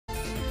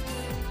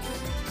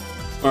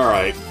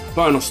Alright,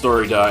 final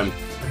story time.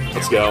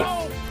 Let's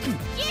go.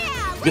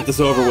 Get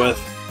this over with.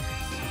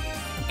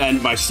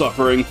 End my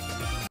suffering.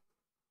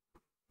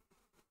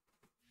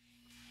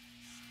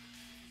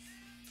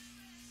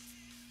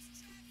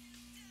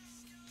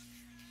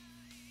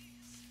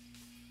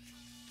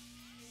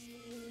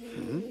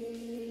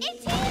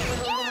 It's here!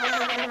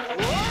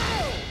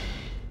 Yeah!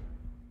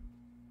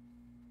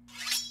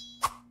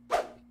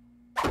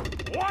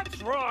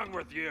 What's wrong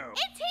with you?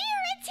 It's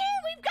here! It's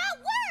here! We've got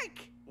work!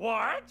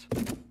 What?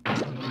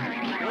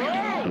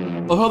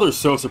 I love how they're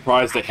so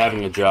surprised at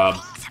having a job.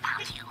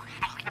 About you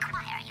and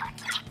require your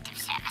detective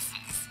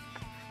services.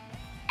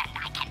 And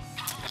I can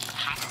pay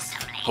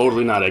handsomely.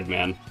 Totally not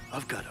Eggman.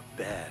 I've got a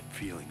bad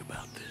feeling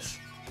about this.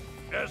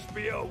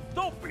 SBO,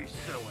 don't be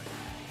silly.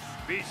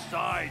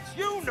 Besides,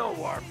 you know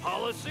our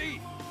policy.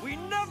 We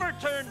never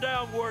turn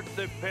down work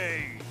that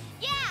pays.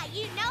 Yeah,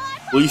 you know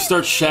I Will you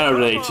start Shadow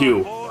today, Come on,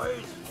 too?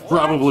 boys.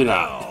 Probably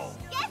Let's not. go.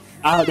 Yes,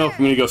 I don't know if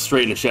I'm gonna go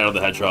straight into Shadow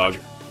the Hedgehog.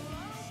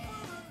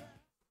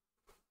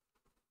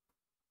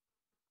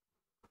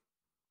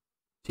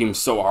 Seems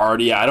so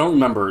hard. Yeah, I don't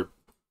remember.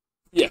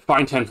 Yeah,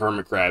 find 10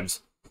 hermit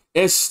crabs.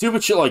 It's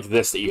stupid shit like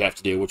this that you have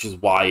to do, which is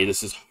why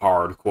this is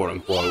hard, quote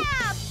unquote.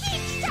 yeah!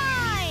 Beach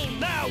time!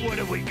 Now what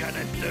are we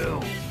gonna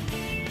do?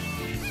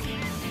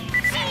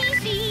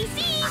 See,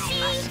 I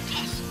must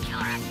test your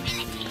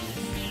abilities.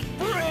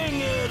 Bring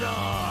it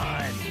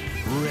on.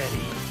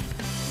 Ready.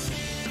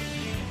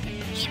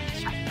 Here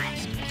is your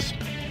first mission.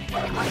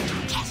 I'm going to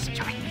test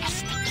your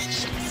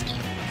investigation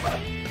skills.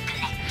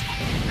 Collect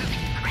 10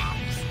 hermit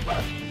crabs.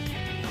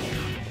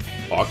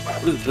 Fuck,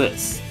 what is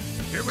this?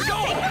 Here we go.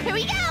 Here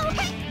we go!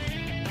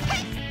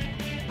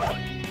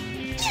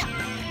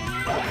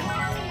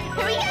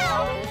 Here we go!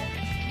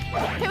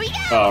 Here we go!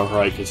 Oh,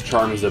 right, because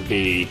Charmy's a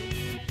bee.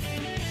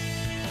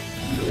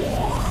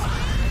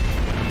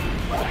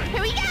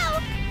 Here we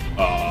go!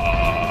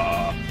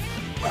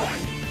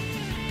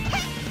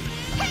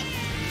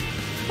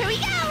 Here we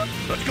go!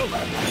 Let's go.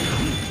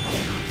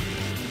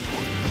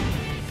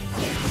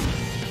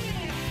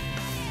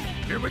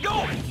 Here we go.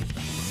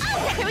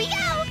 Oh, here we go!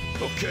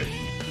 Okay.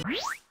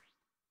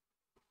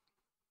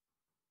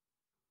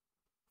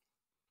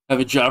 Have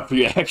a job for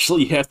you.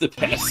 Actually, you have to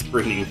pass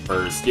screening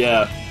first.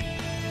 Yeah,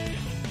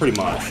 pretty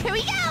much. Here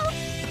we go!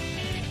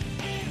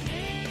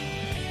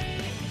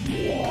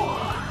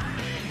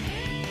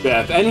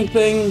 Yeah, if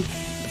anything,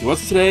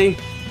 what's today?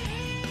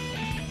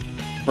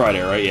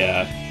 Friday, right?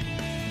 Yeah.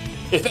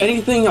 If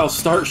anything, I'll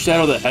start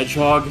Shadow the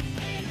Hedgehog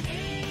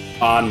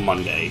on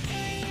Monday.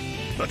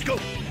 Let's go.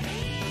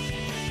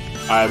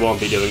 I won't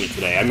be doing it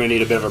today. I'm gonna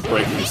need a bit of a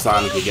break from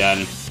Sonic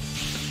again.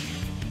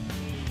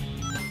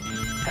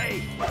 Hey,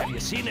 have you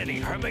seen any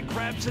hermit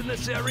crabs in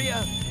this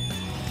area?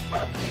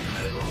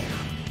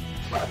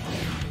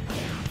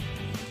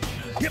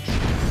 Yep.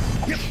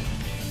 Yep.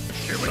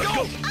 Here we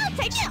go. I'll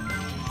take it!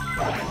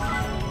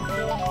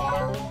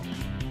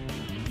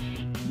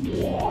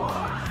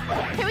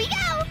 Here we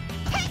go!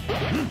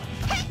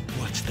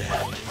 What's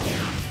that?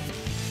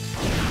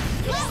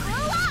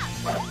 Roll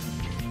up!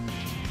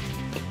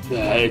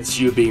 It's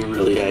you being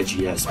really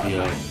edgy,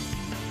 SBO.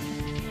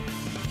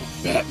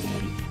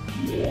 Batman.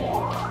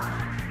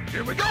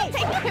 Here we go.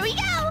 Here we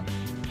go!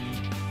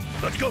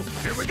 Let's go.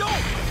 Here we go.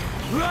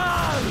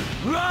 Run!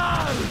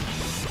 Run!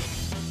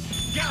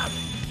 Got it.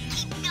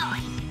 Keep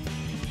going.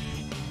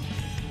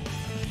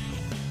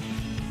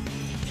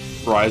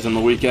 Rise on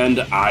the weekend?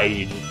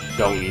 I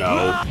don't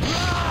know.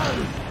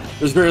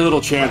 There's very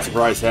little chance of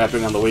Rise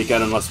happening on the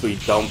weekend unless we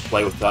don't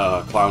play with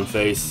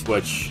Clownface,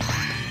 which...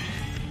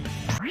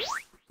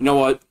 You know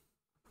what?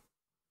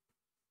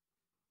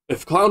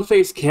 If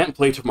Clownface can't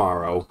play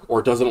tomorrow,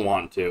 or doesn't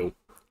want to,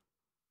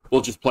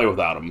 we'll just play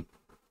without him.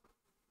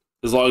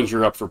 As long as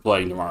you're up for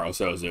playing tomorrow,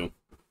 Sozu.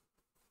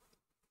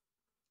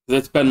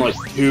 It's been like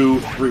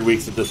 2-3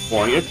 weeks at this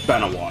point. It's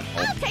been a while.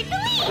 I'll take the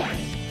lead!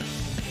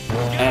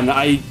 And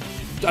I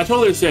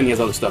totally understand he has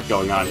other stuff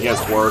going on. He has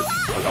work,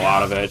 like a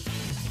lot of it.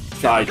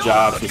 Side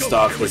jobs and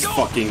stuff. His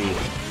fucking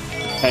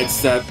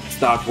headset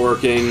stopped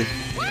working.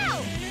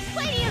 Wow!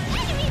 Plenty of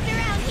enemies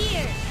around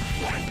here!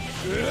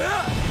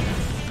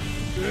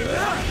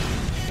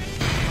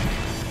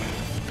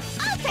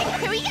 I'll take it!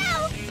 Here we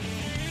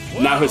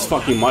go! Now his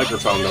fucking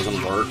microphone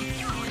doesn't work.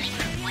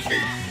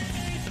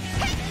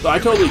 So I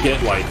totally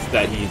get, like,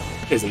 that he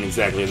isn't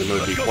exactly in the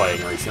mood to be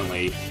playing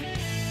recently.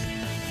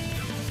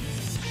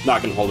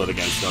 Not gonna hold it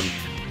against him.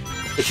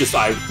 It's just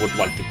I would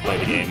like to play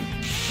the game.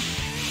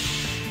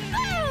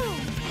 Woo!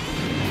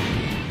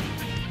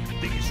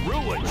 These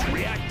ruins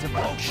react to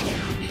motion.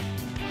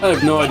 I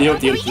have no idea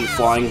what the instant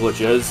flying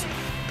glitch is.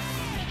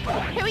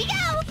 Here we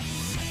go!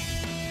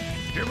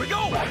 Here we go.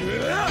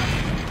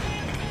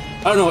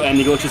 I don't know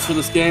any glitches for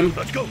this game.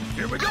 Let's go.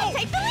 Here we go. I'll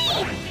take the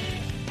lead!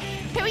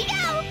 Here we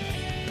go!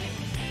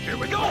 Here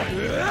we go.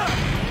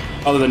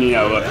 Other than, you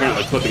know,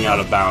 apparently clipping out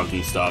of bounds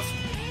and stuff.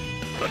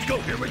 Let's go.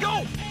 Here we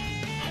go.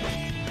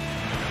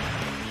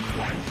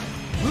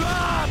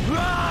 Run!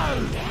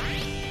 Run!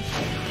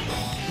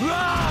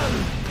 Run!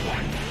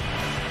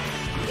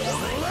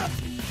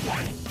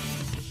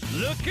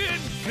 Looking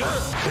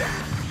good.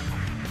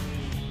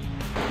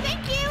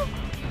 Thank you.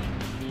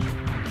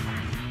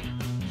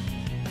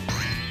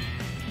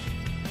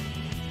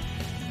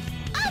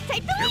 I'll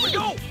take the Here we lead.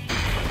 go.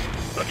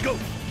 Let's go.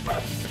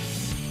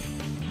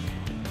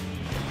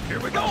 Here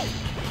we go.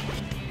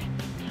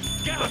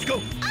 Let's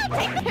go. I'll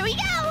take the. Here we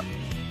go.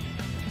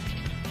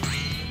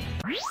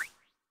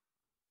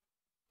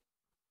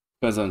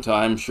 Depends on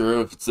time,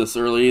 sure. If it's this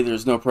early,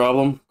 there's no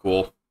problem.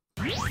 Cool.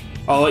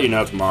 I'll let you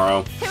know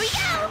tomorrow. Here we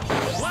go.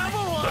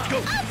 Level up. Let's go.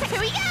 I'll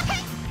take.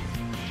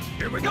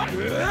 Here we go. Here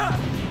we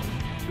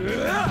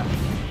go.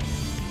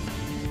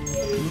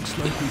 Looks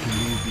like we can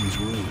leave these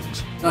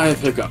rooms. I have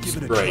hiccups. Give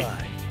it a Great.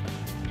 try.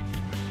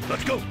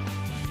 Let's go.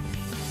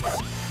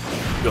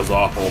 Feels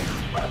awful.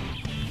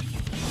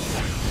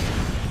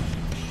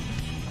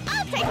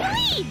 I'll take the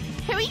lead.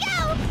 Here we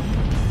go.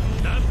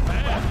 Not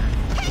bad.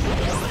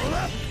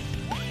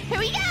 Here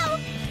we go.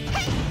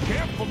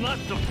 Careful not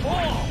to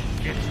fall.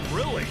 It's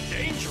really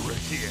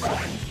dangerous here.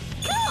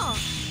 Cool.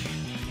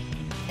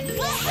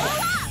 Roll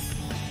up.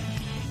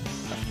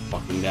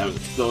 Fucking damn,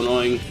 it's so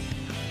annoying.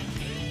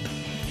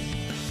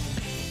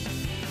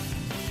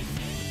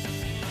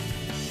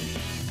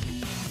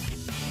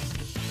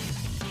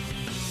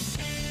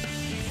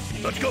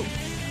 Let's go.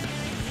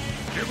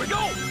 Here we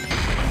go.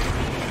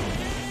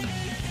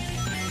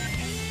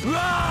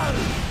 Run!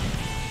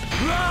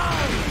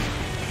 Run!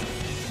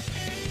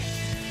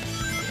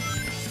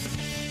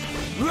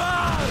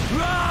 Run!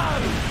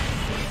 Run!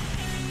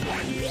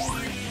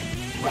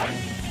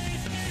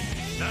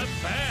 Not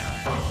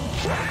bad.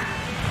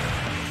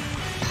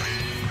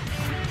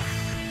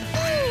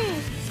 Ooh,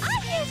 I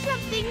hear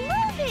something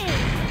moving.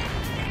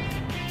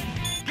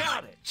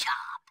 Got it.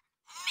 Job.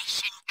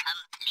 Mission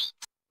complete.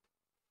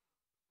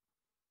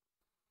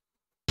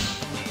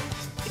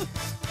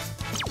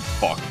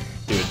 Fuck.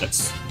 Dude,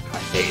 that's... I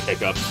hate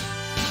hiccups.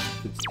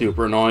 It's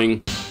super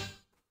annoying.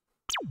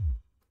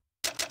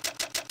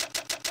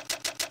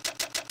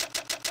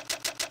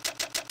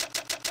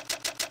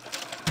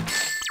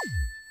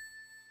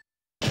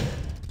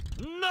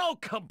 No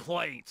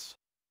complaints.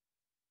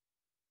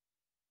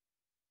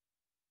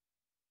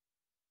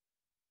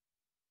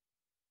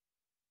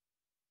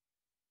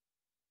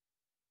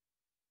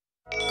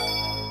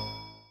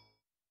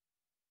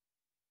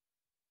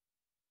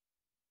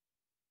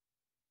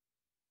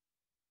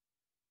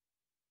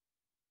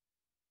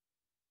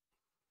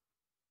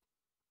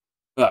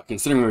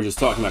 Considering we were just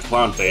talking about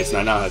Clown Face and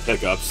I now have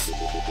hiccups,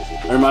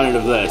 I'm reminded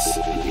of this.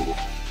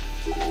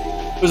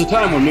 There was a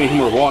time when me and him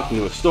were walking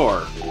to a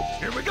store.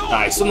 Here we go.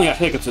 I suddenly got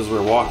hiccups as we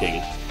were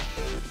walking.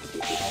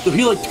 So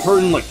he like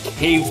turned and like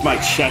caved my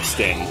chest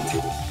in.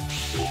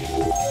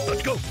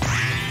 Let's go.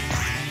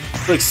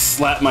 He like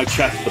slapped my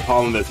chest with the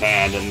palm of his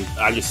hand and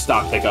I just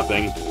stopped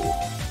hiccuping.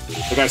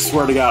 Like I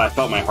swear to God, I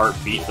felt my heart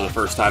beat for the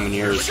first time in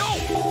years. Here we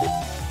go.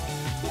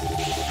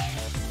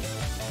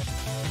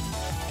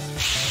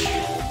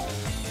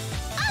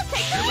 I'll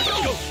take the Here we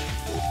lead. go.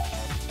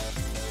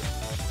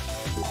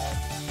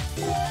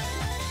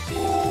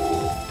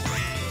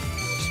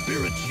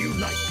 Spirits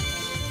unite.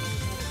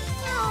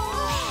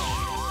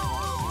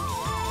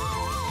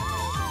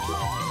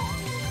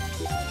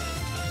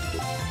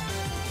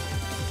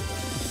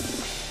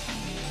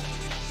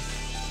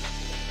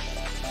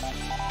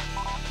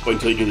 Wait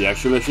until you do the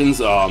extra missions.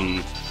 So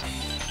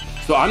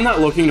I'm not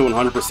looking to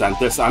 100%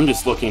 this, I'm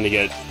just looking to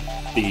get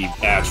the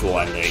actual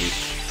ending.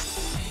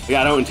 Like,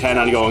 I don't intend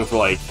on going for,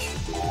 like,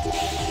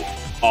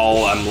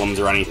 all emblems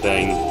or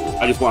anything.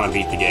 I just want to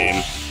beat the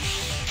game.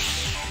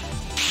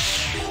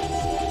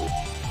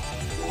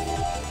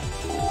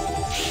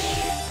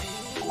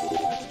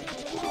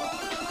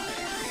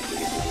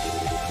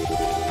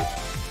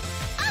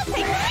 I'll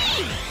take the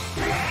lead.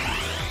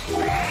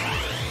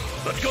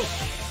 Let's go.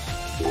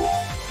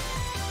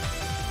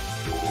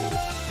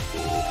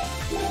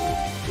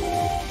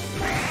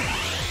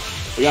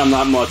 Like, I'm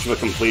not much of a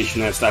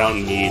completionist, I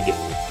don't need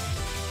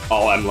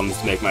all emblems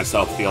to make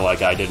myself feel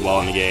like I did well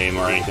in the game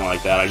or anything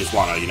like that. I just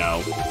want to, you know,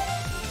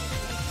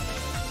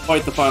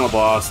 fight the final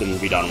boss and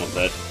be done with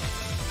it.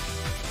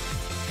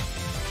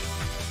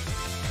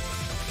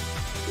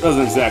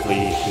 Doesn't exactly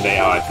convey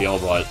how I feel,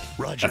 but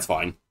Roger. that's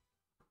fine.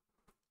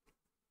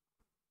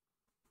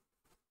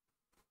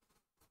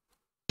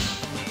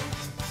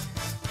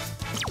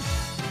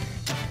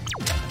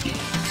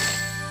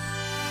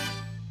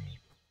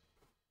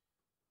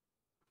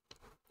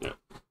 Yeah.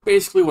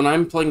 Basically, when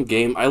I'm playing a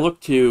game, I look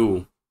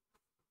to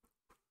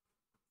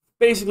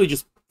basically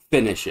just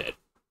finish it.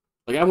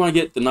 Like, I want to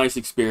get the nice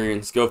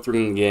experience, go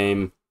through the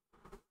game,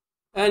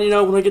 and, you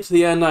know, when I get to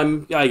the end,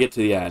 I get to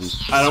the end.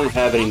 I don't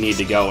have any need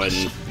to go and A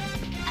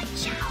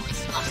Chow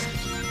is lost.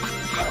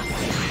 Find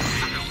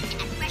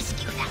and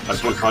rescue that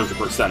that's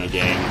 100% a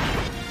game.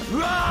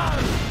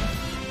 Run!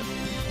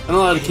 In a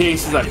lot of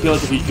cases, I feel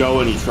like if you go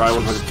and you try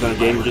 100% a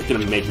game, you're just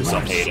gonna make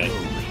yourself hate it.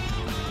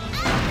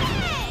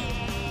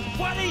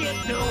 What are you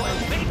doing?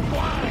 Be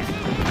quiet.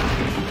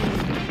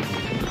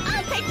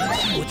 I'll take the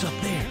lead. What's up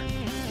there?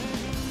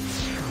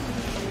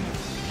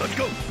 Let's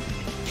go.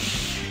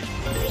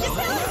 The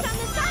pillar's on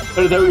the side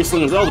But that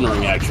recently was Elden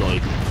Ring, actually.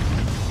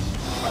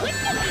 Wouldn't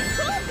it be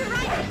cool to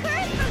ride the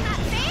current from that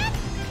fan?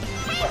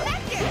 Hey,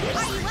 Vector,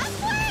 are you up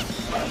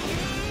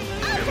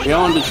for it? Yeah, I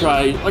wanted to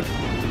try, like,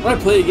 when I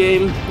play a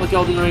game like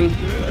Elden Ring,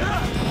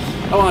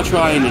 I want to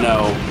try and, you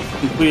know,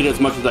 complete it as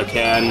much as I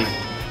can.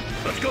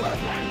 Let's go.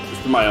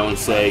 Just for my own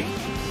sake.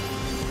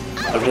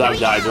 Like, without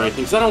guides or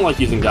anything, because I don't like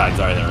using guides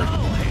either.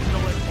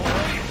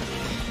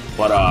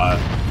 But,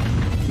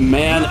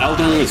 man,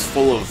 Elden Ring is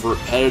full of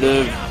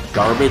repetitive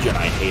garbage, and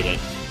I hate it.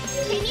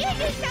 Can you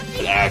do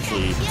something? It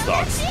actually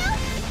sucks.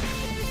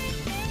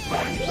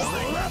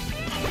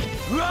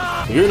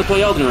 If you're gonna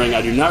play Elden Ring,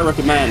 I do not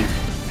recommend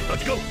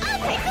Let's go.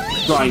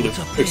 trying to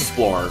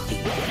explore.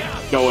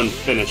 Go and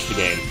finish the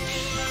game.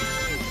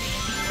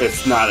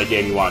 It's not a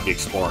game you want to be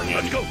exploring in.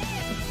 Let's go.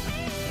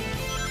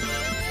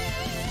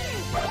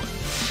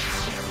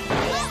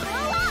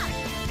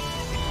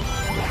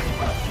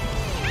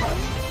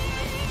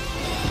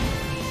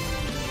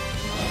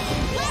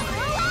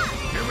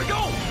 Here we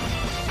go.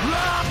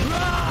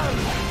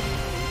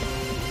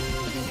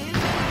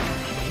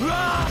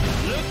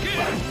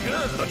 Looking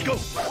good. Let's go.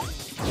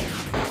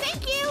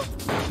 Thank you.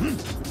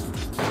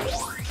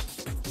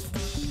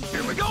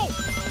 Here we go.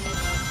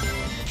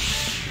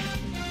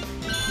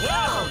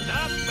 Wow,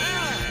 not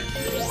bad.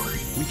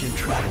 We can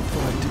travel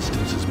far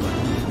distances by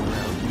moving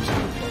around using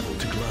a bubble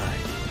to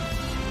glide.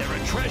 There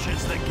are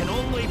treasures that can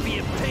only be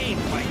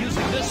obtained by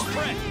using this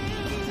trick.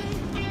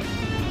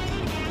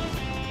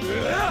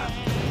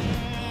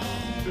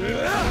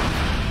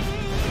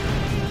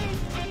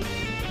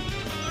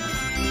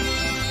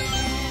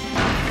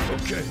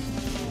 Okay.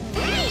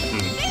 Hey,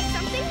 there's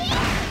something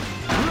here.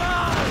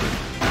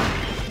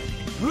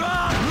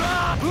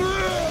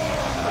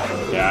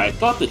 Yeah, I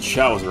thought the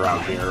Chow was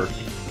around here.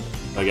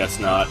 I guess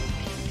not.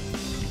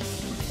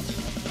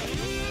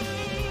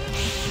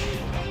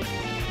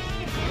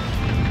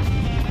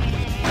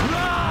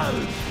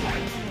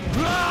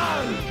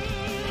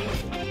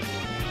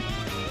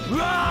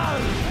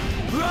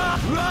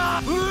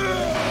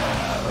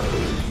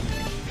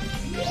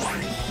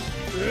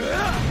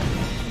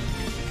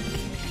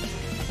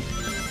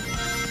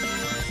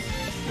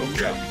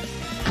 Okay.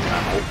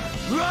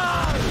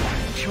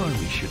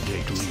 Charmy should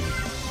take lead.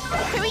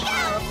 Here we go.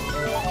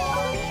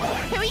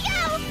 Here we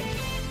go.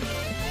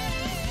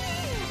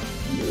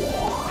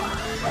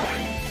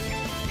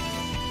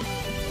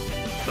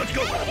 Let's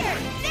go. Here,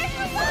 there's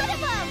a lot of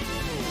them.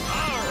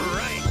 All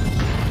right.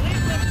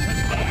 Leave them to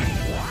me.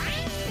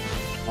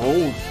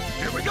 Oh,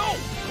 Here we go.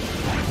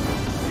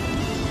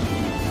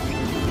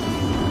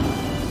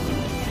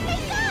 Hey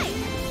guys,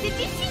 did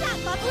you see that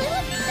bubbly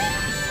looking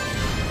thing?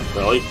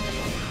 really?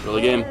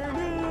 Really, game?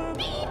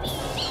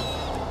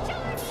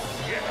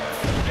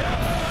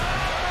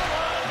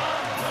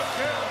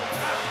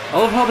 I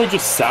love how they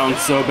just sound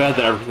so bad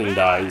that everything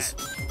dies.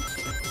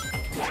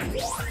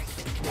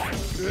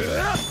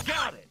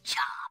 Got it.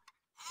 Job.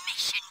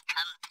 Mission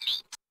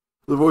complete.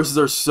 The voices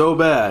are so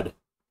bad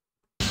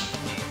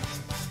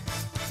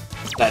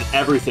that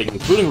everything,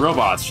 including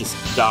robots, just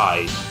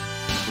die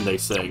when they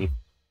sing.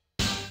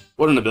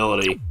 What an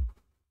ability.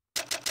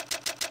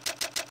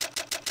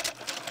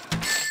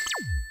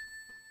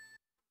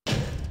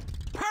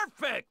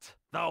 Perfect.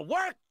 The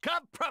work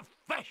of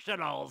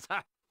professionals.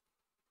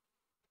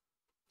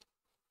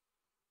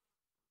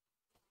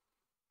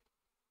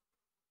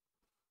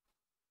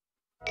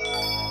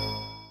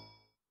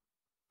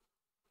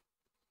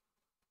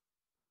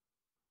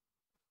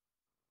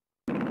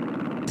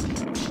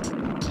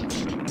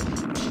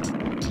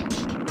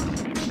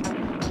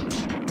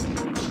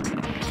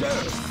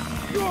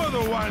 You're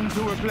the ones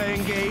who were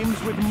playing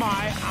games with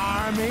my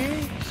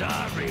army?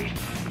 Sorry.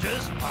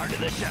 Just part of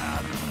the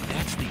job.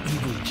 That's the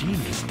evil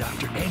genius,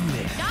 Dr.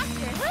 Eggman.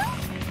 Doctor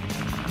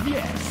Who?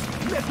 Yes.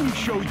 Let me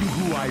show you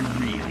who I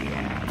really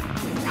am.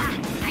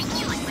 I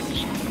knew it was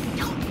him.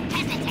 Don't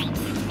hesitate.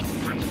 It's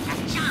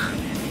Professor John.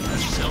 A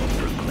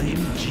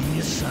self-proclaimed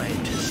genius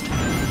scientist.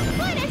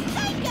 What a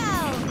psycho!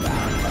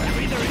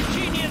 You're either a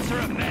genius or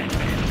a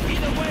madman.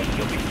 Either way,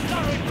 you'll be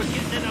sorry for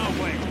getting in our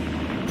way.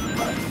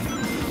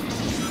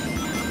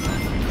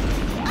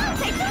 I'll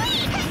take the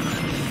lead!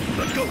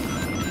 Let's go.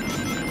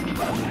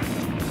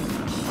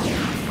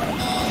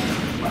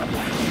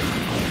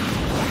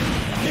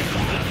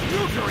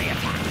 Fury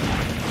attack.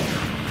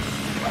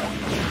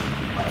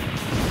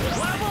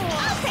 Level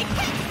up. I'll take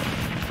this!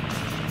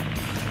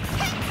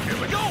 Here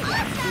we go.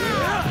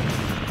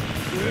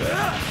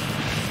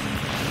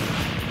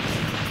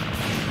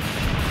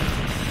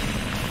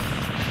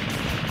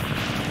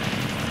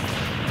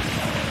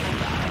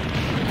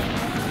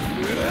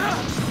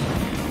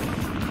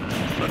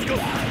 Let's go.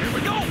 Here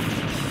we go.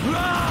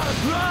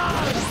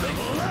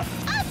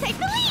 I'll take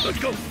the lead! Let's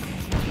go.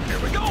 Here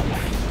we go.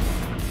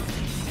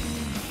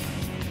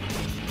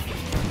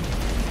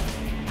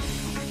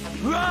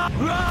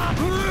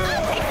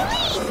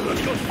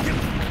 Let's go.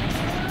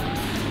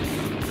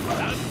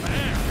 Not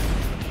fair.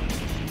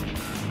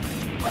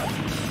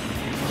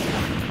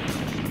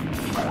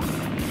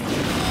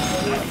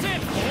 That's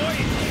it,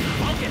 boys.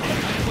 I'll get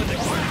hit when the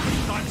ground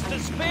starts to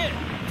spin.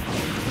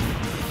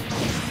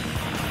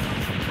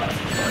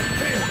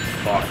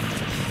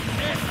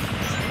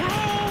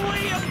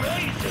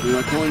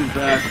 Going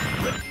back.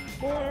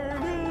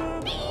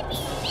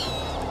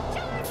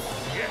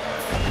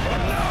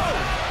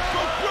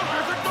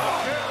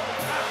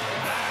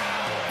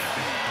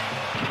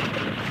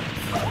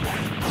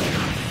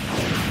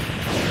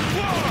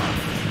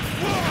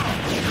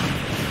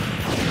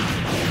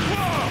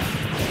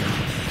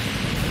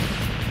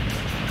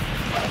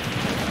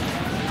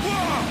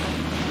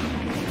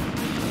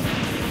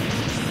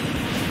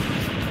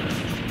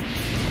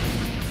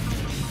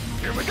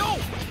 Here we go!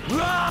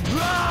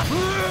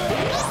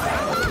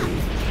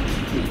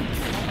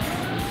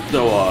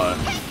 So,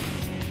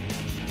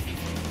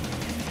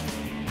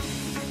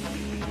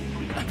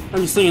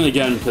 I'm just thinking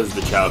again because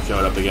the Chao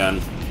showed up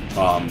again.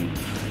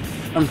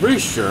 I'm pretty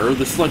sure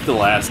this is like the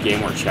last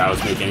game where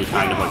Chaos make any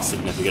kind of like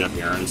significant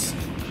appearance.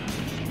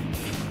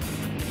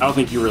 I don't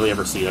think you really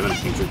ever see them in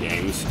future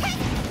games.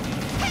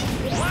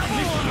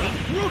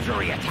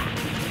 Rotary attack!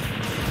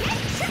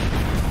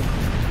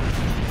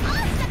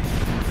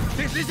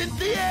 This isn't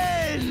the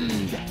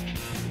end!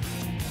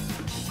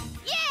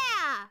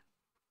 Yeah!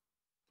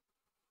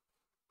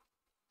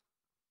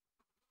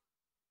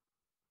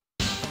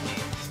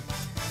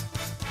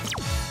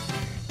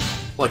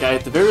 Like, I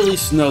at the very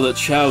least know that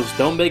Chaos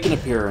don't make an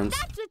appearance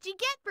That's what you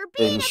get for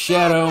being in a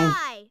Shadow,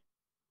 bad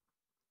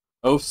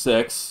guy.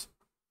 06,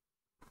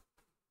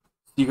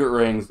 Secret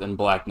Rings, and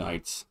Black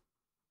Knights.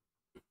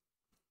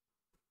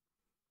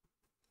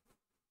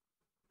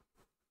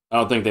 I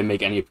don't think they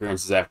make any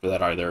appearances after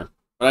that either.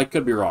 But I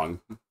could be wrong.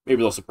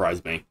 Maybe they'll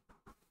surprise me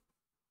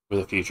with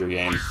a future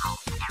game. Now,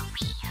 the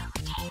real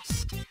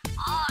test.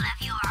 All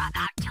of you are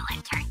about to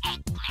enter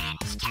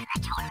Eggman's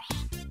territory.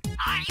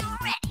 Are you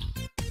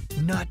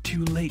ready? Not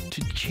too late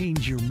to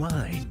change your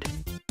mind.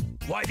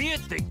 Why do you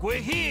think we're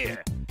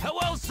here? How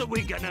else are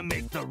we gonna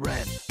make the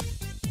rent?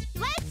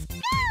 Let's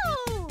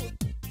go!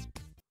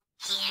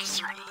 Here's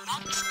your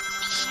next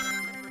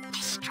mission.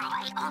 Destroy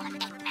all of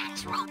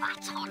Eggman's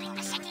robots holding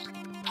the city.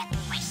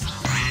 Every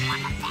single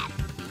one of them.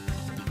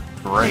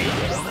 Great.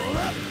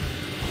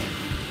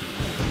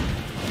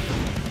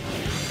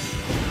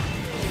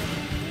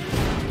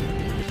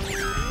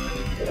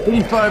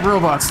 $85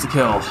 robots to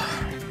kill.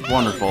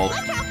 Wonderful. Look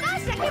how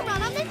fast I can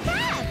run on this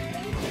path!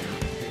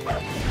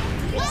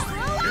 Roll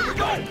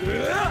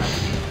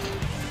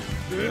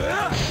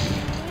up!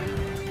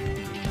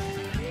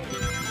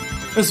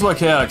 This is why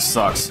Chaotix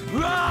sucks.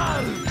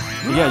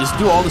 Yeah, just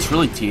do all this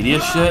really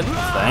tedious shit.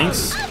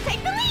 Thanks. I'll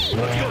take the lead!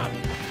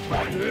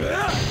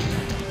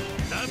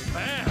 Not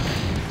bad.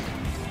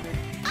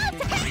 I'll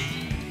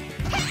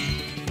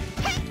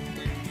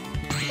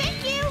Thank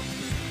you!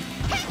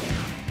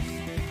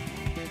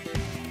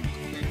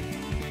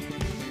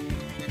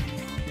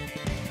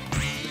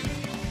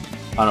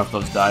 I don't know if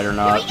those died or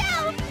not.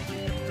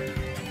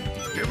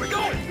 Here we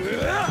go! Here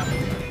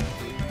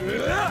we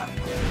go!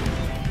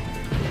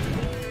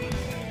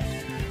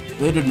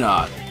 They did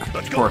not.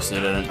 Of course they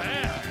didn't.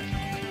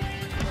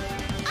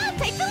 I'll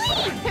take the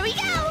lead! Here we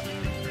go!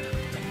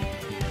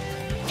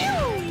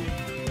 Choo!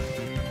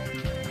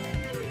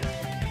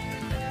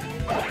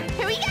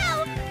 Here we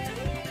go!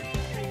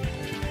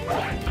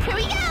 Here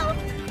we go!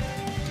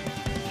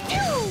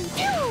 Choo!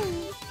 Choo!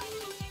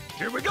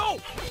 Here we go!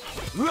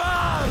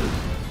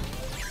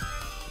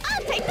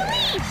 I'll take the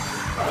lead!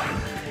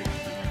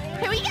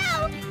 Here we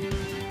go!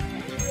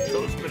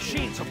 Those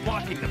machines are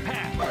blocking the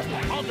path.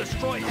 I'll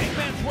destroy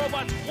Eggman's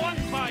robots one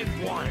by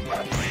one.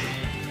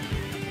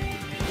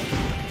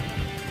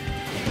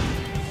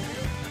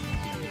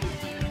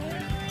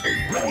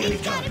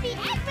 It's gotta be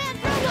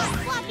Eggman's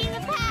robots blocking the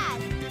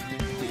path!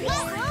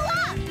 Let's roll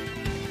up!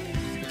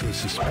 Those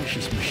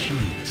suspicious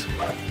machines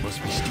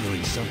must be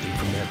stealing something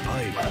from that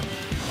pipe.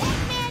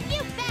 Eggman,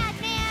 you bad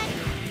man!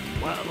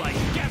 Well, I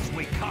guess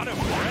we caught him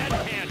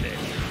red-handed.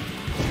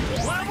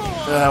 Level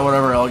up!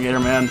 Whatever, Alligator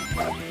Man.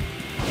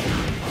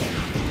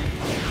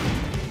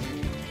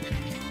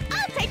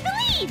 I'll take the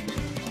lead!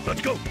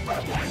 Let's go!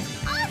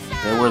 Awesome!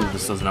 Okay, where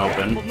this doesn't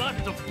open. Well,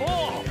 not to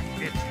fall.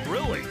 It's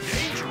really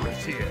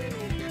dangerous here.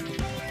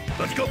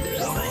 Let's go!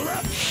 Level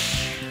up!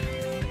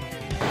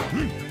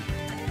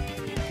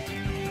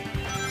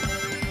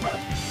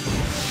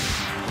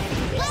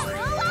 Let's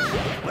roll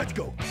up! Let's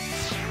go!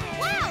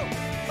 Wow!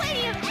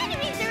 Plenty of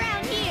enemies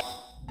around here!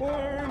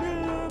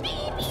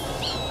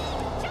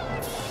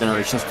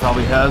 Generations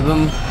probably has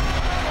them.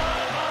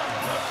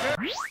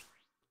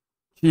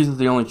 Cheese is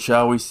the only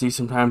Chao we see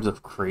sometimes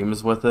if Cream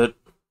is with it.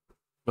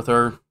 With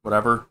her,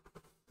 whatever.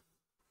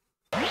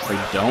 They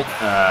don't.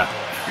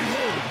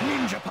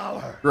 Ninja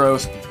power!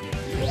 Gross.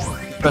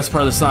 Best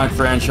part of the Sonic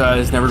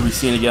franchise, never to be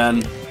seen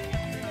again.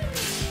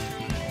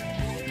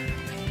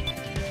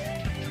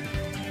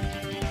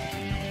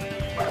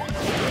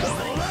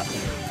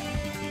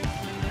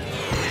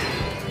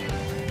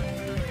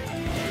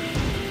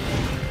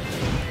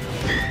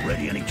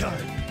 Ready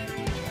anytime.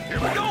 Here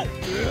we go!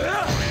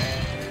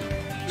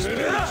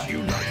 Spirits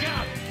unite!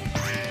 Out.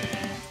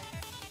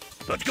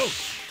 Let's go!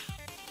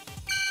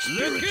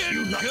 Spirits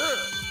unite! Good!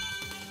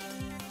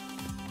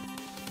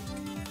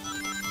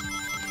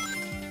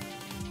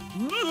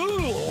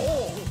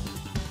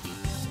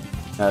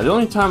 The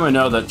only time I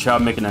know that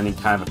Chub making any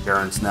kind of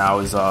appearance now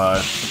is,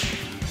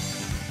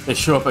 they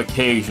show up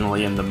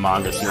occasionally in the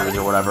manga series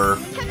or whatever.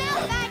 Come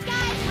out, bad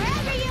guys,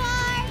 wherever you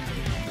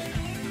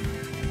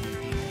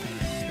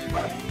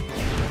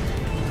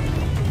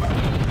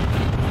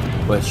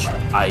are! Which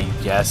I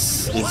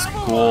guess is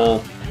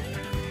cool.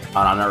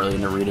 I'm not really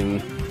into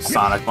reading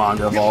Sonic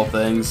manga of all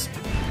things.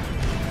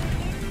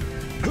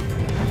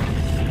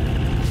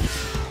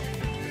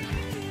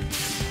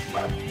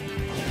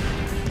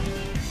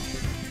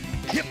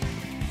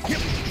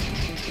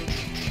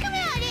 Come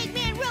out,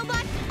 Eggman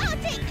robot! I'll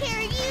take care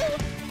of you!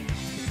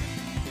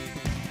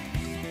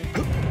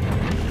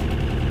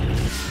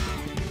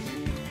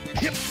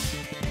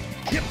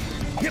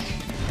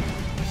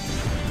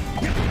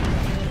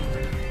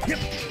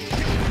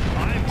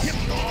 I'm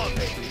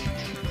starving.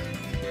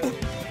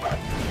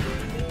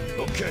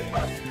 Okay.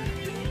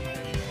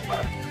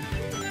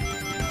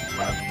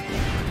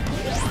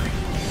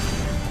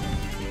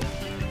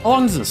 How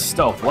long does this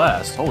stealth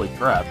last? Holy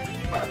crap.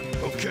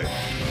 Okay.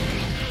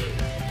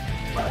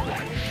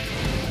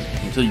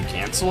 Until you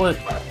cancel it?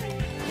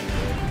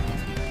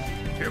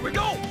 Here we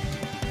go.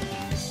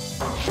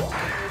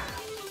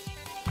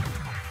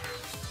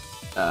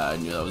 I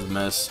knew that was a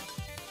miss.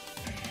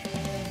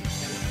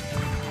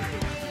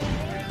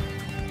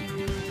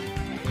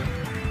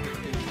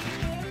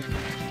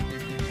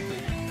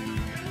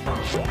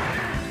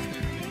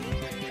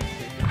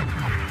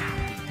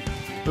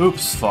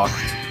 Oops, fucked.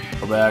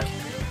 Go back.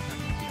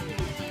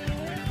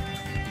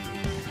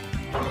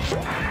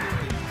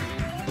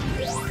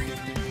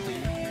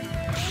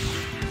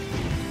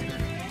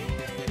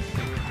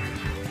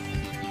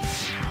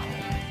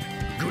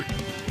 Good.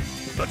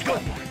 Let's go.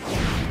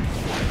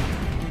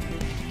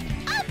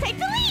 I'll take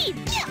the lead!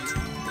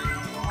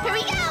 Here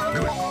we go!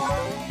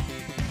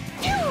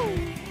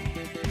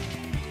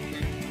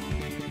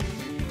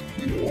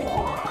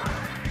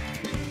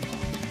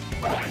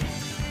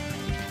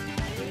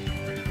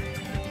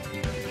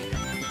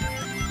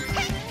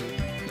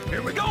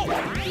 Here we go.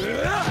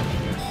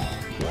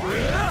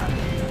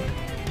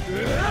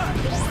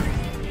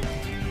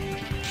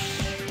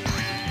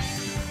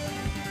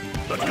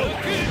 Let's go.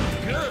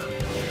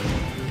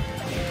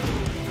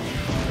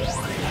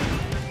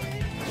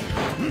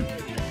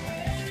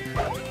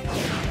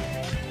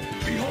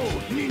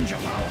 Behold, ninja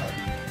power.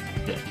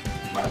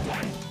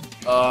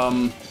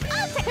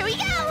 Here we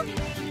go!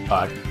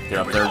 Get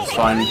up there, it's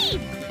fine.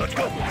 Let's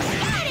go.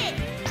 Got it!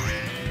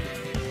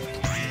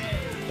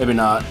 Maybe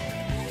not.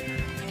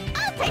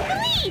 I'll take the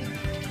lead!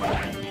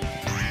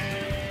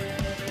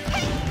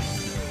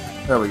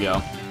 There we go.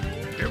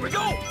 Here we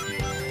go.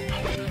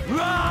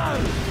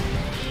 Run!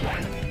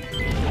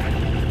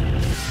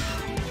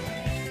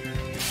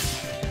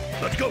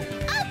 Let's go.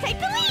 I'll take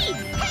the lead!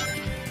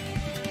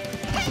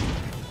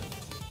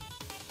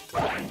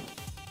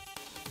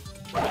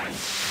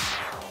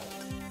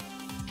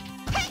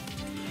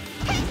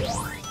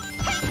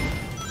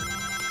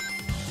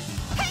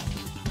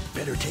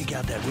 Better take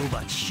out that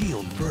robot's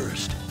shield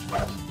first.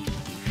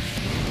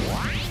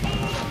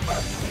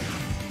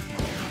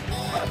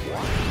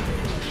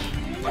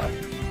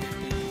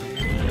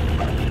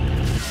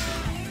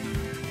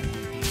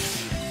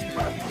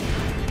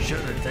 Should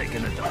have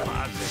taken a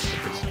deposit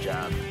for this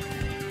job.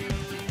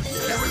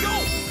 Here we go.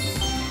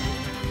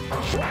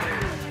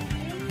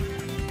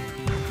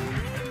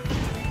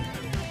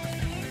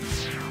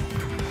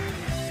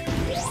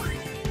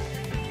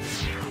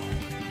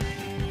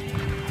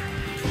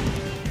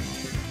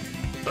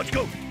 Let's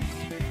go.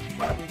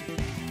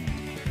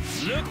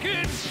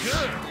 Looking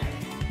good.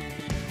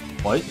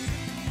 What?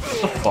 What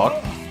the fuck?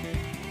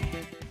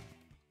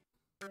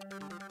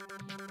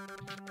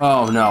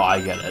 Oh no, I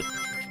get it.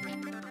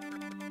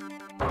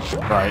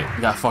 Right,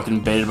 got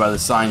fucking baited by the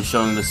sign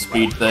showing the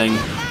speed thing.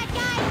 Bad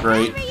guys,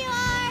 Great. wherever you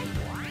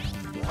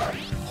are!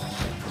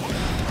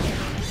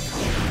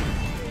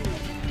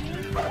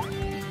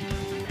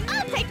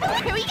 I'll take the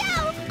lead! Here we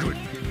go! Good.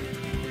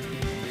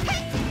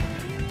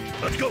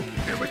 Let's go.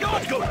 Here we go.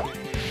 Let's go.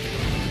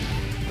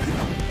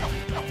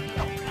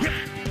 Yep.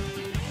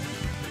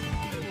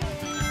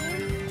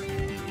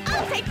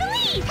 I'll take the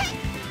lead!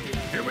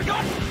 Here we go.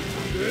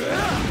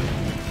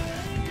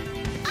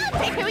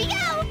 Here we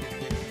go!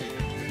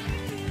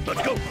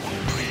 Let's go.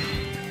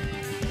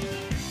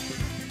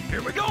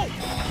 Here we go.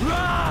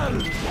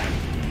 Run!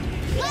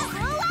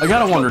 I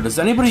gotta wonder, does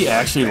anybody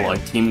actually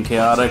like Team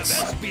Chaotix?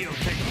 Espio will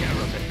take care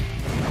of it.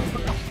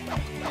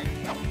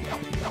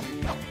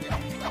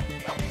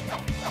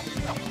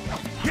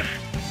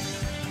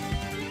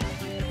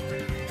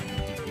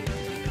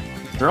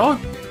 They're all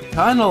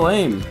kinda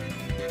lame.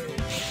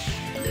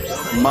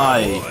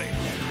 My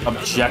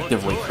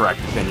objectively correct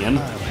opinion.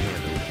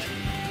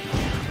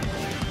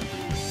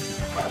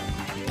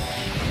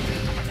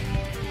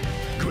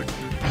 Good.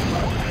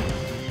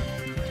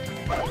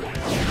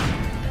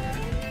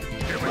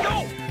 Here we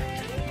go.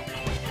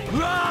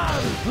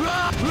 Run!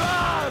 Run!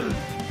 Run!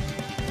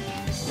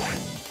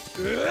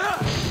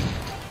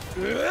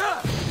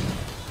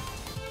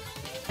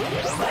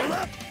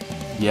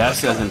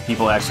 Yes, as in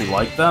people actually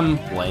like them?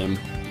 Lame.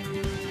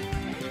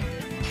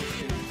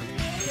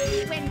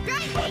 When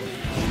grinding,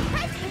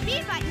 press the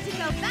B button to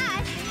go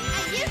fast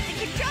and use the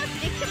control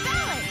stick to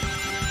balance.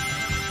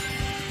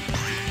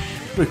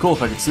 Pretty cool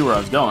if I could see where I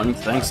was going.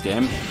 Thanks,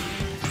 game.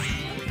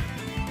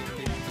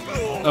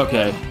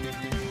 Okay.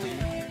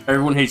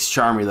 Everyone hates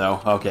Charmy,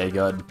 though. Okay,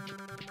 good.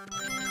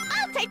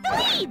 I'll take the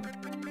lead.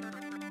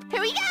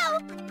 Here we go.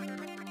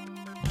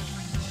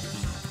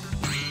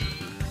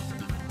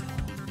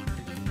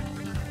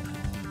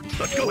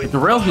 Let's go. The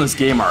rails in this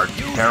game are a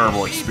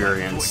terrible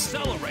experience.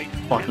 Accelerate.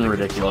 Fucking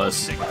ridiculous.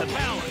 Stick to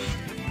balance.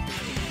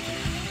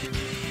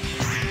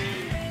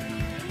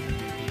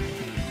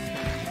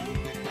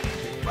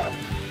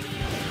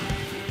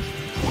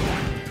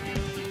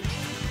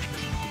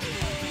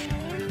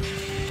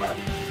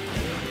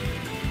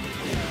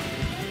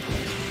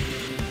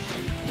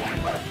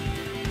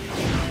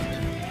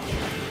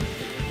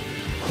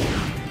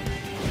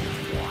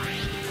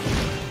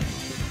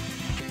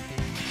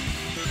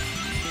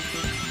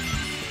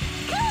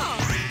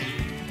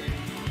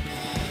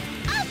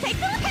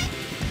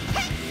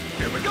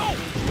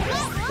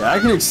 Yeah, I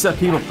can accept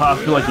people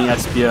possibly liking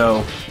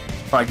SPO,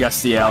 or I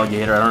guess the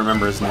alligator, I don't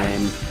remember his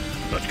name.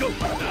 Let's go.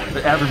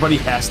 But everybody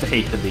has to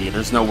hate the bee,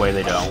 there's no way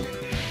they don't.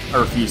 I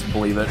refuse to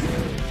believe it.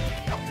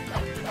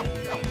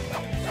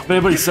 If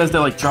anybody says they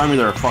like Charmy,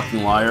 they're a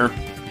fucking liar.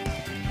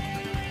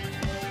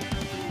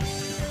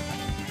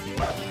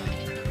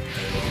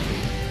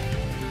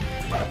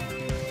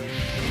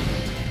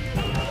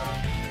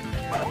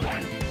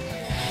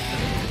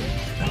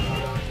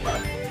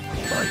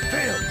 I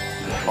failed.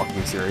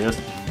 Fucking serious.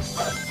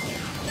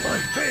 I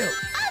failed.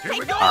 Here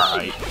we go.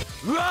 Alright.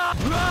 Rah,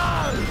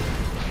 rah.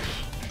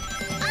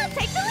 I'll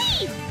take the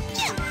lead.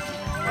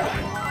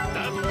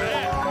 Not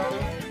bad.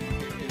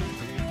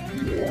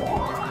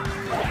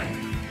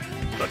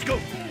 Let's go.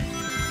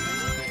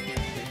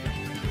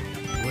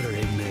 What are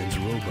Eggman's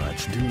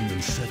robots doing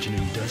in such an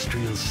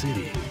industrial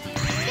city?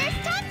 There's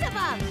tons of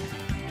them.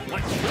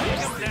 Let's take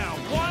them down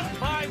one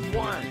by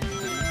one.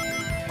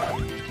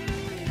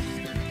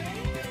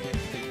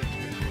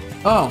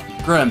 Oh,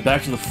 great, I'm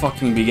back to the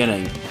fucking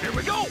beginning. Here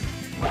we go.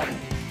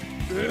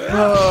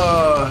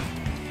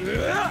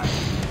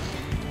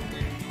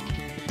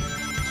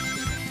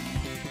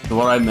 So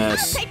what I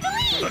miss? Take the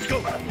lead. Let's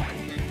go.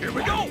 Here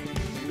we go.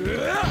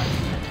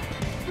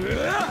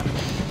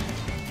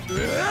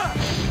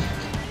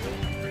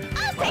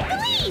 I'll take the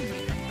lead.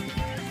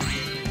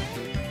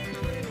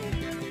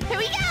 Here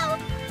we go.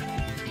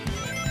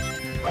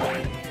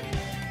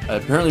 I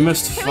apparently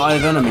missed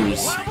 5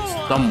 enemies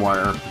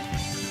somewhere.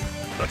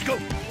 Let's go.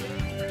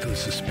 Those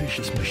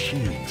suspicious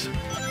machines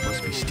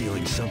must be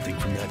stealing something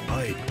from that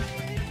pipe.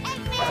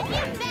 Eggman,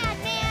 you're bad,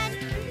 man.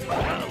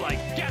 Well, I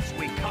guess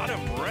we caught him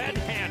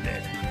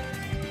red-handed.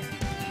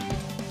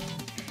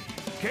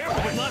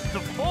 Careful not to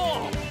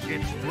fall.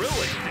 It's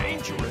really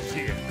dangerous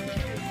here.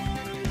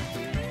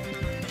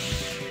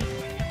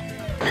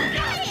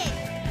 Got it.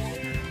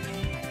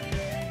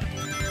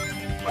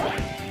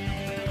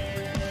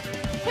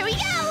 Here we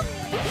go.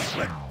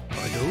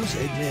 Are those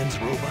Eggman's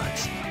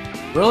robots?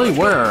 Really?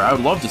 Where? I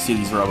would love to see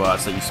these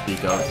robots that you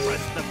speak of.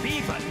 Press the B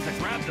button to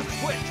grab the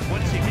switch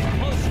once you get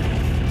closer.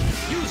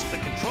 Use the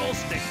control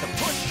stick to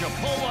push or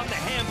pull on the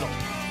handle.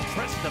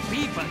 Press the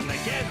B button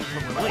again for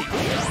relief.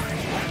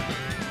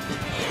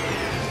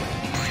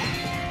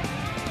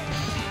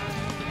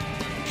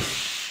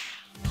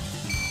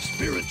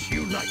 Spirits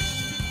unite.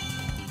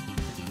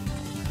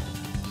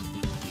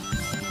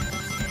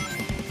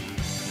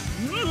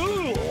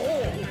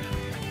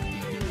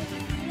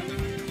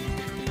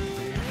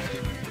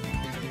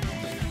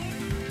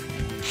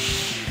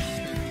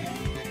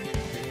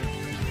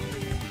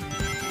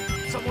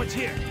 Someone's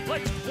here.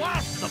 Let's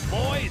blast the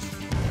boys.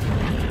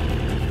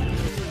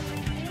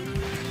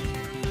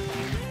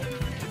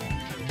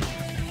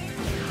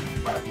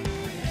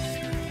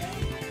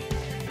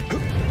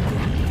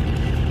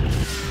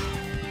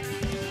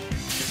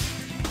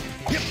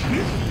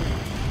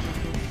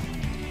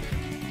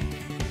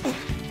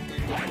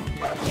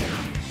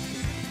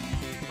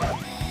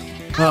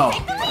 Oh,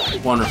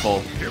 wonderful.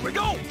 Here we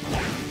go.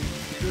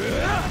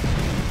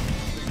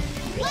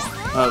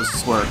 That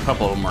was where a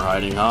couple of them were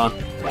hiding, huh?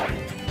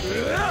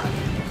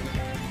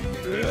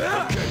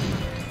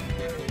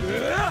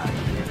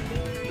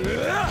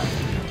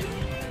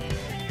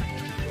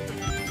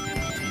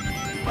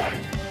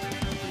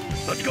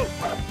 Let's go.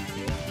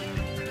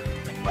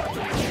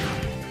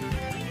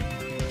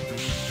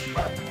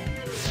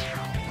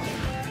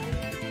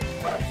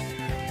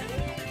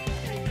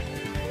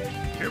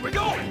 Here we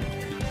go.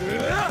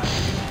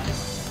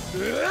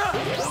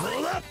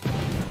 Level up.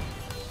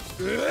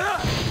 Here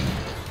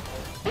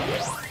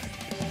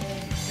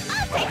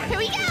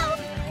we go.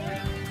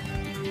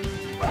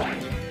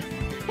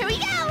 Here we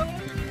go.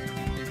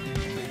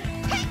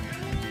 Hey.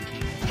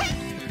 Hey.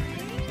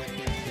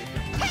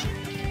 Hey.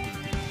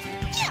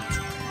 Yeah.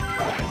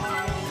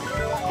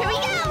 Here we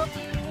go.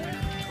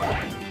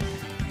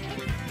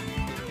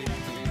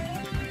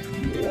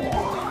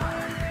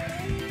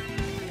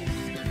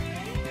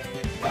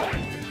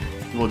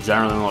 people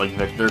generally don't like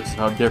Victor because of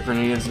how different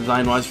he is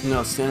design-wise from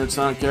the standard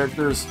Sonic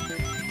characters.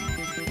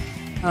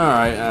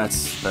 Alright,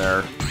 that's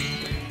fair.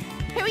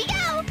 Here we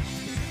go!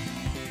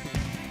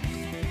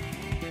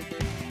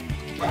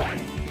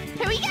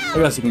 Here we I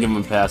go! guess you can give him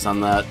a pass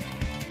on that.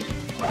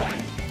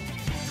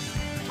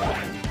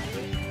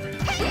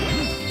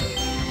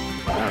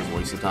 That was a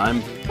waste of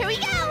time. Here we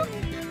go!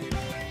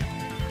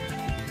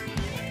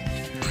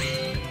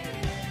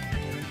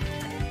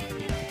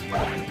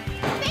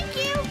 Thank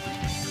you!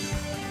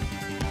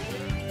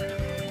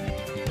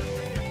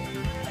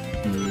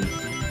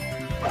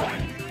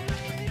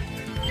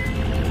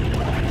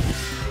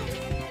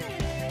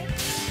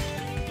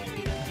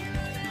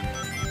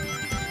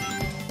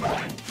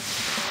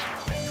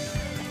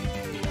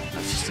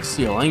 That's just a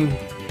ceiling.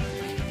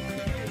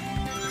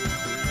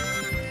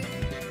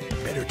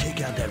 Better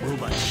take out that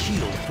robot's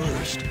shield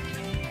first.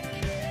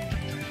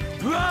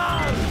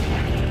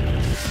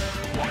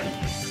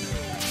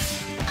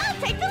 I'll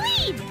take the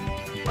lead!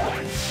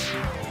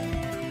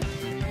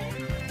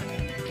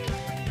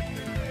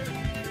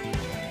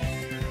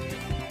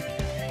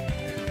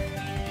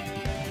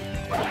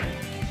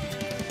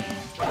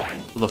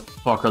 Who the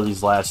fuck are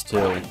these last two?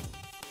 That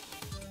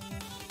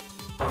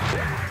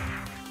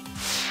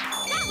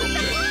was a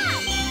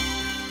blast!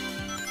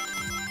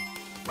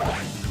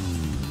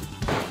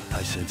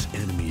 I sense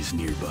enemies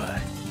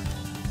nearby.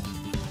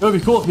 It would be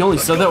cool if you only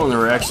said that when there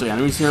were actually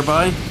enemies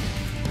nearby.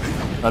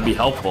 That'd be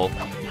helpful.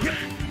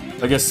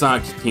 I guess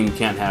Sonic Team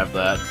can't have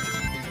that.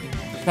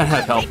 Can't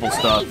have helpful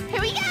stuff.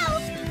 Here we go!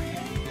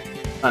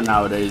 Not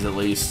nowadays, at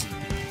least.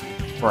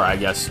 Or I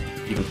guess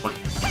even. Where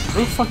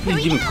the fuck did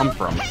these even come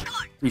from?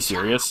 Are you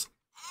serious?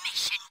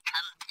 Mission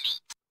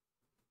complete.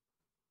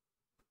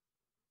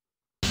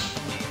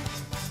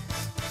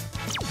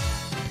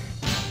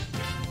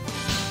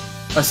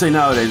 I say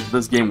nowadays,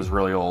 this game was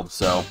really old,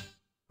 so.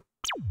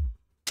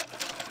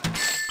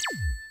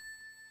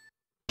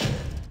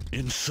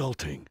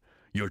 Insulting.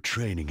 Your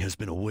training has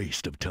been a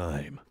waste of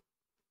time.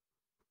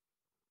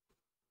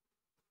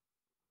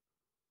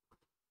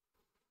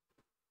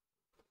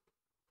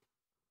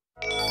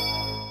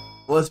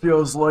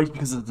 Lespio's liked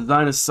because the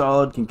design is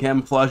solid, can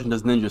camouflage, and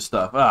does ninja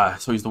stuff. Ah,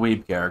 so he's the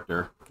weeb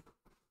character.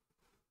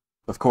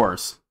 Of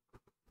course.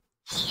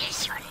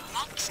 Here's your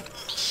next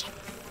mission.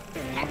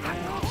 There are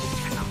no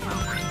internal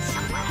robots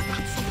somewhere in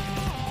that city.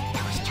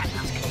 Those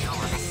terminals control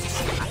the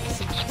system of the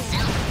city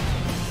itself.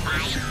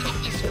 Find and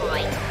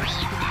destroy 3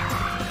 of them.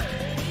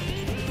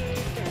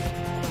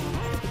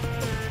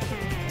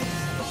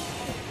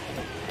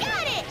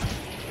 Got it!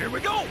 Here we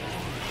go!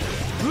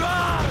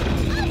 I'll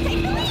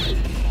take the lead!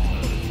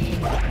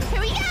 Here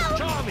we go!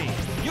 Tommy,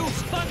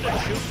 use Thunder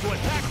Shoot to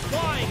attack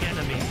flying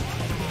enemies!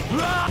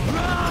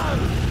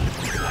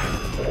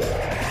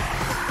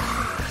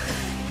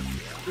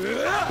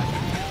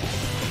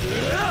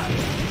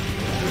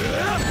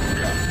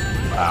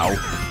 Ow.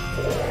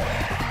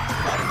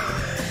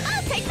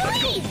 I'll take the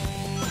lead!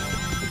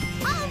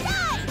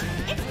 Alright!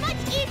 It's much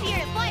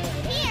easier flying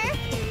from here!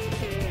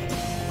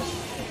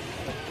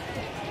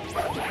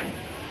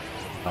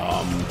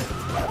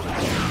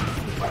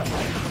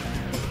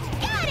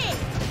 Got it!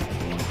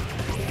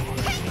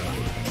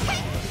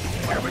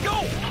 Here we go!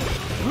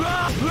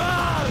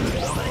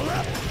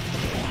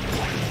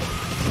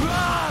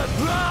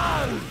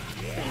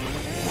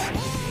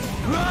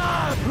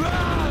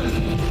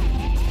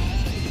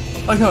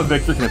 I like how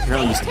Victor can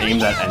apparently just aim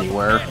that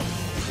anywhere.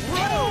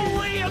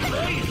 Truly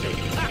amazing!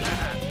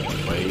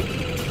 Wait.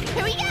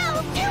 Here we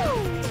go!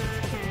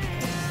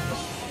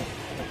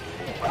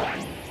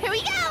 Here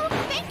we go!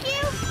 Thank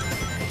you!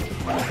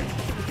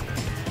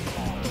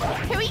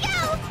 Here we go!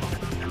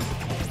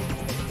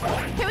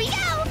 Here we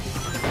go!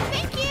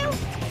 Thank you!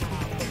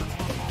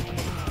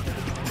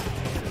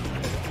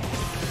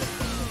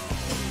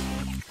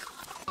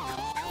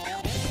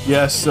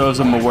 Yes, so as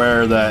I'm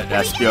aware that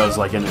Espio is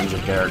like a ninja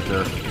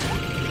character.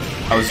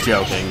 I was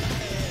joking.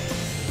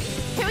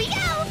 Here we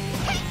go!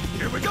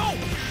 Here we go!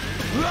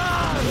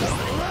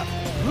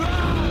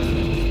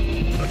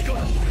 Let's go!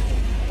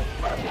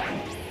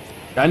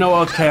 I know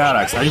about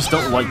Chaotix, I just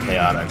don't like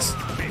Chaotix.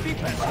 Maybe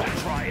best to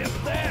try it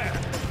there!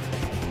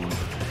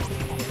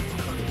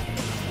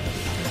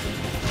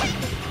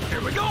 Here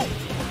we go!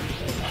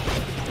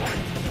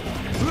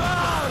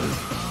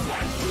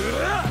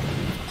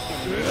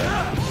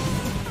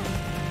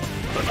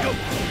 Let's go!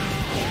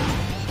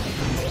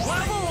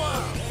 Level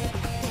up!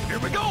 Here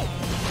we go!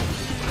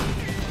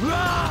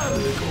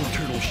 The gold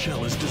turtle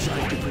shell is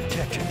designed to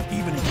protect him,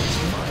 even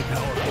against my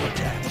powerful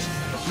attacks.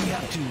 We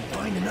have to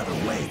find another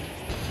way.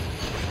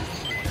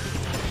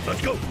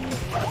 Let's go!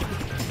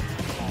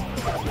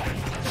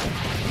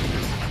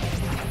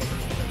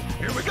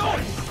 Here we go!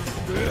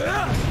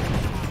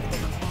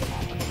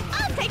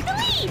 I'll take the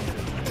lead!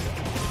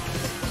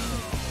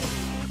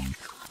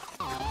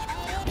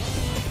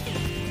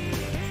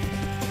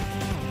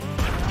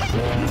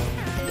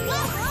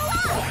 We'll roll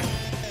up!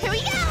 Here we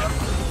go!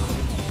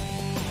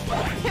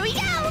 Here we go!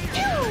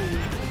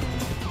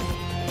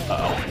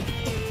 Uh-oh.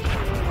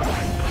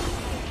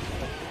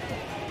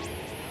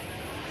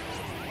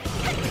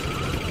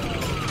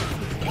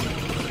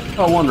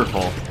 Oh, wonderful.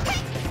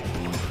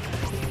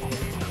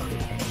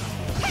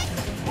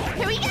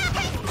 Here we go!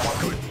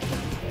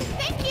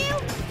 Thank you!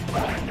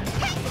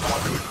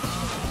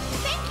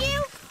 Thank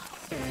you!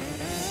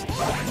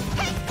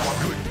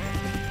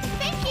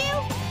 Thank you!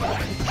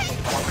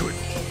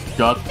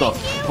 Shut the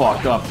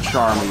fuck up,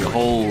 Charmy.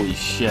 Holy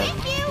shit.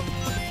 Thank you!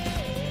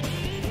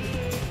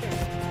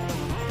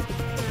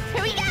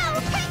 Here we go!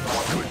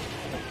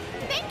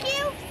 Thank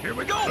you! Here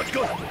we go. Let's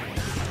go.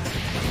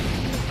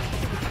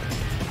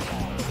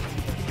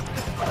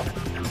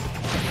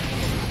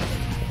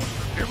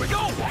 Here we go.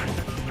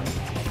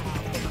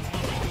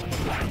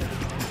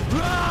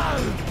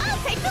 I'll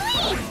take the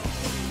lead!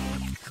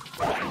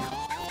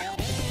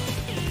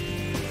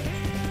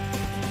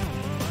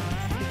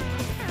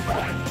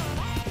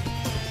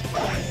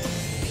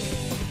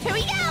 Here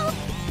we go!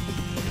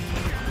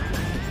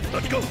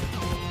 Let's go.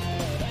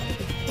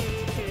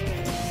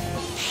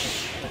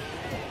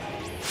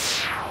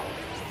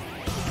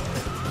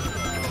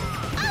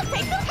 I'll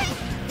take the lead!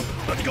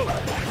 Let's go.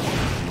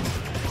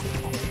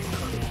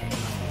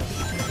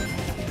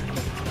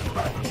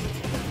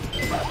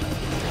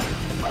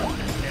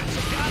 There's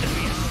gotta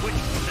be a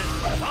switch for this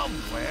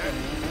somewhere.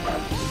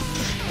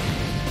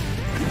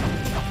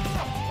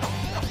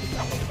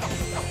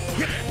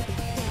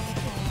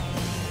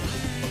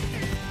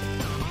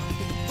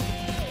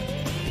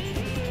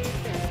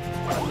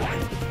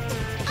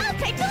 I'll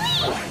take the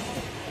lead!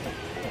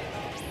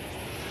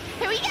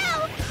 Here we go!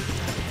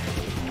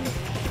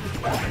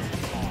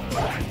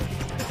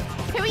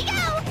 Here we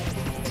go!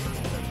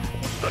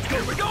 Let's go.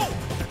 Here we go.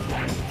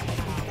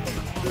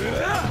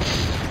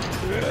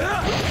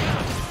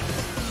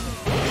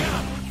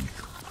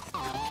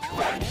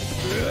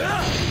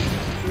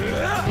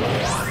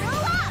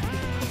 Roll up!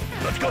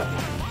 Let's go.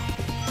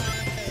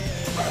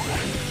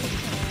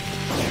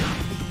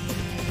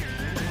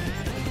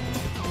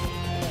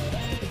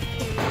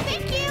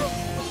 Thank you!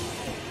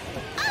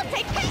 I'll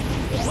take the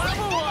lead!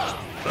 Level up.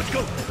 Let's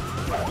go.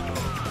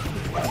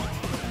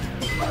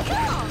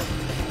 Cool!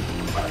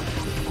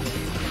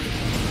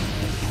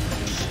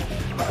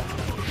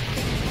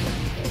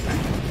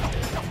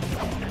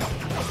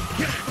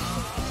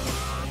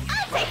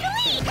 I'll take the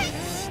lead!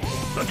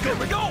 Let's go. Here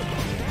we go.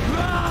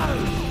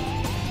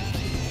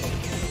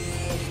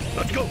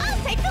 Let's go.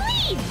 I'll take the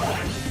lead!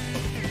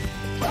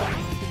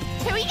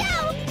 Here we go!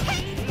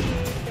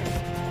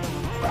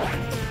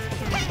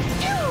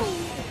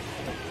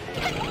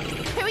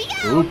 Here we go!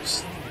 Oops.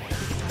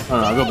 Oh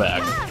no, I'll go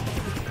back.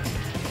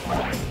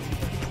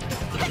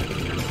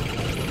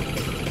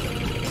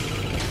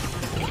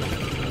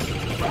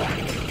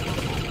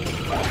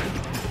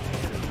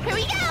 Here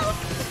we go!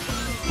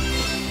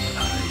 I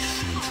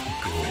sense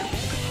gold.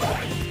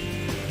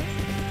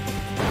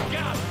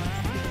 Got it.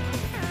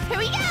 Here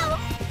we go!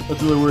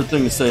 That's a really weird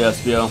thing to say,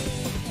 SBO.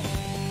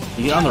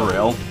 You get on the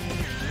rail.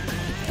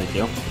 Thank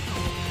you.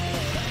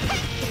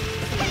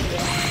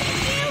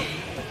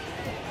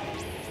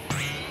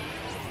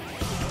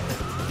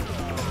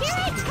 Here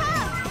I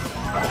come!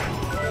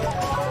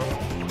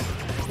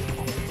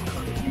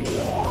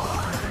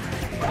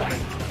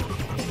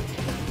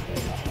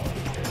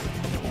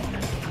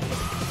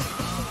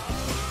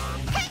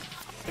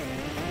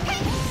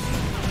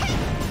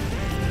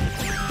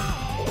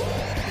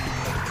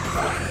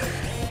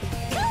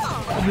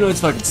 Cool! It'd be nice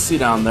if I could see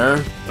down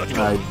there. Let's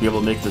go. I'd be able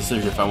to make a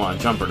decision if I want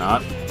to jump or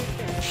not.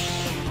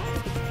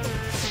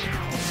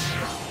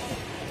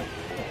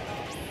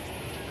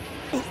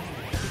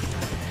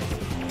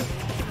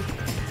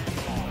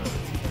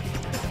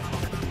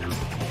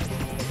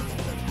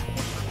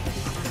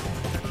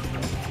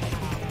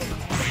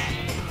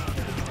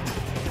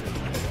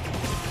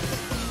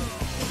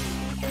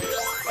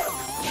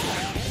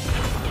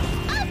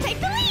 I'll take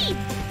the lead!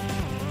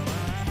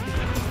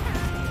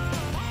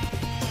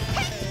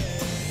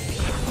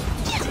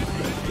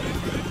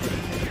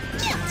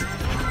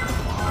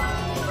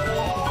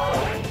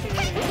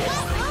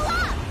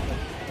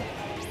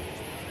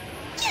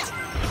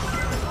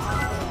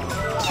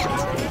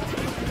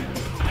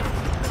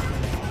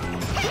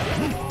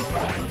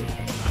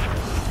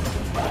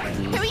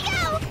 Here we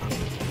go!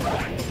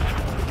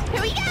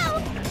 Here we go!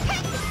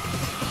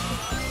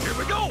 Here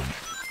we go.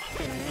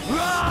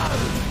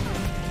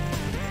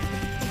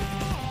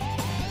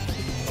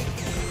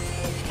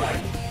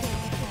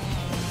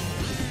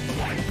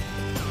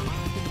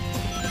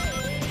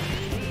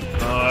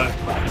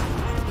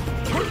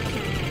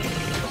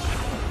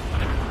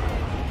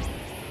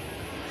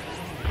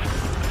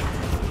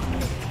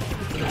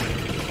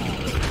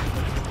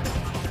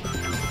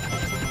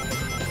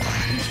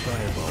 These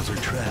fireballs are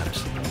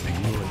traps.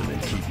 Ignore them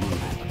and keep moving.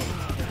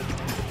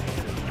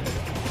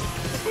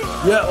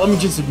 Yeah, let me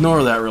just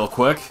ignore that real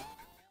quick.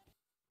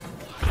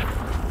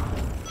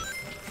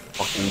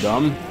 Fucking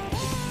dumb.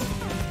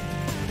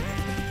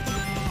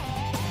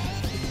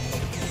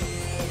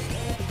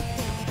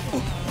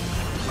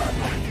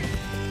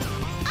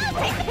 I'll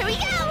take the... Here we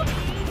go!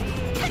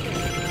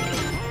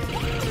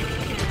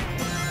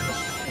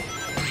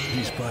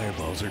 These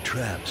fireballs are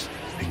traps.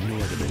 Ignore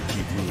them and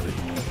keep moving.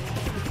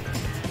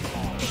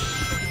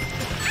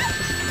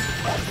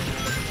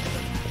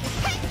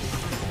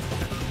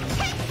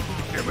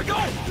 Here we go!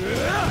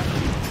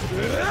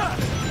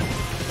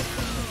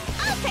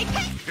 I'll take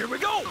that! Here we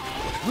go!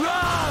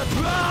 Run!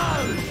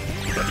 Run!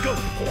 Let's go!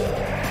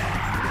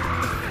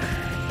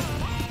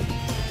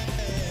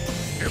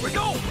 Here we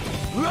go!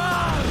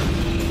 Run!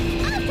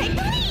 I'll take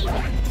the lead!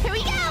 Here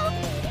we go!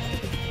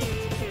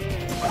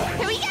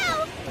 Here we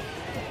go!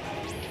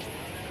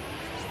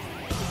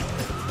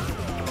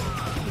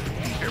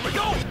 Here we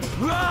go!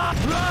 Run!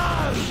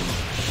 Run!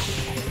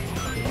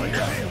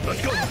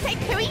 Let's go! I'll take...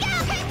 Here we go!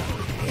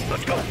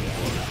 Let's go!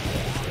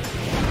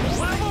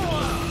 Level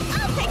one!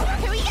 I'll take...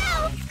 Here we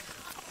go!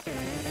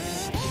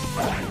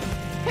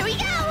 Here we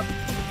go!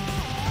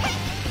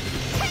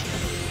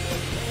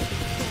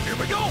 Here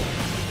we go!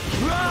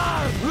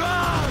 Run!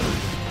 Run!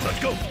 Let's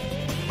go!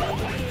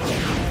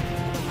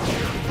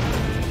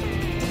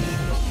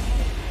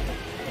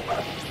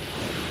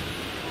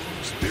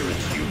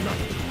 Spirits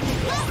unite!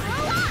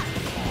 Roll up!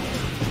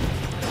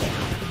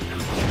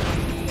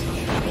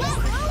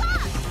 Roll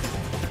up!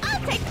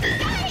 I'll take...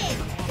 Got it!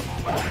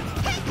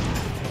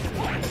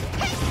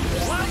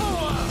 Level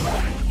one!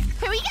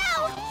 Here we go!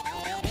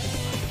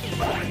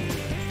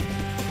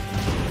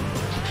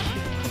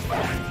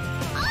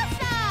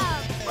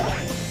 Awesome!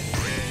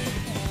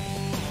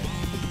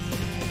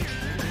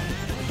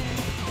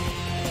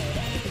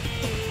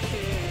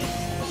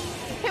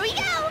 Here we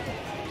go!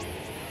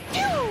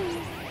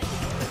 Ew!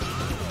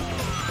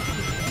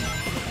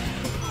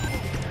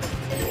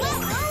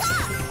 Roll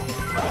up!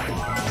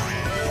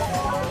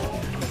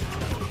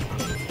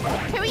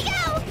 Here we go!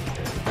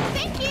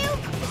 Thank you!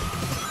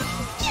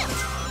 Phew!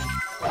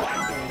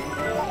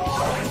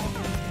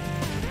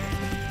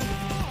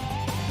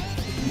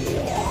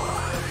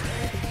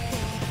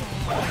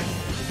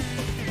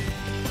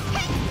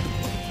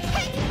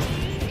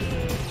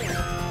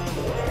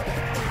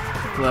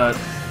 But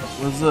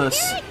what's this?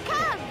 Here it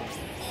comes!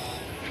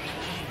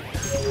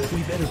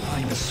 We better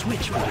find the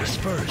switch for this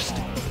first.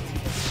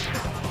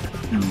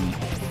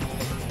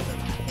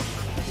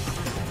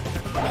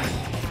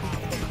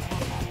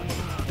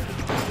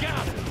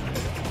 Got it!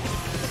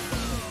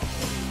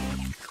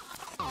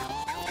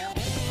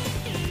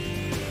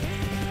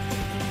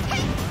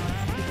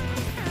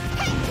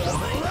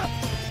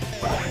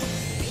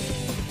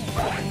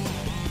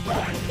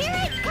 Here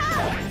it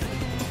comes!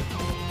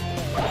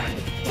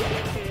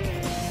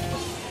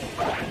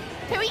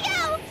 Here we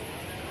go!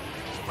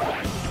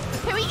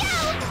 Here we go!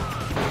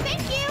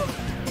 Thank you!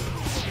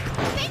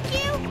 Thank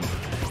you!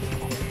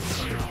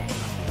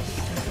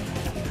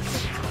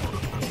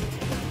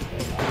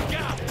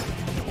 Got it!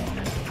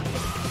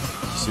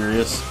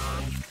 Serious?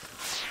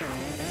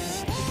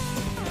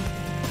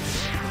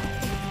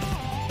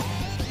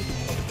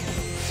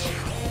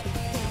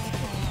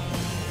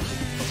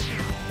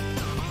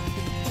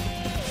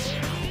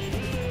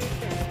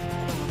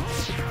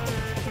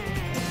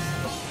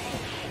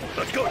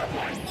 Let's go!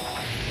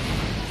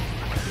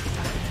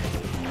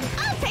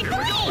 I'll take the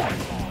lead!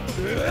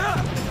 Good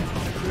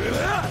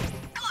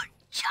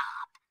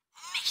job.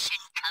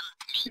 Mission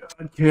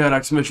complete.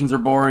 KX missions are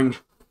boring.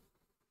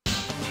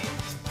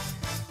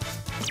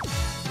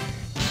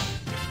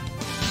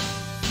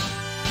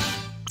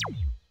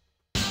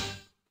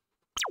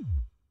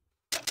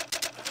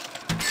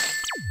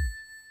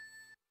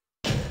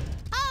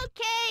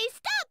 Okay,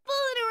 stop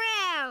fooling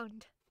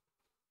around!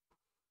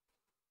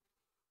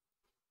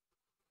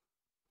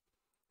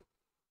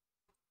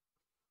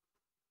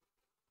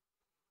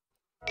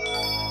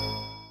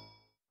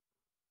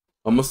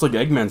 Almost like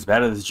Eggman's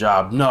bad at his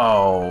job.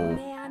 No.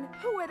 Man,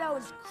 who are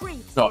those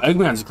creeps? No,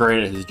 Eggman's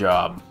great at his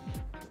job.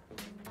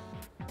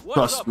 What's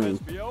Trust up, me.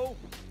 SBO?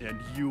 And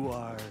you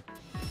are...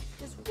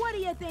 Just what do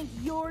you think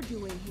you're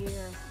doing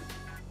here?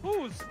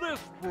 Who's this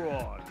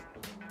broad?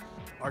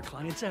 our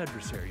client's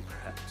adversary,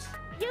 perhaps.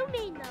 You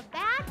mean the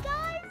bad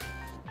guys?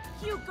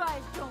 You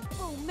guys don't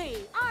fool me.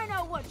 I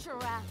know what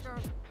you're after.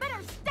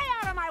 Better stay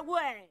out of my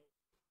way.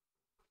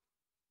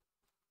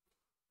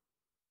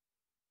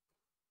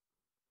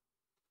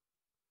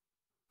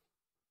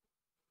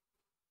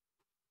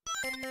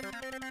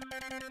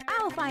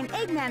 I'll find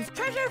Eggman's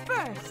treasure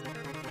first.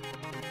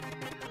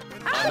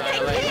 I'll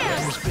take him.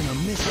 There's been a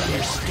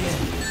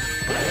misunderstanding,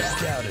 but I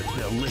doubt if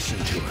they'll listen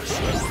to us.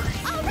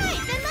 All right,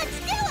 then let's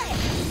do it.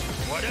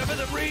 Whatever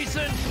the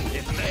reason,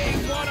 if they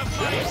want to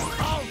fight,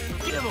 I'll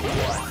give them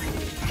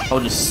one. I'll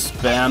just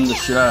spam the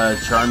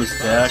Charmy's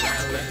attack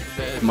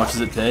as much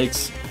as it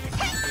takes.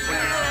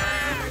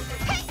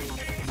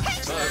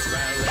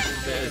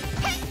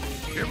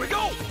 Here we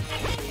go!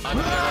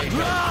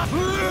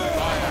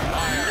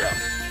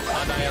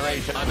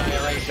 Annihilation! Annihilation!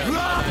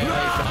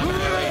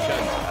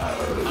 Annihilation!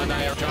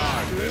 Annihilation!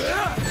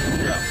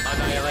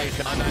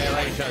 Annihilation!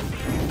 Annihilation!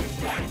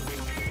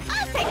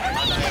 I'll take the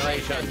lead.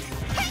 Annihilation!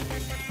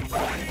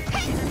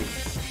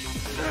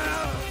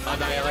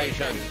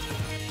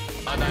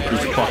 Annihilation!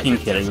 Are you fucking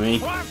kidding me?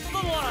 Cross the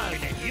line!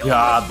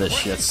 God, this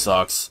shit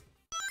sucks.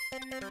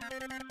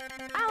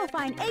 I'll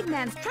find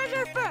Eggman's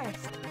treasure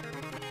first.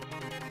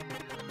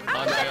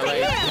 I'm gonna take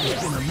Annihilate.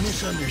 There's been a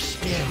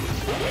misunderstanding,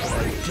 but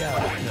I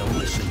doubt if they'll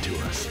listen to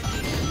us.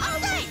 All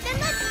right, then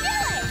let's do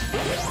it.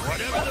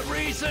 Whatever the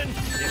reason,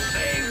 if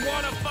they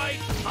want to fight,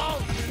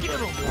 I'll give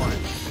them one.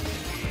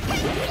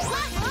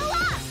 What blew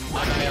up?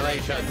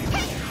 Annihilation.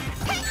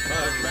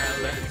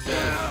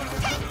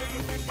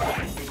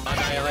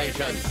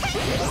 Annihilation.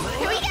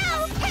 Here we go.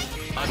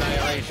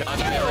 Annihilation.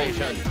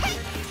 Annihilation.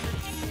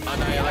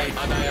 Annihilate.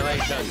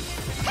 Annihilation.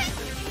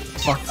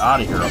 Fuck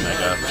out of here,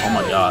 Omega. Oh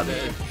my god.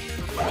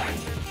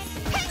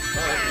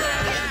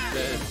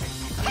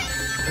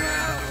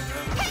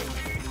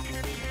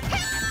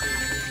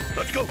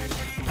 Let's go.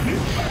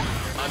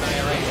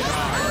 Annihilation.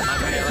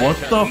 What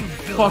the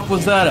fuck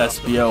was that,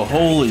 SBO?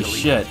 Holy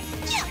shit.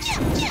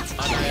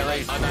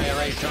 Annihilate.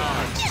 Annihilation.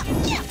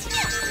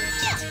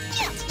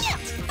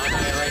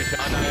 Annihilation.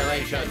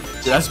 Annihilation.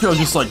 Dude, SBO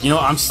just like, you know,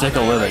 I'm sick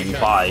of living.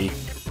 Bye.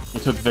 He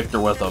took Victor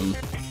with him.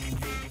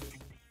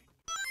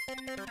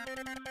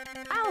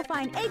 I'll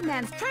find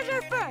Eggman's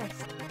treasure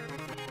first.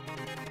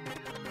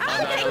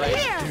 I'll take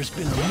here. There's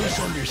been a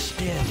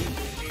misunderstanding,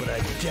 but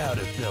I doubt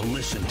if they'll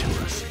listen to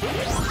us. All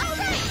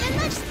right, then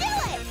let's do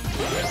it.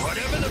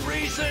 Whatever the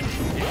reason,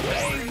 if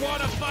they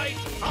want to fight,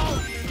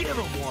 I'll give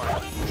them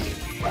one.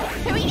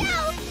 Here we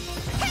go.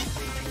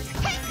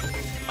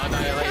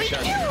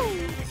 Annihilation.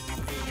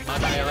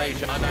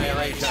 Annihilation.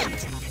 Annihilation.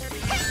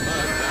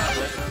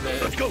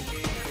 Let's go.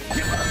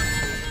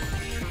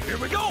 Here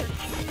we go.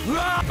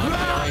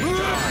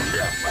 Annihilation.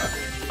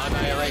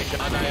 Annihilation.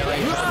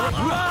 Annihilation.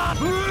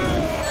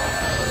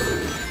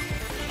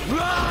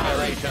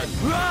 Annihilation.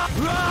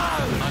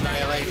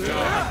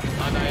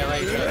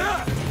 Annihilation.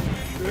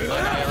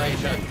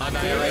 Annihilation.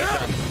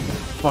 Annihilation.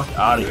 Fuck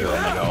out of here,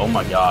 Omega. Oh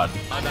my god.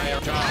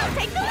 Annihilation.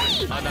 Take the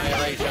lead.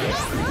 Annihilation.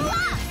 Blow up.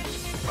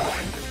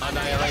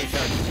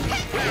 Annihilation.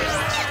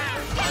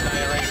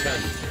 Annihilation.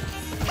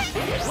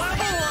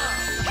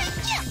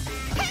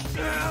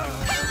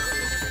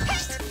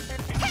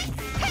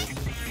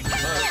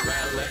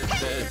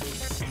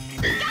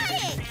 Got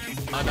it.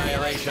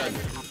 Annihilation.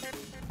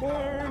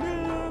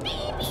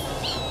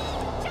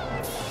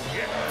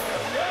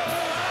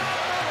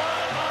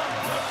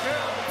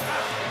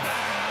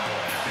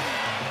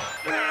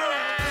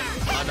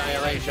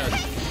 Annihilation. Annihilation.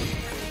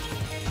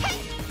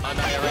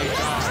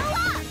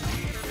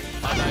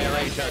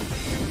 Annihilation.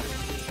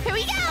 Here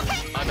we go.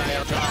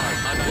 Annihilation.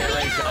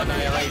 Annihilation.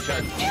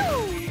 Annihilation.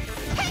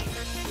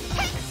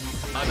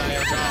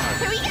 Annihilation.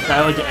 Here we go. I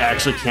like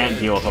actually can't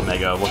deal with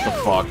Omega. What the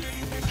fuck?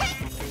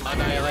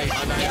 Annihilate.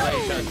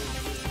 Annihilation.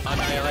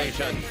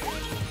 Annihilation.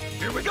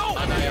 Here we go.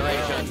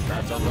 Annihilation.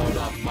 That's a load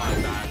off my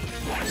back.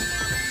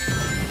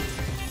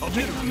 I'll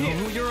get from here.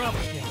 Who you're up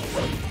against.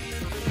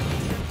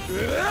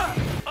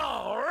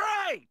 All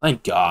right.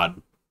 Thank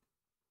God.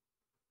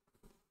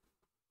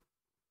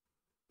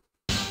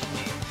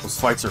 Those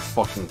fights are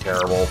fucking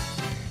terrible.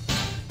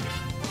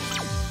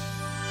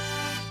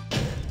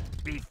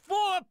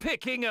 Before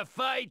picking a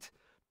fight,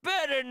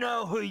 better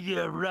know who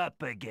you're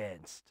up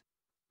against.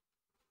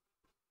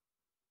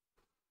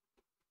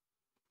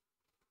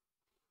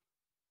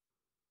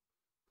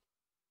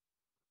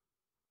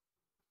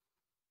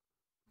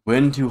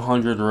 Win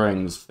 200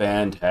 rings.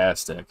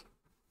 Fantastic.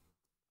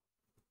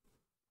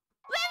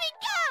 Let me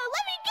go.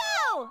 Let me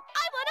go.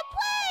 I want to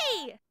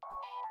play.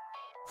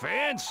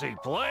 Fancy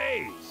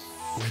plays.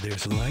 Where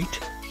there's light,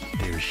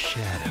 there's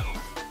shadow.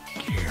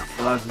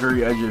 Careful. Well, that's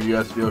very edgy of you,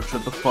 SBO.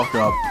 Shut the fuck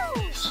up.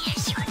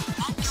 Here's your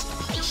next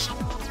mission.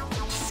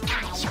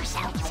 Disguise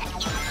yourselves and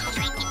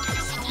infiltrate into the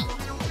city.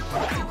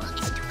 The goal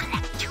is to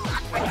collect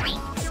 200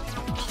 rings.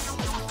 This is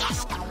a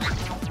test.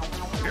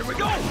 Here we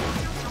go.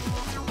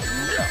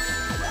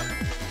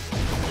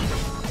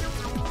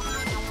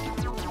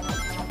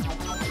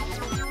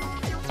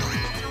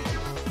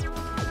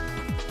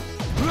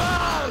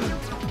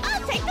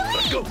 I'll take the lead.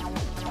 Let's go.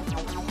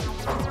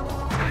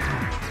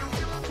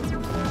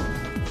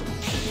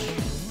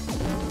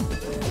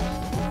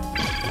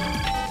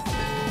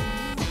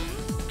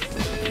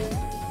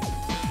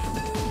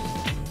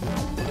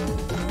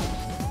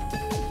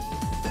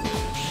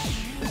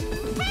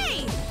 Hey,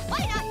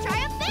 why not try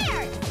up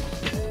there?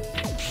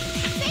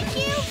 Thank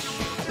you.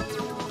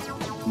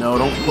 No,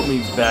 don't put me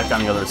back on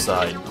the other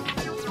side.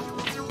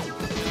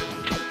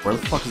 Where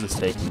the fuck is this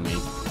taking me?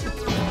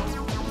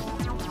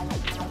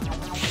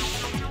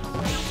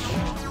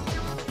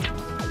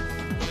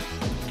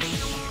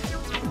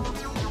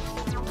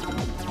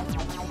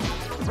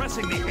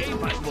 Pressing the A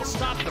button will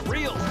stop the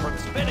reels from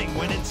spinning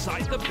when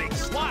inside the big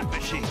slot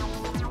machine.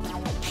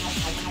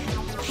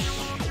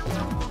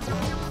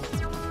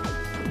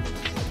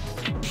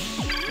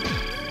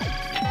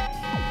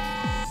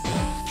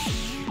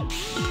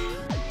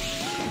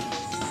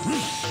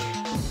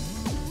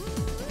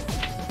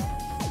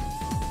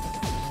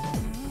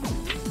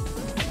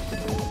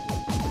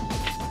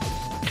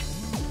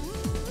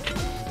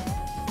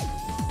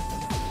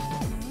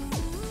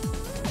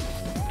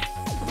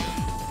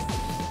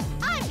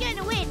 I'm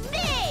gonna win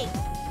big.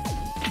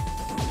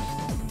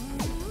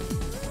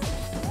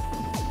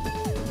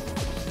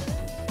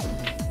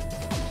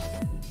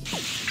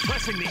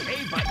 Pressing the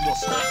A button will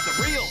stop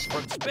the reels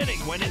from spinning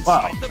when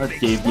Wow, inside the that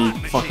big gave me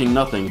slot fucking machine.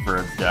 nothing for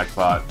a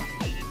jackpot.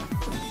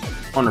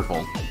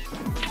 Wonderful.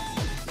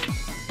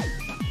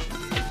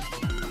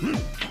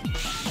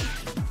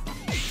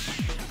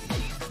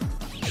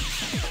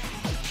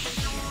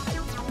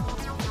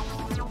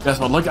 Guess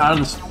what? Look out of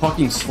this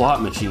fucking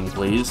slot machine,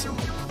 please.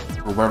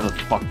 Or whatever the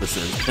fuck this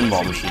is.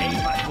 Pinball machine.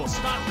 A button will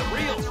stop the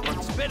reels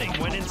from spinning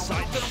when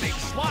inside the big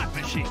slot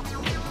machine.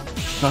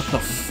 Shut the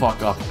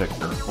fuck up,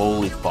 Victor.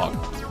 Holy fuck.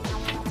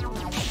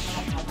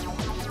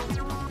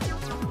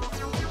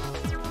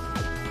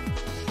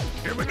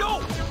 Here we go.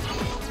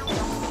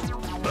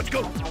 Let's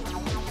go.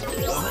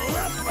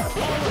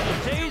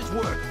 Day's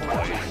work,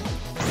 boys.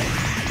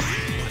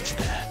 What's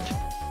that?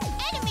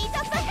 Enemies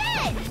up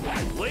ahead!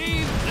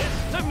 Leave this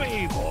to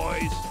me,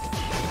 boys.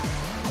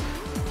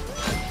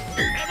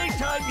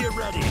 Anytime you're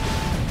ready.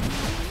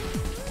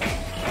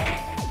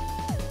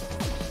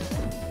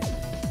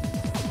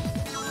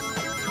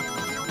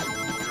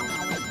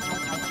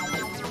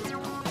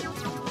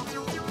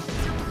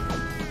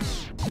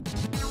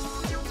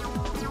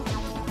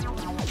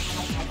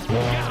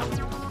 Yeah.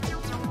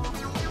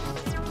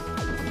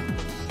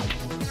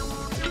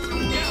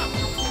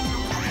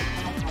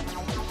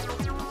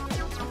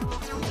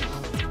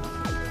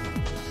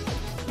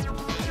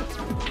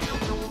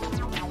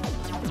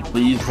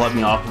 Please let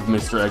me off of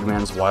Mr.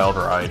 Eggman's wild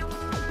ride.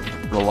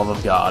 For the love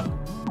of God.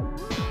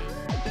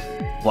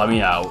 Let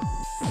me out.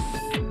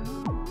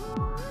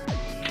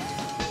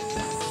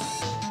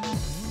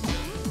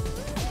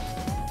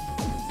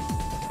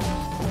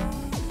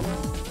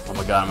 Oh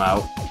my god, I'm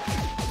out.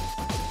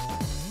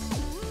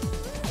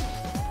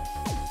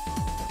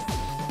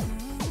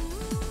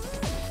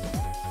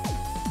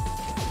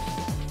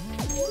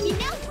 You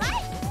know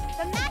what?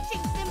 The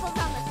matching symbols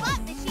on the slot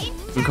machine.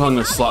 I'm calling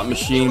it a slot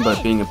machine,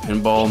 but being a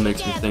pinball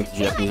makes me think the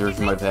Japanese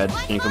version might have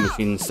had Jenko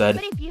machine instead.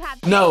 But if you have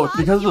No, it's pinball,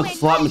 because you of the win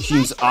slot one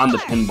machines much on the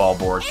more. pinball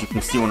boards. You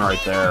can see one right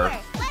there.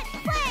 Let's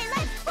play,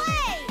 let's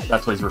play!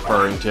 That's what he's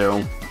referring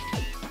to.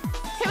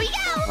 Here we go!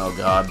 Oh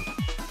god.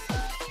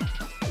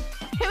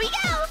 Here we go!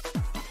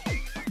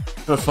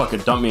 Oh fuck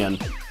it, dump me in.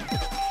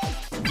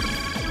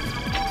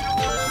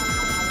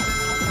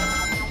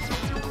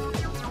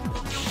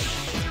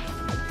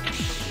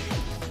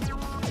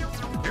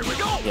 Here we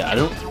go. Yeah, I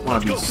don't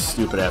want to be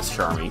stupid ass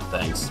Charmy,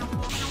 thanks.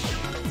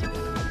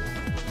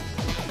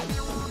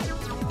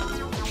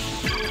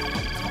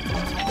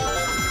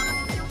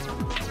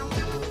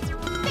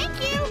 Thank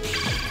you!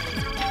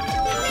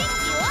 Thank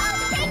you,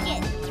 I'll take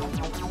it!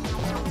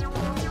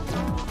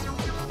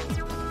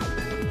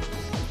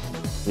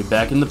 Be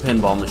back in the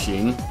pinball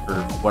machine,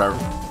 or whatever.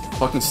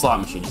 Fucking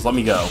slot machine, just let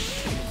me go.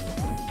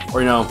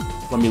 Or, you know,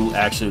 let me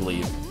actually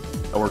leave.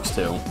 That works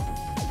too.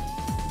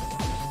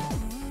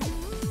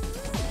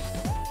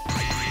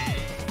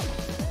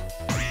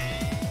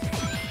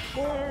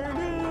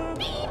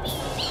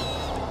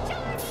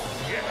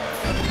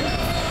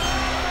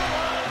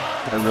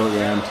 I really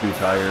am too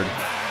tired.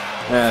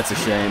 That's a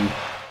shame.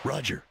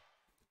 Roger.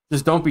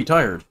 Just don't be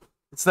tired.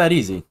 It's that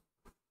easy.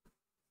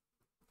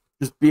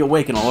 Just be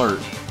awake and alert.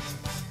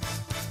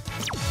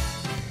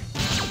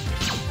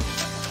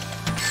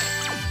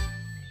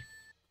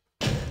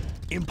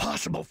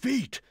 Impossible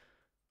feat.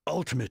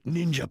 Ultimate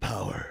ninja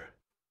power.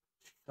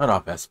 Shut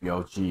up,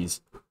 SBO, jeez.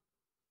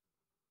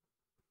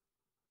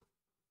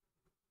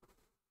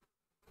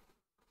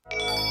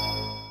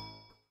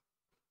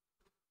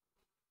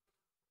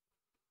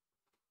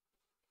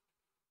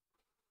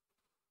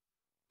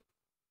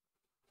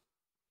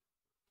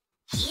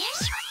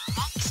 Here's your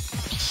next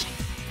mission.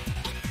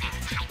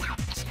 Eggman's hideout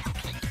is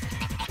located in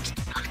the next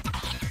block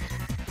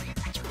ahead.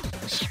 Put your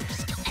little ships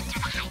to enter the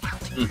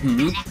hideout.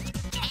 Mm-hmm.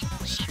 Collect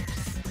 10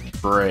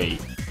 ships. Great.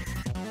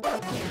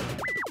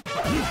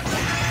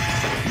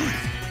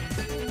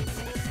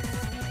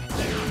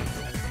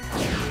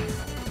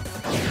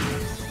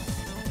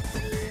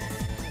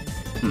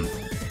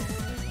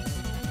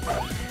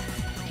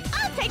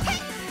 I'll take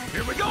it!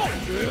 Here we go.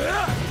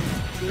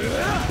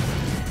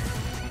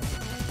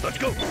 Let's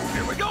go.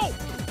 Here we go.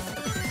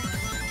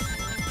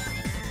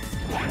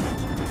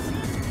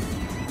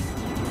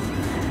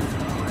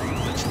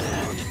 What's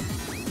that?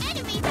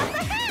 Enemies up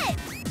ahead!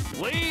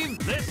 Leave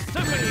this to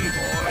me,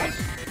 boys.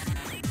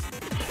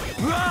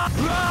 Run!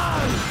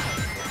 Run!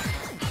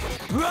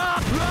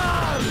 Run!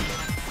 Run!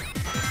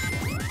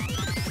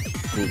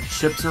 Dude,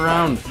 ships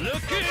around.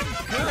 Looking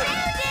good.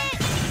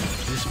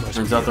 This must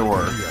Turns be out there a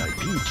were.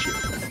 VIP chip.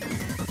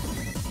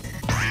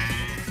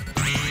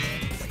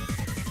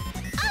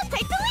 I'll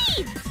take the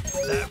lead!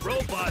 That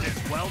robot is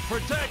well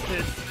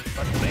protected,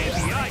 but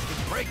maybe I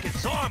can break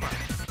its armor.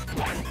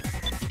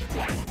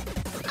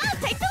 I'll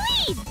take the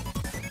lead!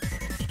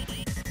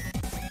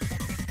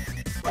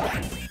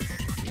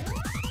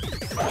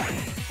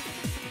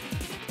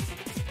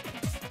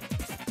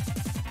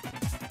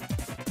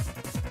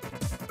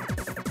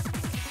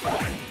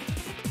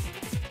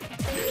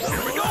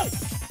 Here we go.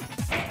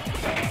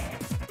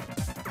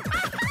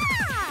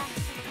 Aha!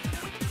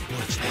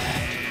 What's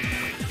that?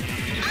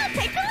 I'll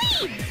take the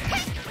lead!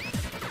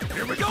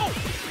 Here we go.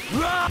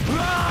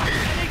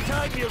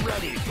 Anytime you're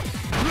ready.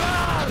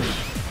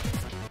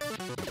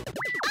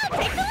 I'll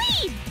take the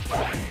lead!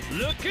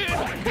 Look at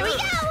Here we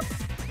go!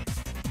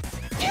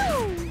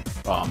 Pew!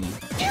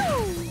 Pew!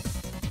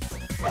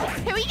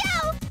 Here we go!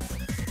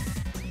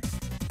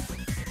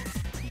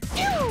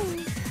 Pew!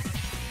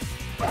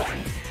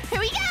 Here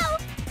we go!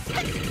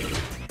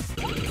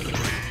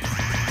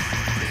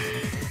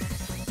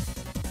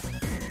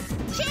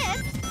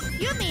 Chips?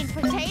 You mean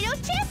potato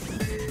chips?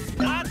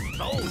 Not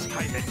those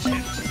kind of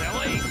chips,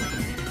 silly.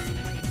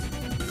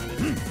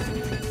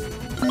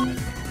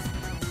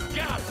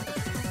 Got it.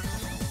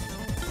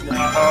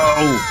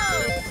 Oh,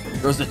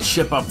 there's a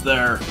chip up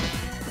there.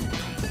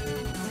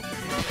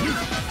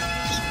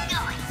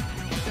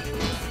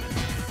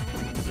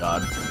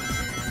 God.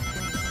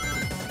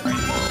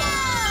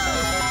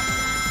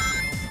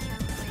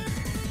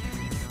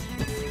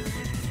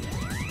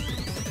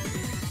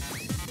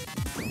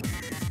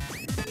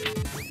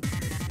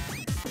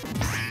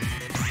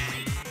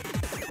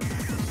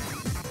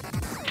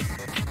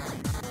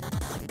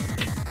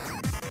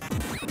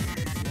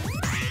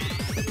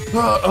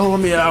 Oh, let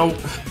me out.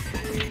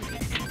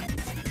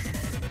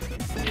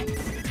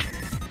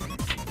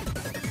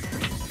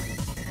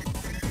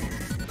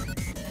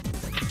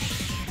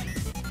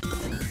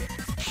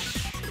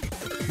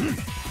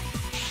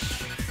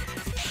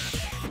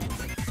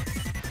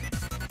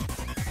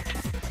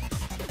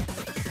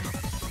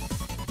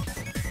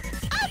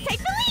 I'll take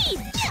the lead!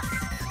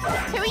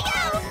 Here we go!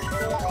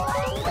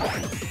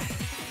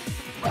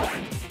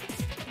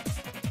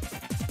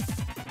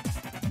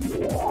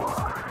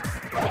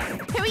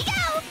 Here we go!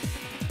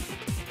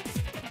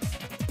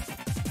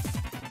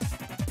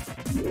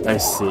 I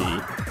see.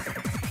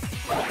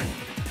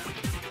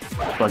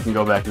 So I can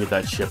go back and get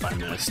that chip I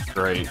missed.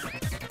 Great.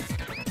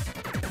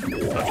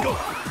 Let's go.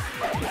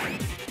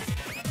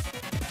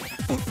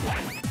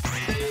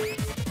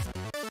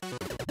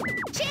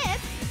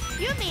 Chips?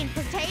 You mean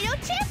potato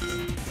chips?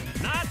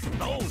 Not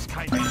those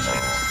kind of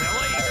chips,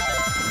 silly.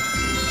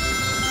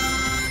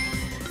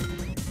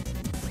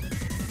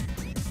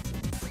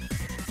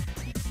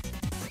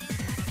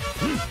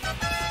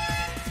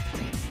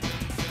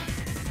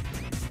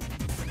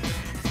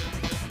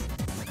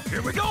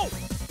 Here we go.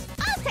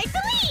 I'll take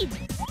the lead!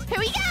 Here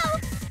we go!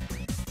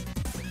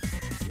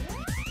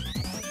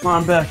 Come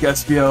on back,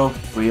 SBO.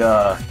 We,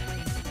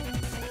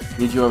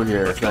 need you over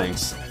here.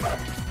 Thanks.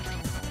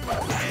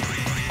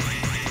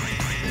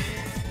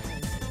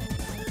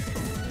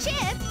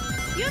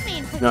 Chips? You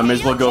mean potato No, I may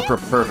as well go for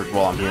chips? perfect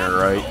while I'm here,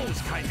 right?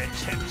 Those kind of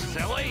chips,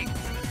 silly.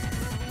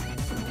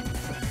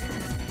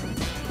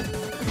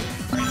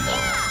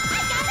 Yeah, I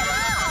got them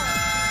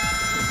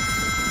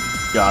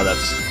all! God,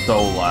 that's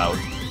so loud.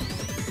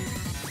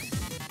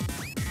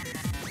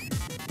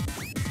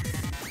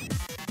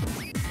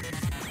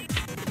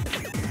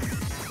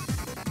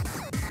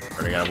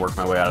 Alright, I gotta work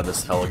my way out of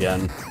this hell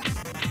again.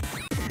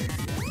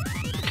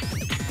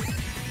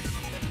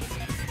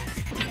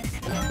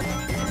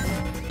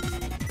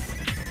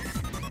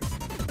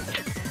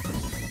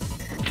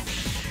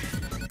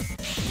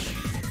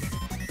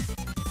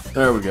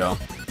 There we go.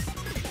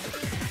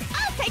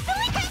 I'll take the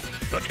lead!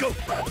 Let's go.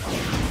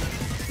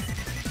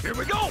 Here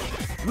we go.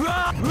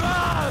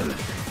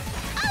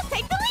 I'll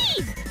take the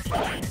lead!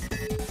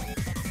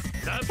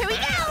 Not Here we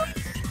bad. go!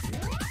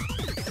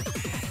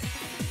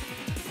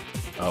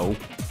 Oh.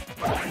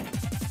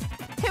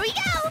 Here we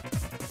go!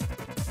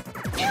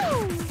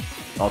 Pew!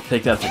 I'll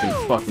take that so I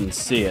can fucking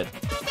see it.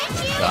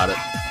 Thank you! Got it.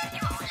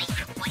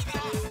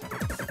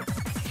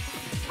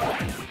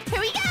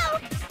 Here we go!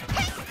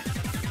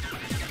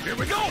 Here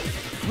we go.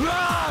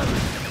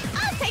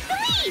 I'll take the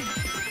lead!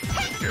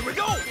 Here we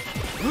go.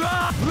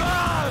 I'll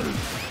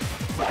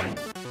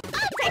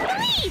take the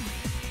lead!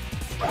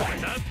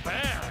 Not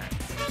bad.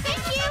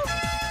 Thank you!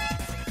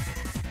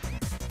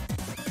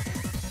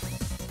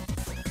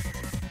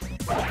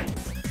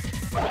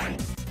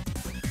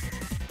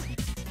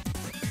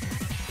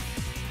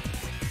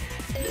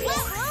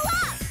 Roll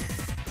up!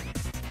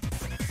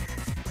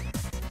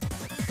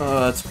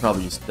 That's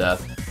probably just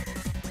death.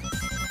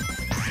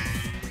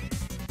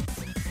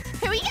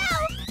 Here we go!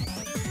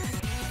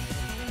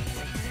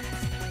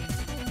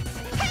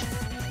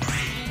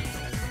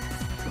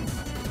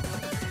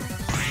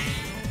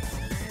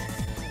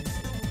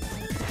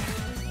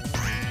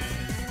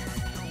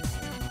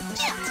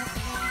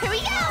 Here we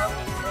go!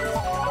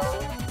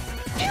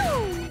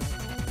 Pew!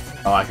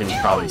 Oh, I can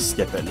probably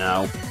skip it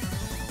now.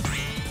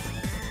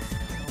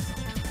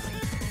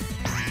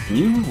 Can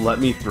you let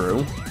me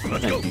through?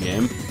 Thank you,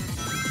 game.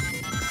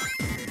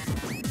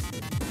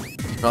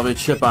 Probably a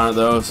chip on it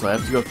though, so I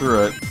have to go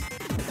through it.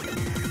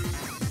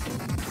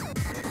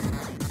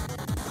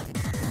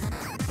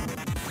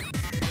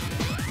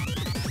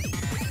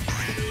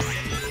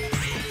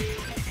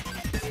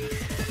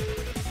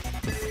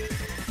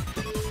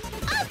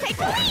 I'll take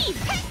the lead!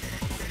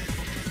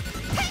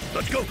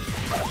 Let's go.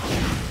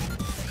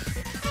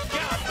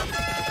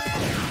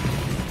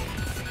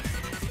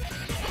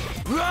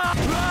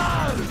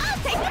 I'll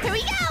take the... Here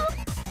we go!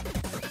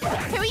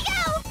 Here we go!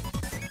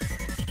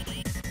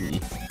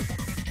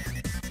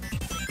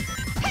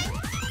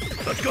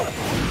 Let's go.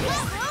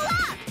 Roll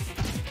up!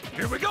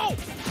 Here we go.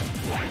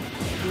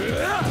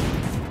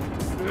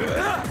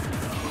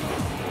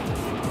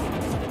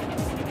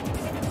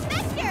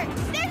 Vector,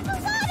 there's a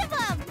lot of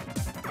them!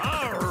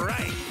 All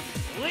right,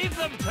 leave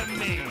them to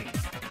me.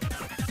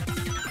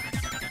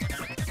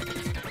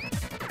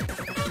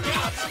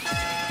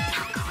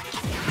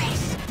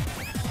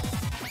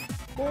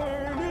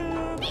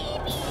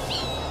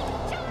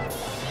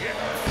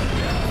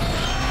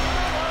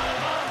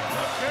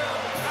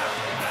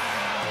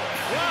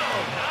 Whoa,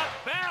 not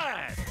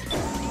bad.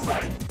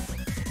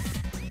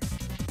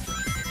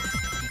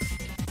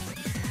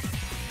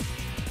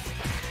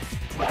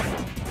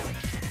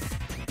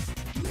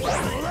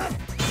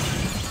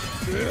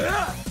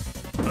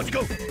 Let's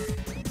go.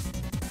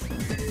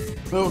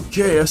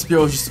 Okay,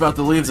 Espio is just about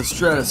to leave the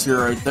stratosphere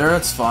right there.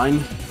 That's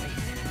fine.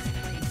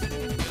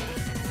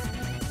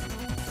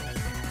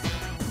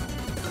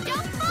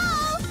 Don't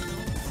fall!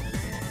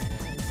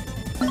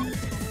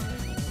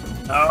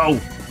 Oh!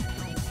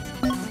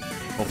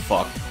 Oh,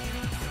 fuck.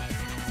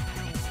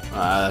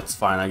 That's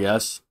fine, I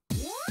guess.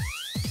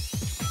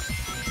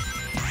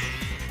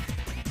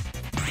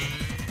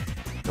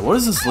 So what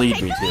does this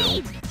lead me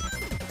to?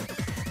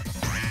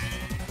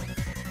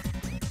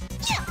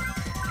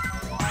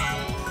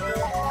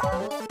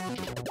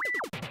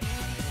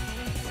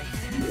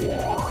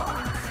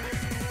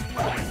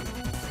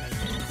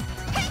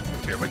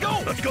 Here we go.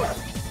 Let's go.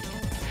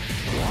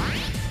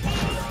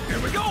 Here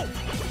we go.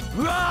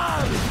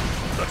 Run.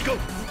 Let's go.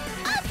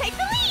 I'll take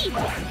the lead!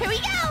 Here we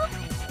go!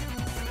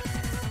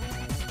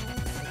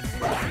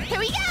 Here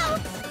we go!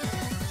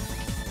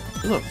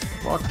 Look,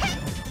 fuck.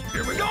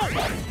 Here we go.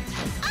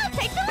 I'll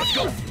take the Let's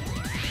lead!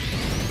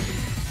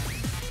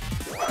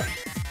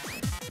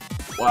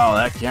 go. Wow,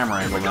 that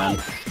camera angle, man.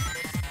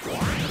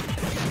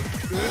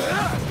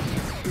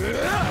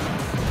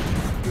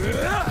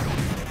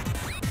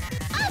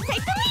 I'll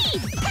take the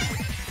lead!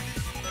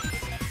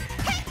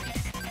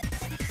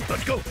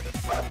 Let's go.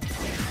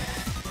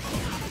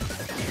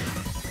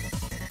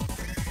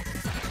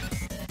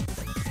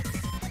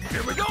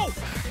 Here we go.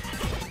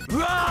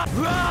 Run.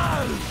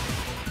 Run.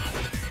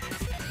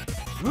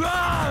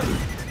 Run.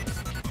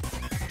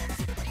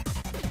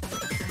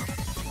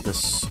 The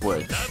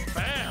switch. Not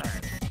bad.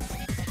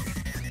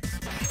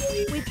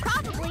 We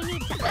probably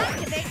need to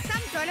activate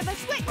some sort of a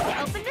switch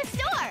to open this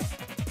door.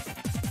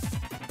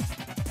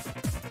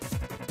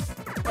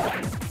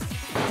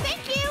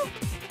 Thank you!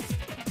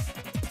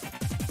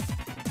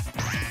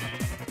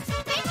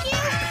 Thank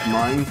you!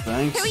 Mine,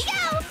 thanks. Here we go!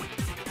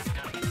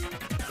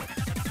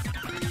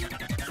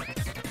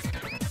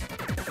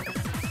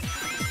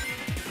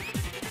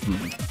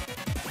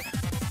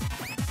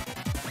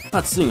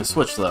 Not seeing a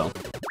switch, though.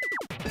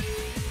 Thank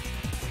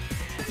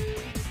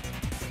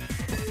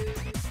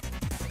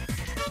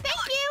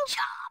you!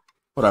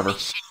 Whatever.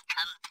 Mission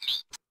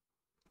complete.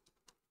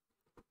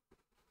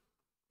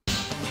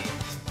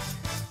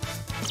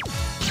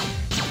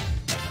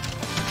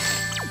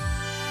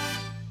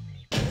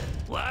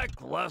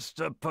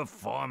 Lackluster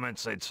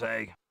performance, I'd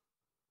say.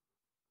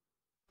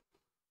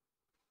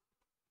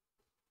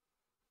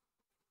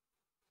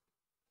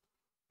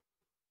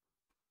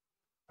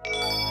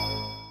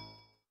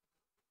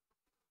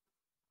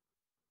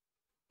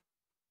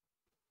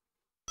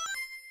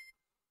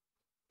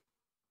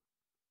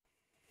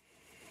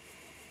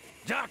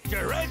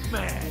 Dr.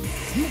 Eggman!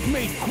 You've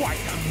made quite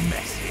a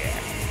mess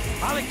here.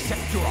 I'll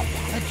accept your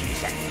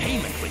apologies and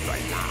payment with your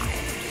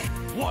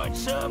lives. Want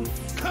some?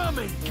 Come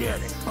and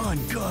get it! On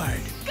guard.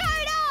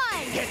 Guard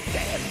on! Get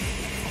them!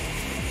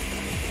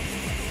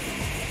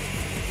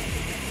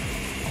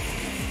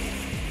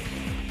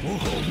 We'll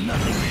hold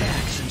nothing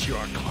back since you're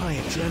our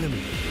client's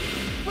enemy.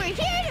 We're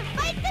here to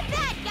fight the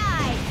bad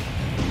guys!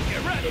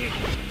 Get ready!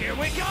 Here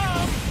we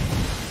go!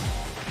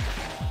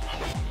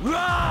 Run!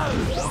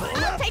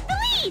 I'll take the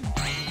lead!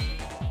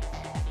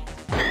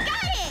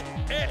 Got it!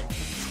 It's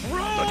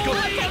Let's go.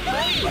 I'll take the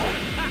lead!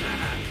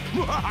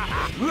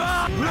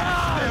 Run! Run!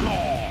 Run!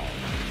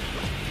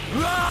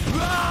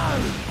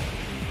 Run!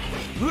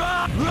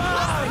 Run!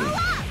 Run! Roll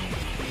up!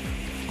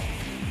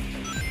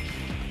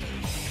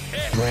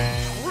 It's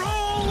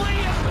truly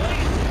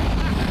amazing!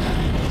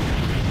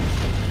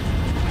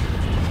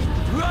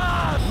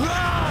 Run!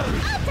 Run!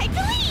 I'll take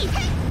the lead!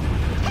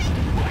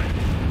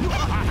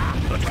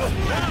 Let's go!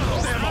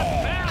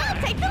 I'll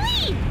take the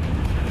lead!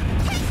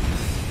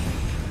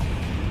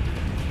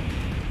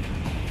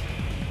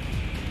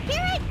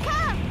 Here it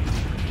comes!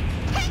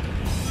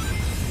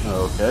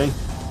 Okay.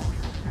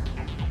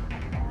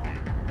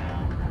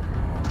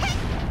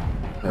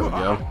 There we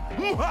go.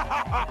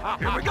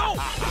 Here we go!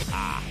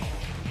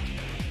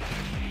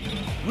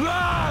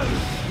 Run!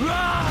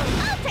 Run!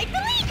 I'll take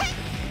the lead!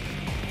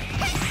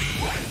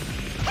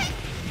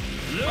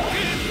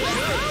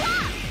 Roll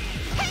up!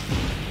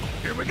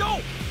 Here we go!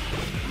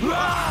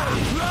 Run!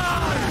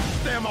 Run!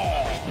 Them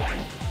all!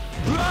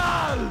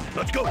 Run!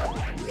 Let's go!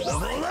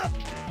 Level up!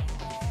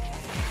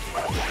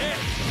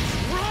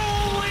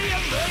 Truly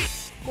amazing!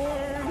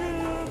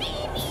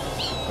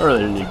 I really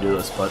didn't need to do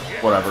this, but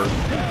whatever.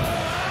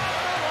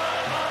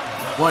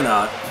 Why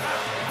not?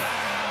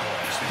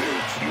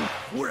 Spirits,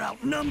 we're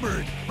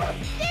outnumbered.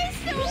 There's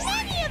so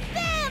many of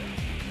them!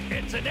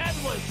 It's an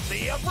endless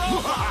sea of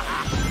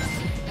robots!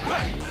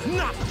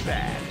 Not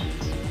bad.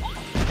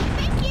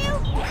 Thank you!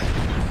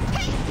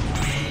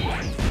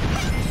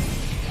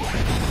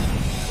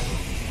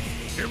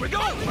 Here we go.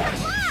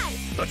 Fly!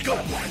 Let's go.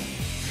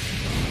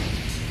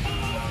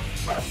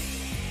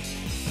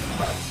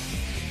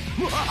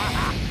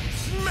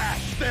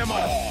 Smash them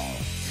all.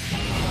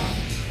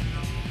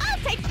 I'll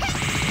take that!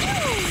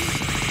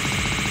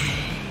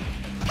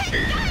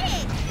 Hey, got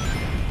it!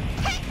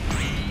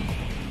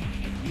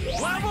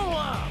 Level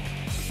up!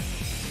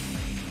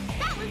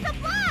 That was a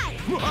fly!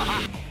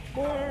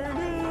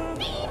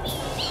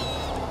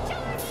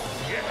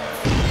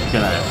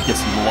 Gonna get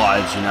some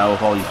lives, you know,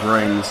 with all these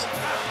rings.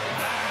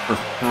 For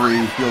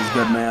free. Feels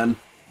good, man.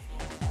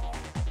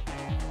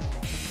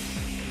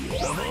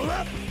 Level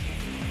up.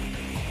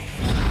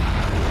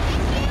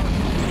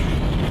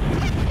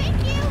 Thank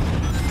you!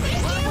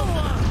 Level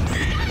up!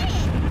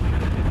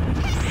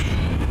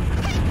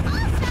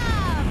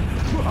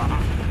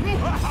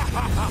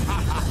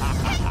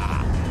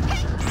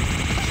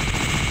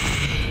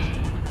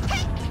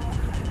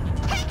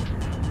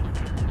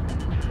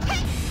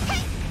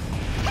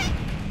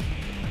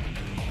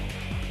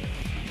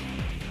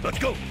 Let's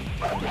go.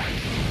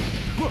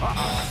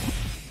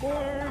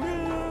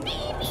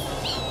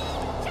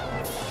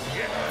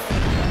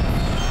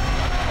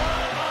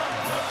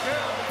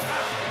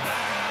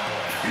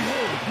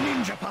 Behold,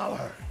 ninja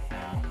power.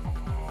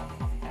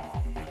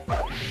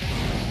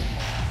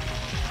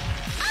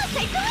 I'll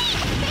take the lead!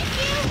 Thank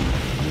you!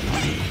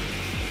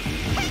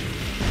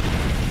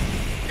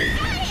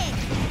 Got it!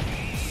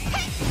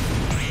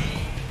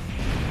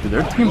 Dude,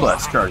 their Team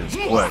Blast card is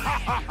quick.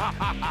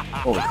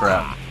 Holy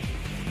crap.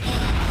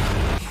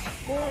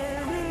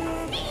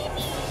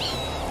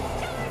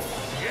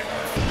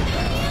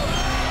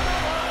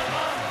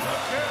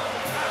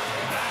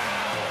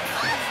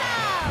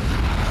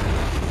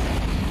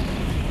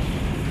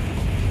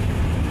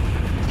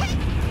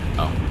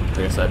 Oh, I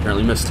guess I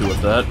apparently missed two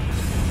with that.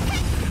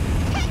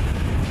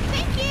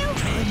 Thank you!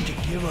 Time to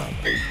give up.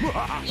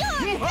 You're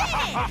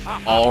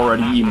finished!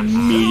 Already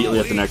immediately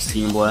at the next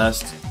Team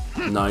Blast.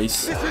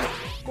 Nice.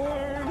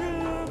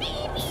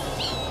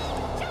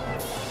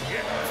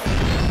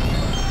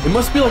 It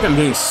must be like I'm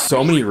getting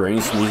so many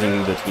rings from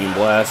using the Team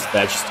Blast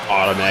that just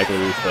automatically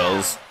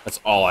refills. That's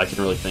all I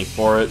can really think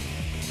for it.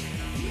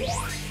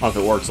 I don't know if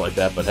it works like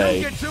that, but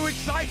hey. Don't get too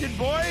excited,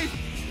 boys!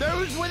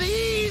 Those were the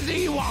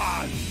easy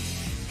ones!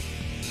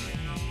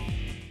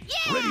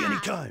 Yeah! Ready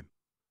anytime.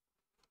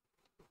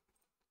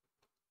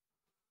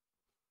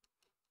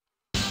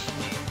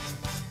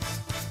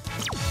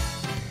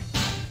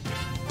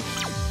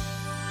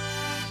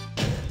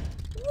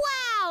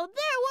 Wow!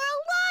 There were a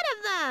lot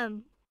of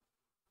them!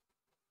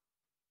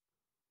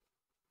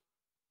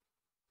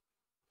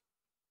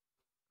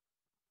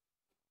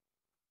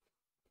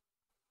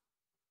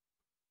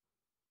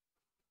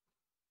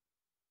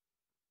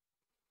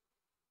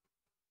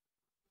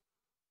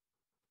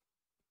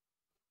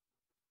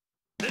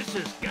 This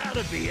has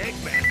gotta be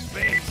Eggman's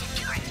base.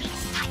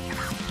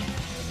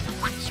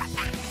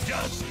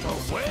 Just the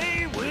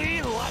way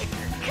we like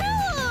it.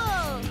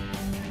 Cool!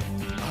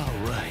 All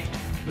right.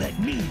 Let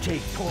me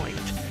take point.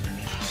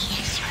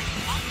 Here's your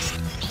next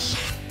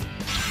mission.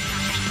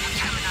 Locate the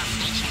terminal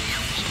station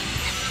located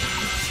in the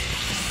middle of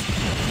space.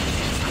 This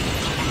is a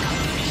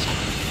difficult mission.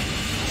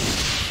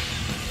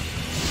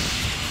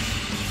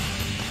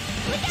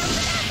 Look out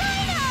for that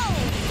rhino!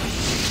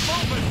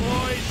 Move it,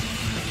 boys!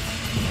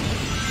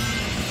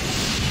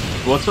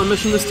 What's my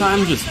mission this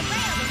time? Just The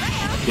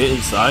rail! get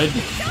inside?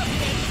 Don't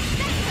think!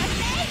 Then press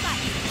the A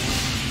button!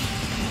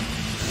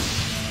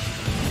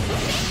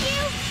 Thank you!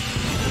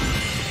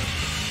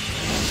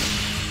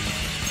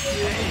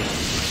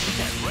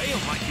 That rail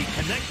might be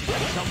connected to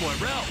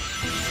somewhere else.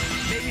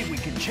 Maybe we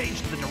can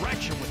change the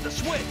direction with the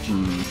switch.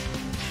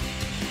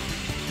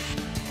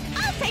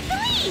 I'll take the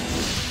lead!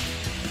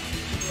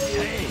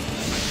 Hey,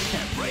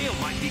 that rail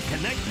might be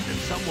connected to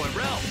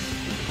somewhere else.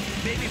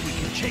 Maybe we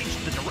can change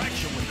the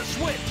direction with the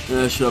switch.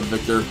 Shut up,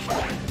 Victor.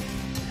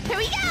 Here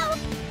we go!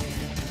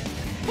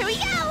 Here we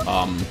go!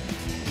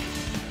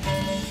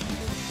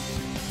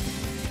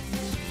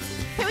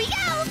 Here we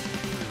go!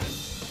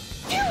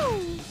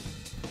 Phew!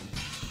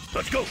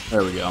 Let's go.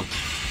 There we go.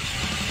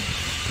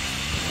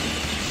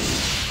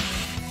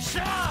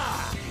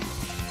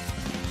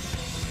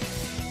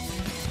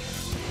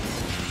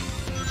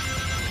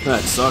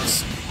 That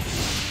sucks.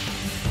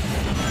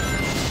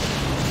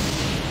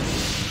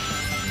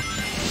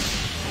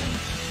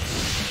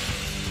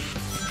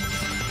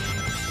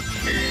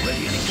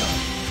 Ready anytime.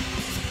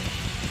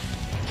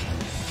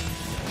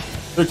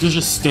 Victor's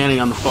just standing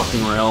on the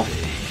fucking rail.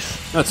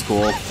 That's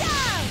cool. They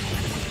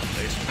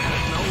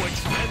spared no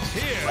expense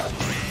here.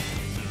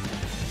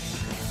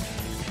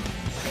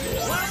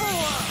 Level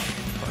up!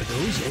 Are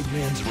those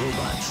Eggman's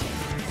robots?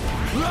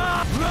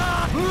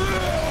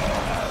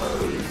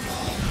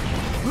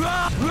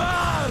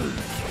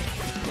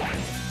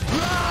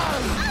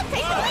 I'll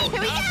take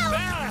Here we go!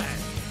 Bad.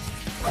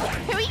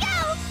 Here we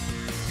go!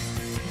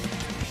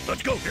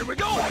 Let's go. Here we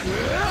go.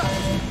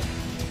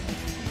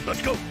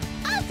 Let's go.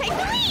 I'll take the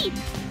lead!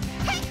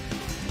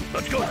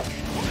 Let's go.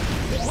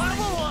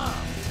 Level up.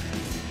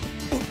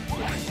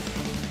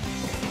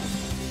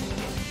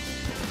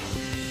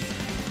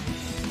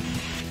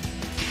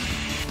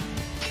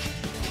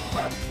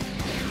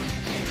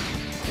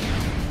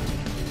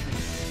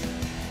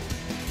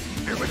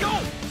 Here we go.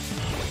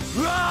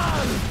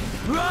 Run!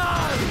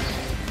 Run!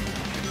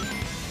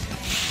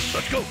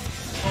 Let's go.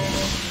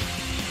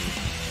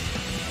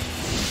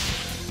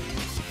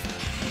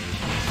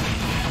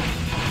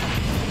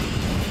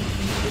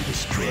 They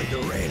destroyed the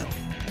rail.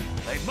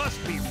 They must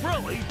be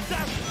really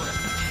desperate.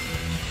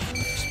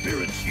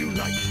 Spirits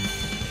unite.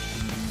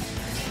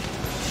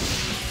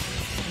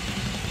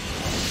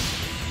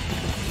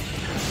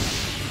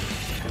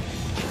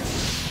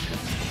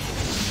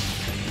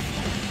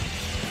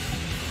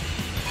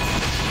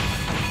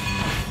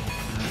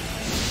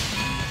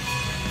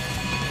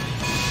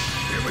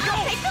 Here we go.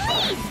 Take the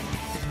lead!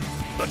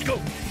 Let's go.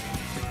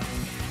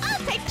 I'll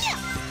take the...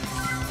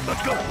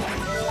 Let's go.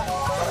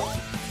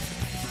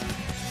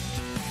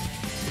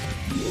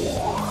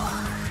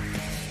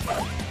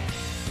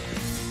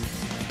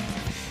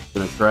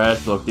 Gonna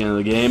crash, look at the end of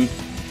the game.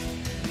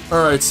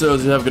 Alright, so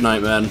have a good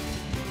night, man.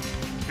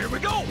 Here we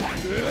go.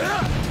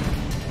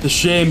 It's a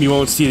shame you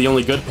won't see the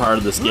only good part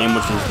of this game,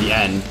 which is the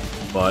end.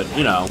 But,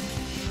 you know.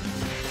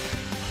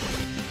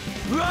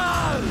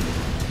 Run!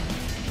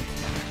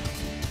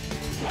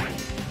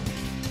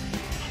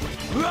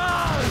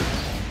 Run!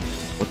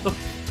 What the?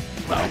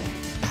 No.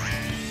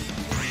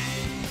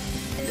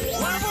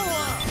 Level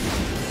up.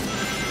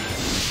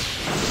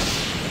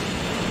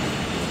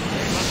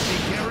 They must be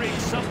carrying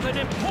something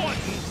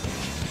important.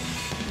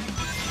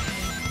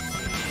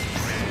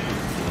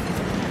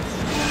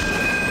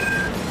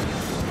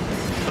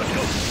 Let's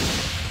go.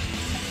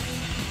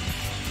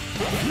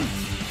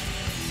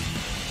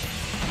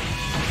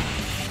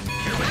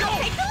 Here we go.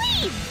 Take the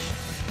lead!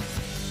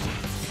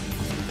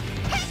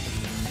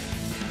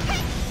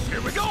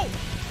 Here we go.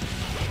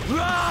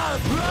 Run!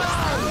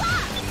 Run!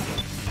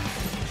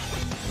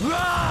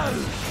 Run!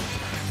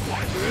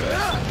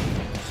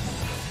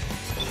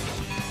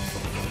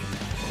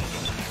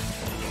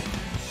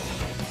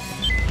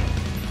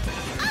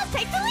 I'll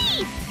take the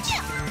lead!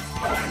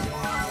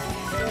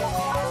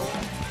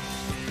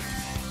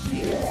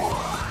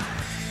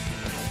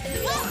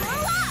 Roll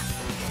up!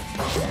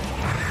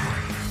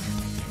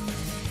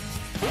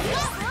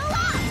 Roll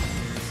up!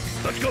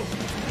 Let's go.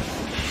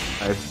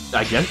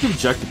 I guess the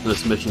objective for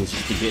this mission is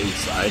just to get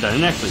inside. I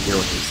didn't actually hear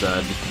what they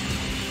said.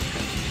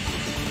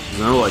 There's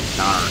no, like,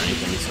 counter or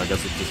anything, so I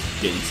guess it's just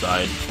get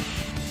inside.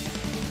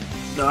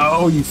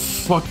 No, you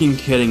fucking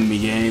kidding me,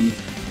 game.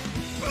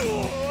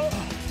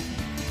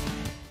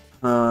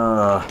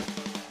 I'll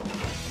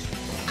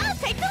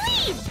take the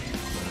lead!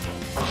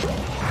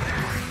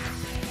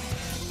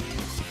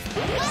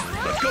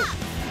 Let's go.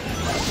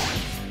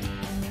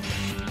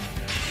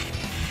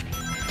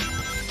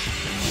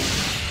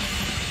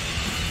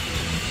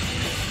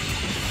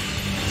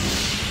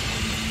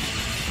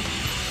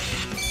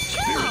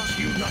 Spirits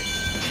unite.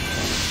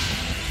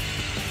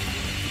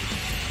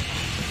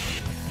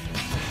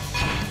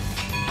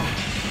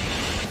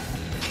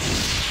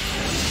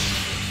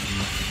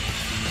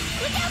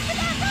 Look out for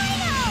that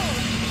rhino!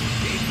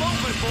 Keep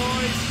moving,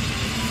 boys.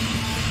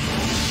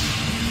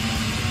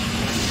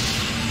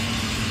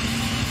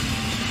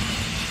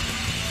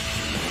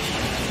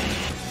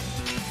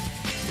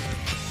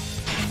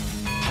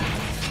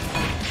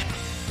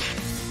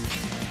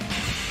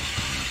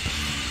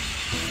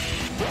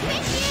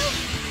 Thank you!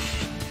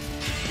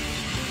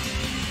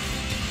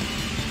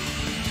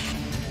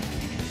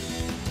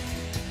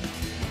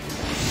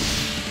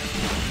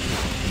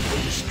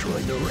 They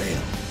destroyed the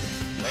rail.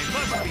 They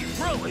must be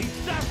really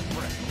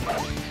desperate.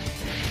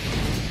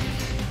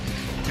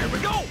 Here we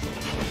go.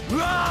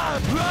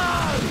 Run!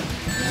 Run!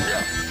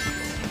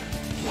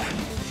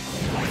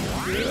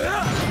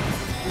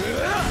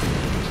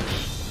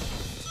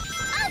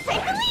 I'll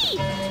take the lead!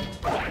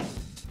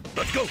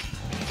 Let's go.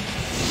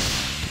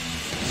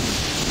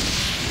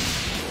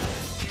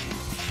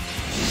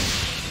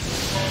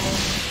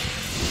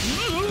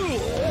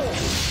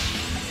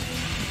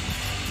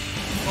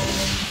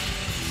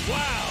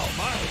 Wow,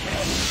 my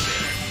head.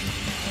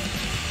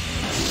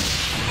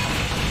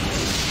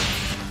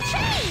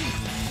 Change!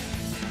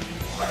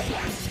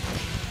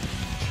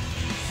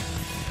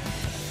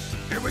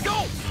 Here we go.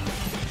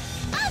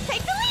 I'll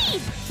take the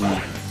lead!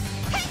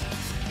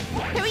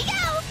 Here we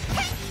go!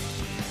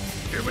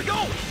 Here we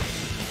go.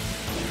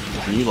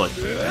 Can you, like,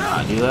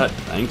 not do that?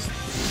 Thanks.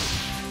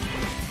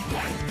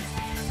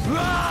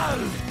 Run!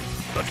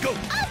 Let's go.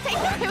 I'll take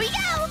the... Here we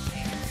go!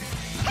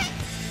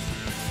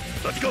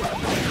 Let's go.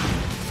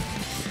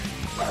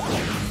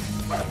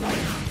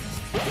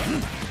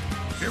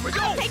 Here we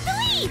go. I'll take the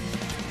lead!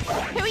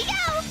 Here we go!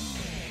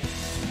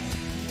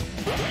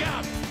 Look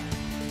out.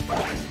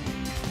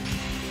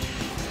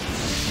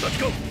 Let's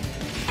go.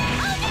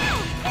 Oh no!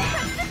 Here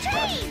comes the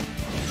train!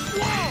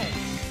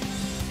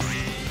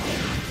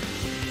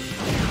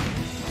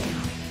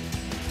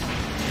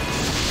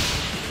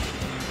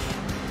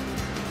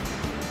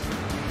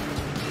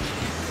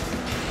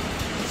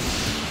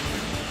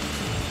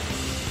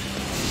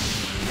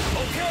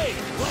 Okay,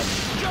 let's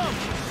jump.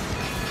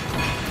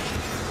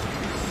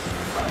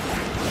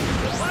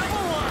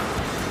 Level 1.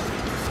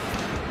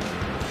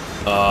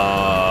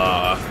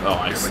 Oh,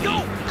 I see.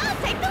 I'll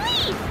take the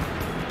lead!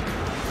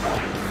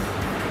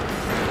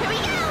 Here we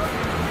go!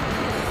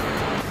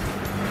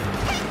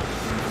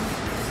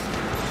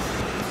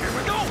 Here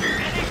we go.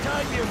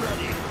 Anytime you're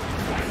ready.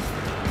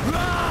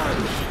 Run!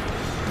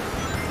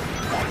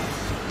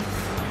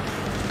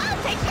 I'll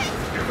take this!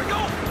 Here we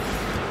go.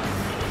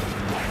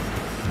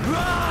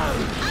 Run!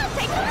 I'll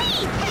take the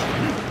lead!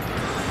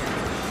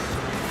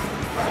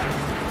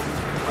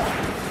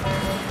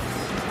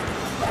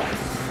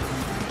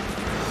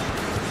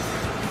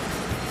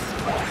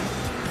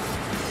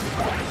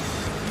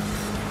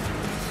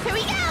 Here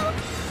we go!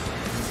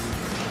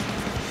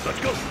 Let's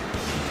go.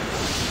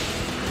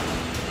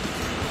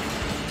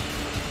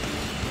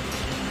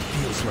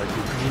 Feels like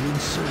we're going in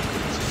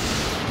circles.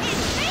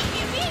 It's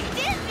making me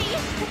dizzy!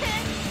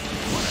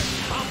 What a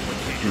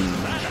complicated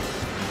matter.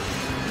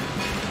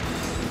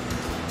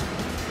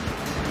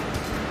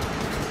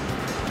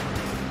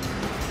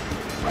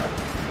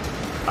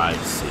 I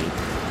see.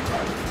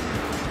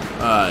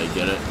 I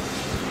get it.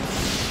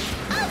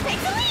 I'll take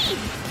the lead!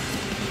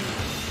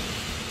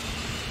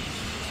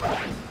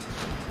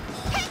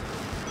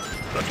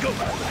 Let's go.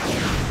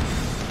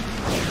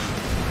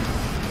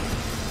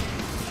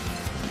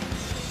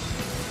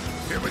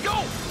 Here we go.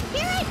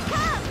 Here it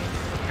comes!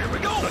 Here we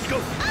go. Let's go.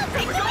 I'll Here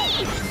take we the go.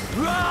 lead!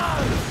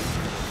 Run!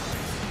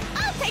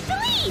 I'll take the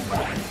lead!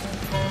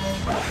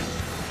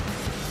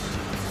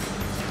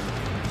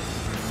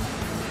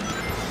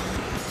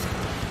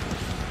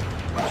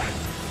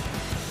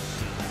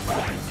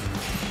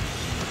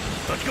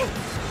 Let's go.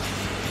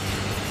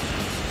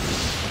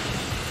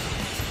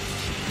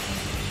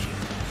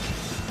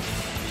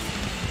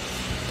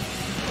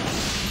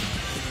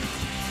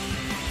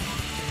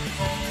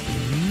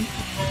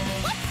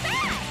 What's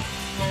that?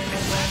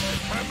 That's the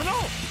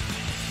terminal.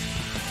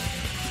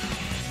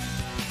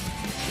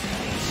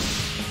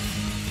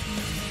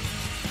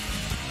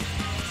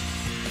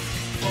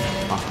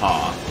 Aha.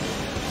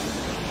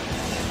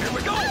 Here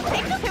we go. I'll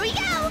take the... Here we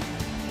go!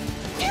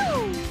 Phew.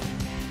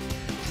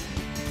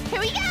 Here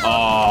we go!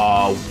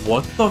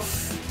 What the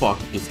fuck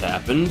just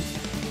happened?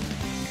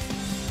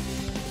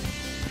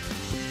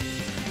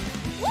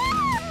 Woo!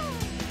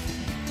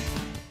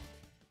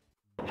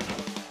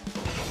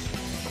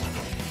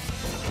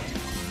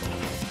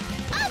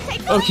 I'll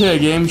take the Okay,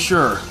 game,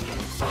 sure.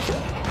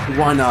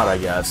 Why not, I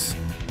guess.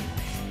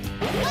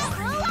 lead!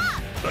 Roll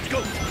up! Let's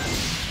go.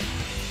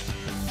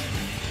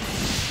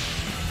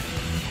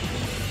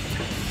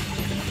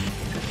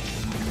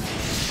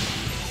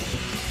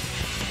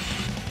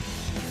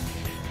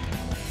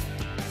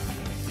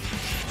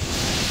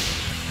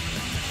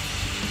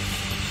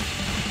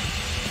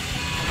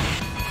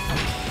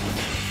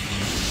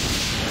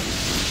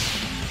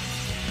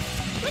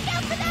 Look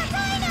out for that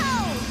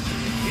rhino!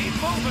 Keep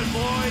moving,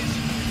 boys.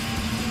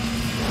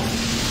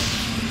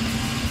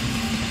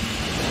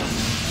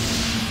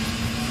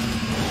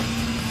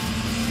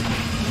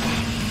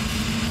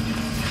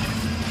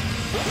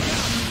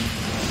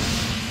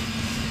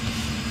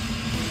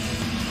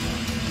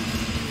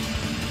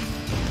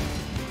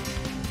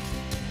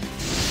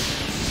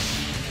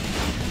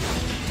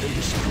 They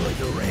destroyed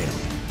the rail.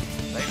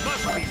 They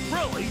must be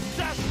really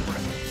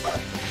desperate.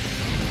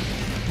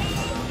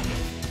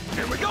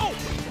 Here we go.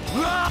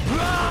 Run!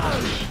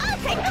 Run! I'll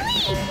take the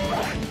lead!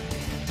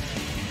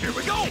 Here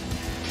we go.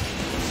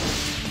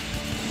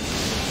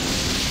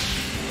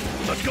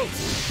 Let's go.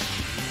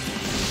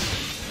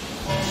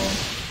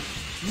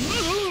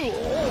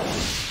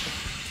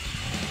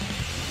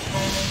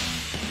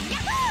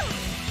 Yahoo!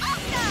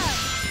 Awesome!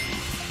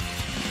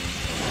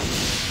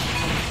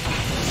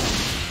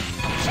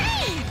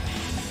 Chain!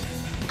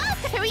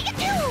 Here we go!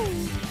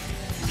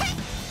 Hey!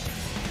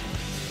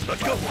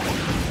 Let's go.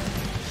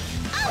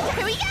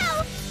 Here we go!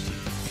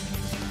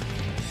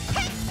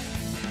 Hey!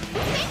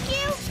 Thank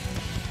you!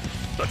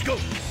 Let's go.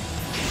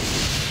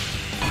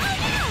 Oh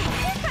no!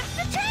 Here comes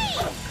the train!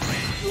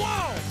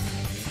 Whoa!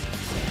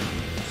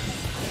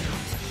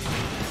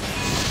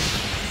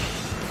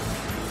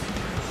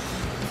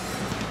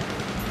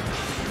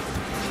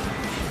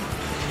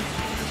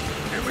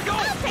 Here we go.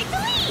 I'll take the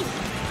lead!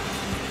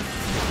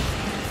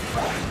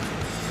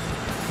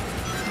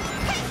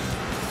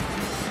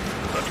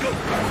 Let's go.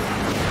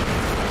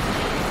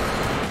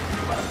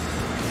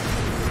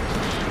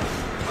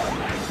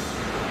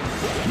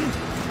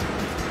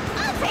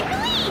 I'll take the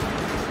lead!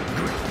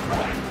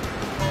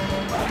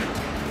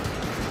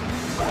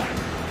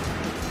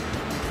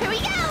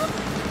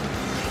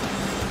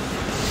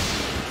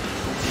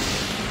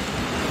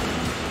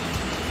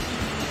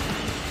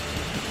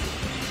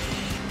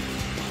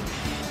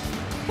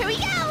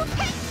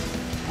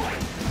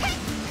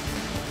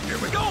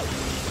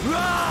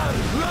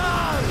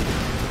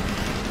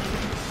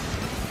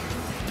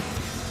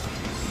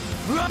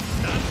 Not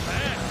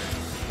bad.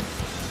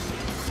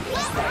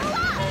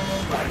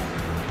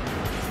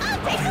 I'll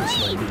take the Feels like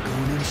lead! we're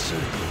going in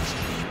circles.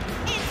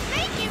 It's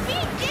making me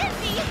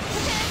dizzy!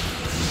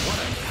 What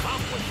a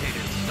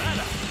complicated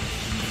setup.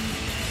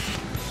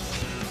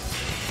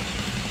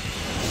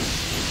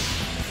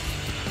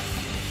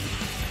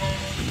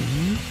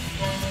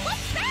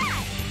 What's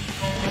that?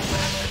 Is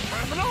that the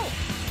terminal?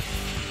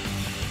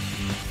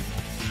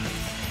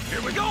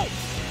 Here we go.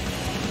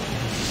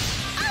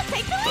 I'll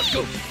take the lead! Let's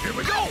go. Here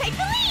we go. I'll take the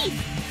lead!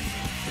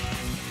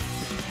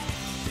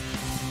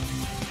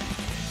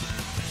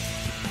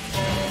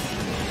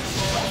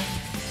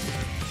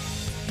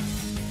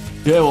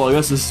 Okay, well, I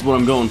guess this is what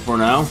I'm going for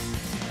now.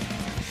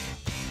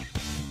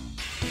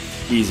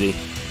 Easy.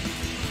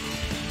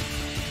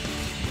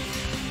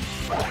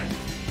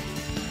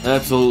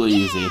 Absolutely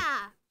easy. Yeah.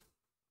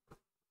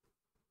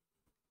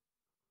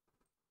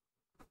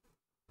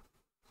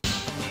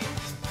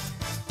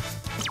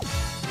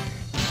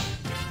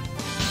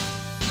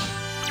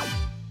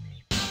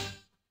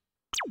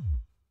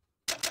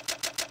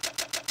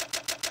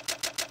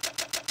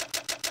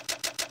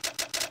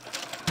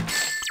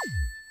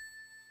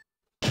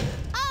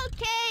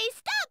 Okay,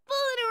 stop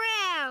fooling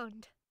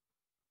around!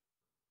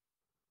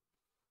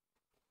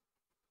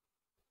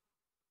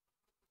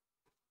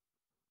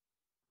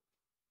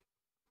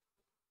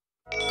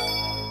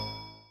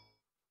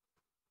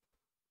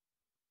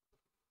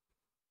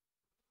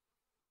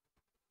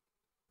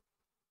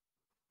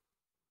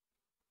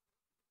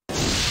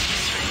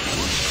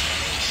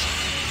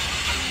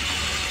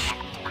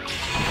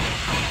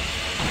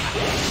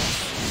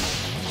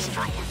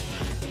 Destroy them.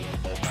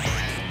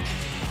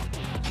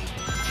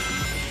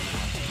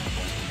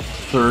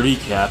 30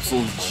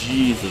 capsules?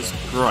 Jesus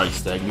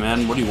Christ,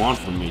 Eggman. What do you want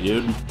from me,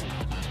 dude?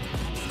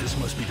 This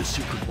must be the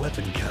secret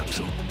weapon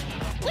capsule.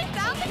 We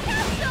found the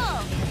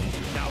capsule!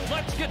 Now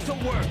let's get to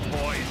work,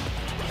 boys.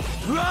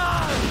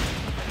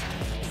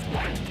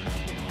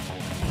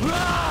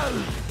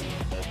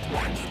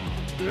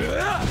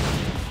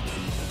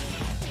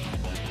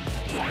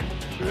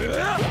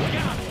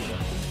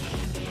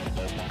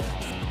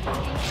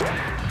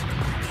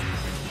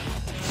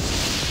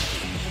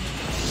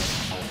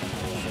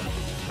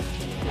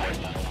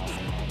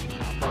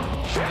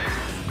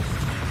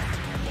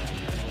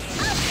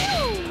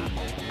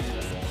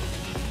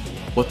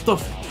 What the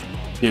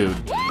dude?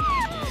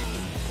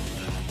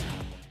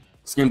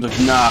 This game's like,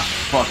 nah,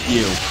 fuck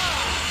you.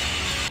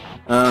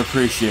 I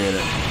appreciate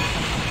it.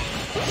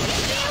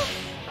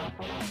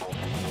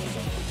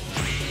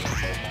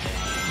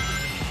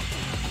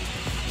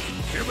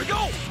 Here we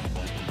go.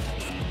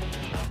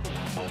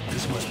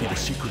 This must be the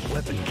secret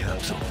weapon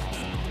capsule.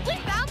 We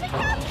found the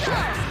capsule!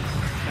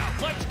 Now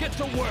let's get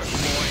to work,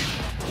 boys.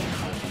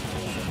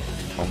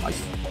 Oh my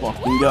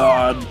fucking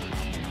god.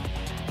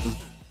 This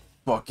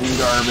fucking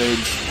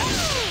garbage.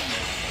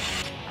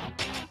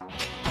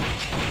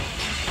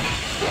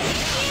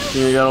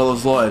 You got all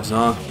those lives,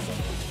 huh?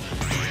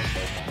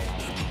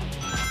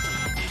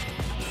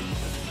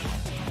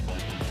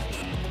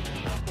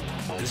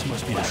 This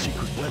must be the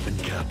secret weapon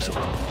capsule.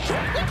 We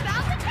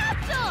found the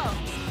capsule!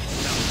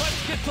 Now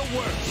let's get to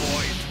work,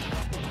 boys.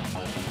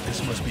 This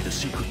must be the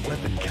secret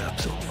weapon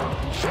capsule. We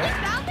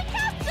found the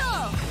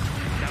capsule!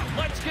 Now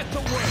let's get to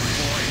work,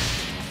 boys.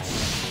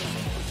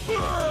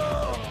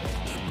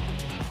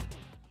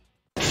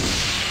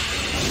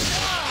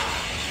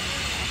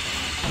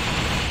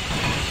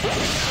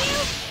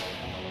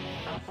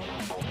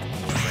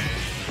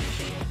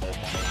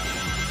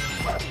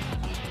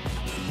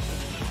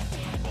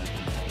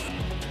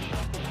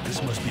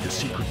 This must be the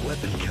secret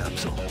weapon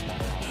capsule.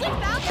 We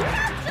found the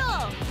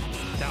capsule!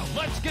 Now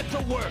let's get to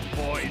work,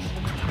 boys.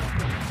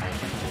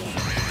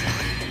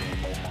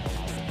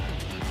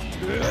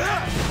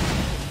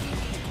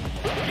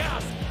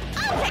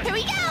 Okay, here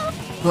we go!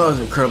 Well, that was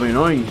incredibly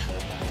annoying.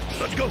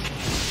 Let's go.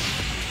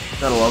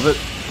 Gotta love it.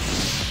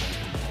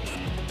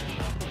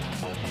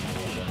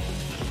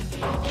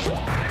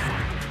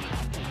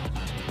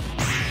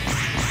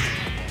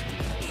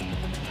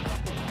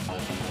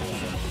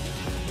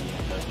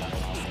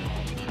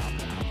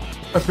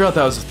 I forgot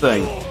that was a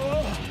thing.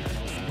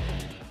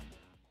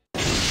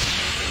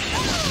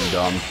 I'm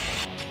dumb.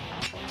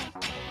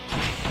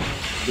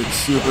 It's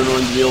super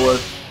annoying to deal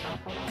with.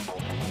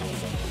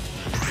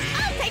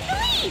 I'll take the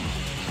lead!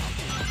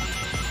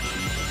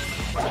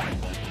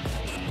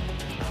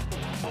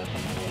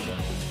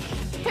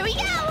 Here we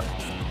go!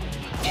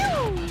 Pew!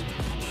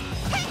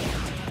 Hey!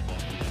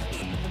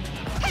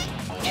 Hey!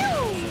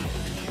 Pew!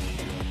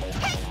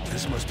 Hey!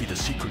 This must be the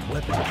secret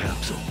weapon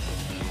capsule.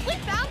 We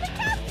found the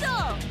capsule!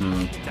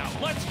 Now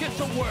let's get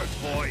to work,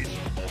 boys.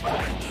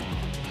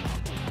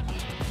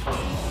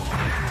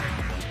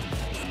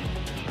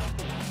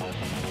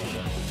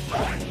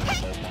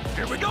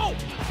 Here we go.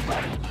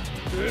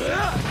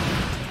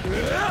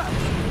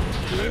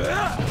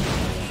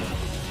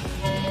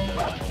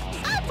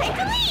 I'll take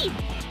the lead!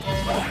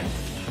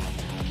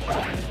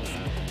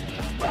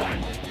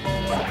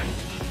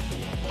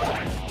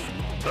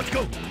 Let's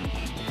go.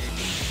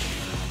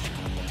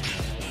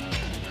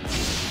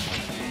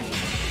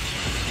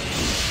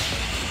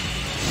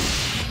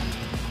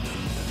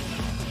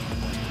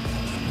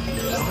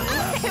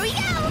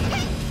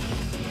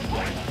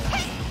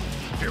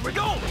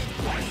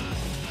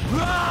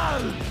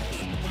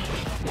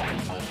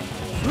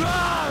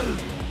 Run!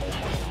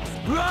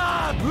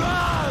 Run!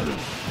 Run!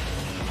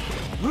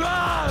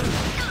 Run!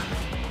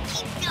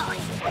 Keep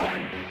going.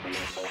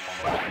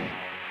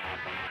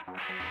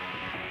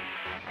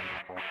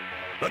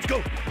 Let's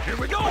go! Here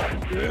we go!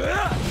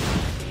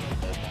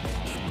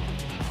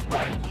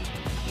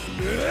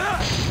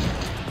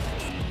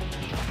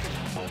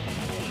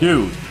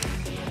 Dude.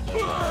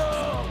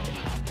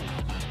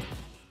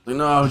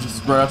 No,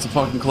 just right off the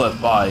fucking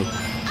cliff. Bye.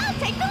 I'll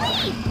take the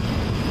lead.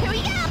 Here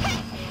we go.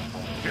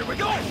 Here we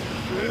go!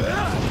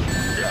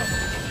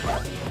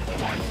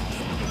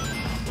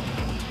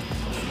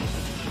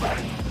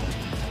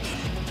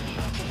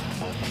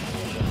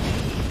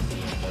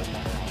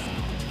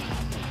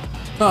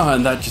 Oh,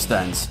 and that just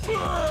ends. Here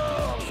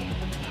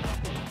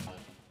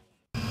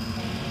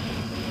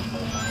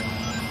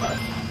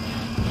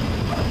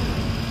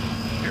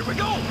we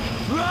go!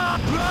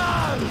 Run!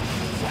 Run!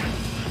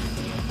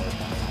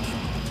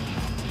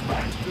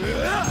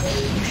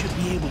 You should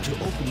be able to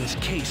open this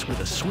case with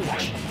a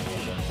switch.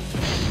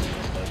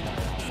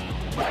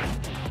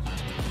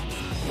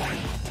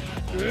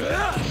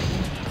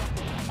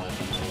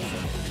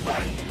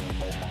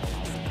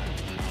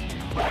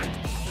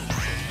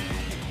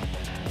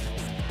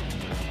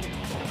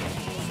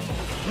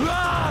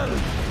 Run!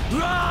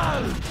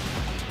 Run!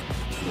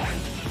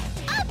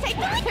 I'll take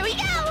the lead. Here we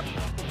go.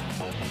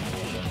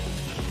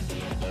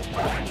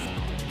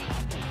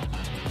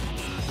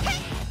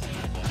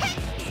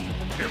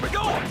 Here we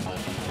go!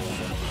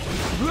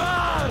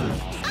 Run!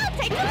 I'll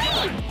take the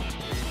lead.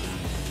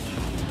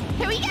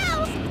 Here we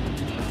go.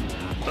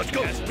 Let's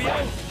go!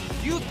 Espio,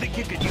 you think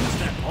you could use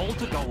that pole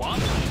to go up?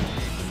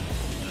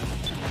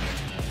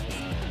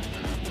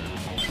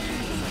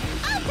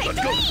 I'll take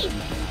the lead.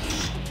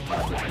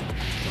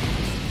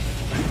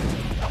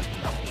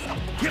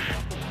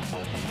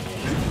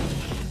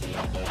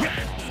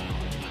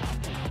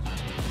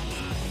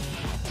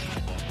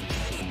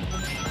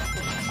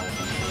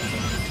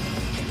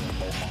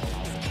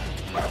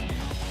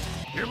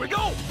 Here we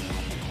go!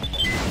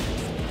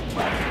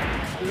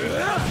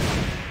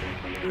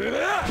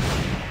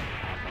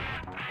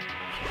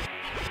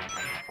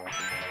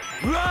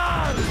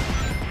 Run!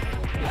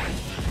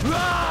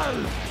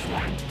 Run!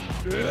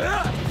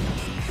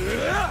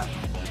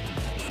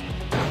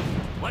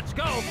 Let's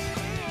go.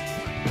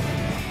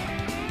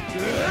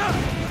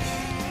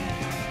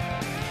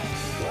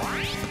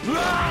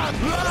 Run!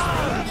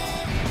 Run!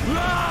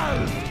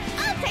 Run!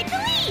 I'll take the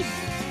lead.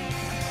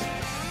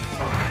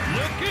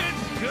 Looking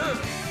good.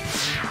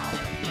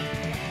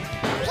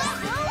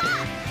 Roll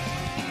up.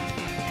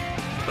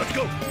 Let's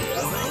go!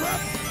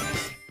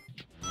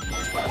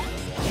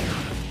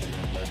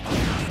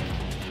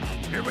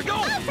 Here we go!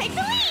 I'll take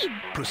the lead.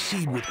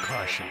 Proceed with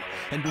caution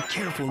and be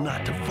careful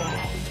not to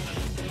fall.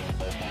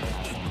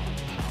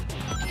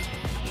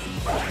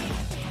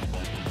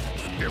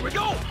 Here we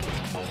go!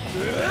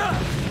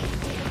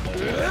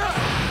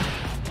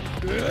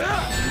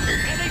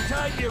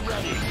 Anytime you're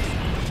ready.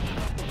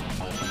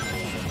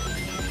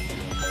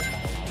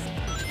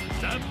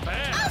 Not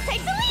bad. I'll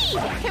take the lead.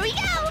 Here we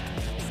go.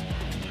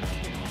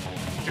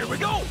 Here we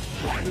go!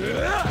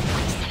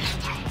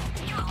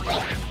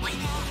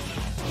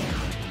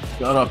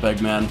 Shut up,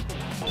 Eggman.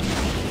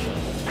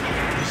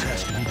 This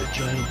has to be the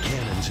giant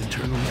cannon's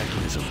internal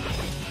mechanism.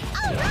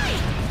 All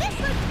right. This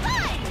was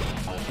fun.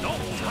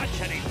 Don't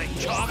touch anything,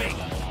 Charming.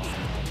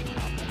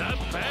 Not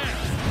bad.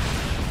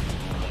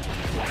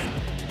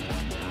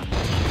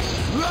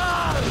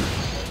 Run!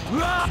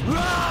 Run!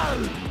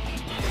 Run!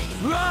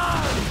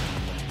 Run!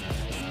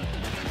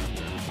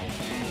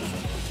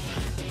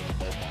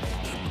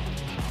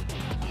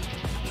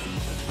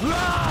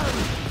 Run!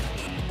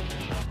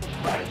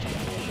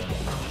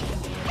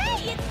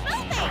 Hey, it's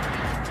moving. I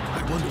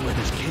wonder where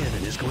this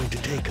cannon is going to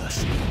take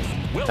us.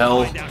 We'll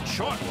Hell. find out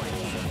shortly.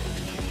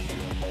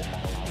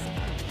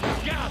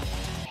 Got it.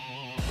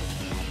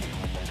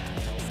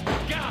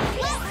 Got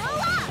it.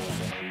 Roll up.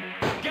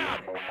 Got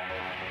it.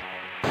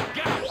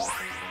 Got it.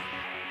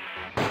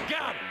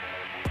 Got it.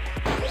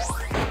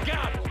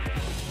 Got it.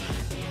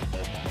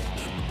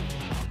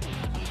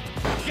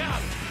 Got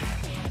it.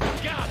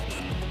 Got it.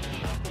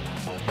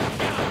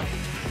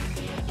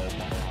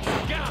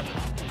 Got it.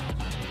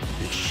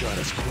 It shot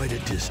us quite a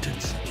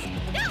distance.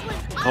 That was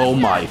awesome. Oh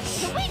my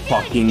Can we do it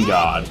fucking again?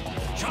 god.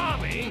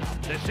 Charming,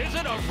 this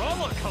isn't a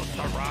roller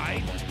coaster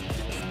ride.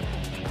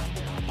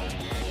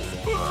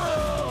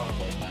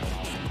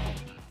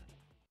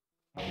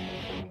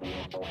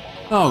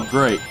 Oh,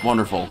 great.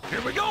 Wonderful.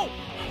 Here we go!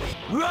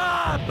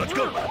 Run! Let's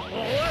go!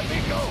 Let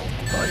me go.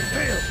 I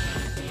failed.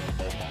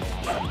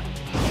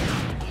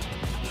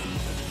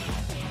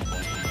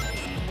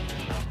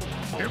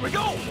 Here we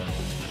go!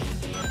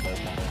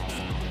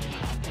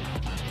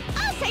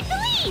 I'll take the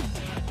lead.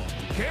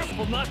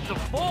 Careful not to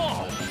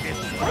fall.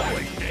 It's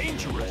really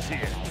dangerous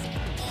here.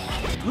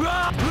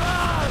 Run!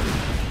 Run!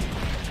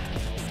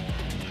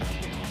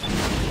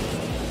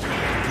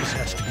 This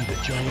has to be the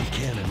giant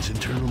cannon's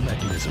internal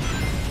mechanism.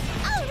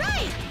 All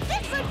right.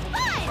 This was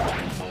fun.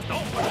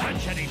 Don't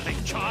touch anything,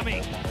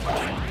 Charming.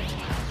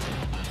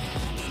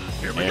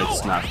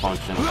 It's not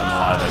functioning within the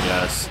live, I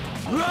guess.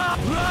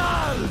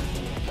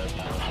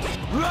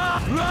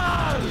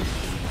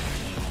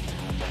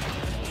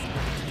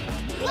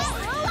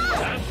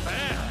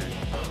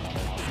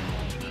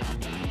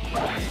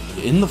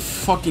 In the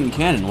fucking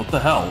cannon, what the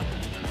hell?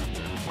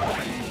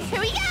 Here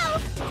we go!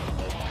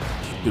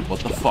 Dude, what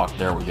the fuck?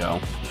 There we go.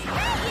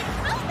 Hey, it's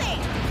moving!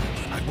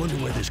 I wonder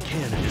where this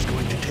cannon is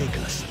going to take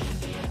us.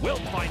 We'll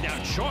find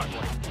out shortly.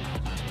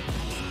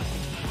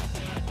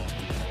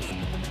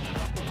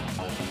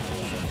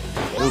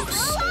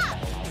 Oops. Level up!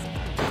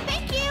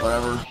 Thank you!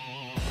 Whatever.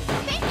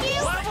 Thank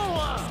you! Level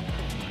up!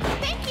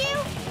 Thank you!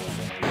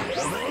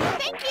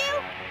 Thank you!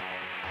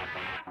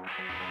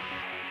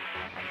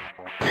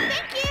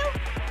 Thank you!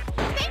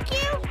 Thank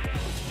you!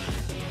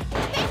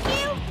 Thank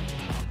you!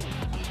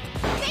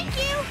 Thank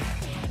you!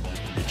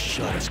 It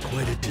shot us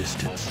quite a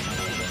distance.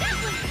 That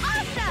was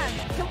awesome!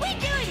 Can we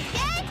do it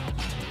again?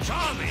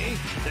 Tommy,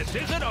 this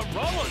isn't a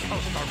roller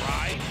coaster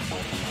ride.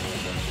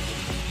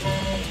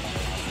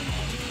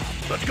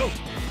 Let's go.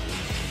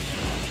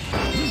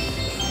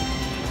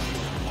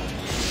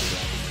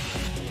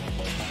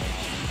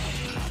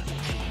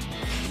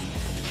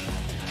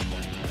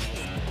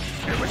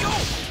 Here we go!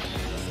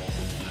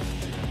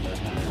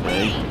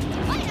 Wait.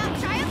 Why not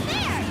try up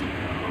there?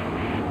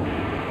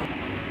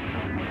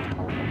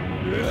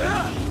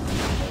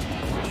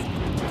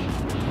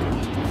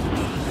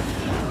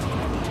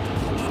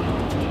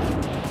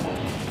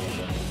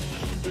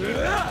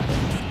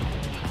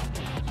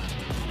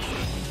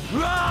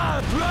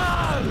 Run!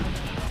 Run!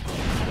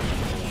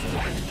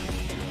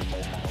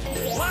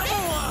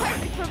 Level up!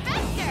 Perfect for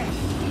Vector!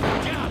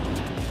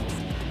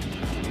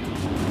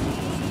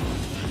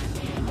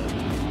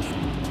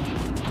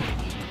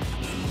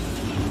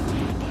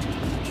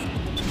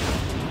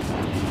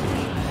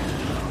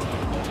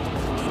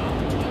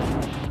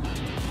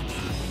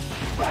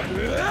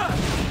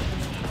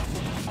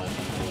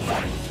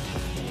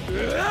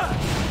 Yeah.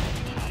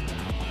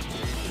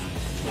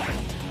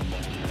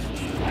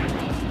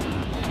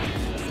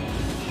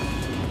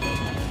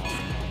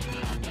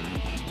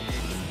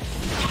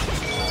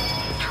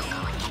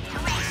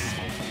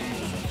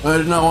 I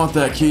did not want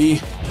that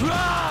key.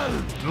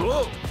 Run!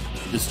 Whoa!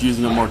 Just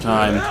using it more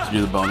time to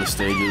do the bonus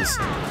stages.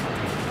 Can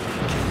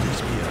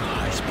this be a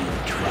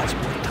high-speed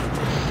transport tunnel?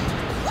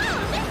 Whoa,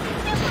 this is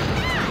super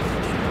fast!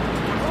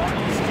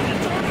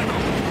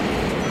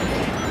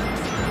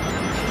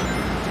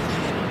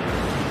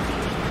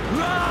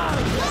 Run!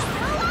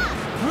 Level up!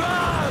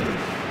 Run!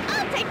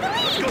 I'll take the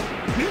lead!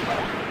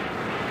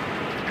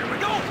 Here we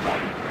go!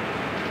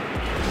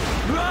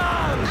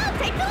 Run! I'll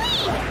take the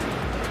lead!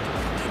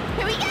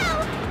 Here we go!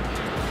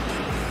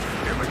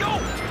 Here we go!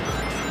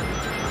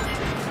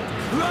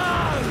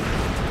 Run!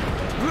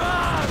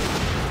 Run!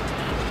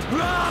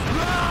 Run!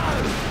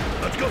 Run!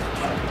 Let's go!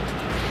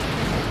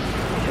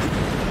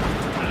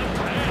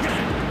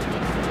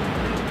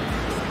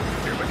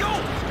 Here we go!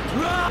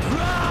 Run!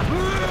 Run!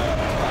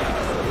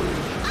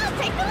 I'll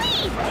take the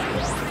lead!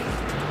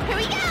 Here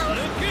we go!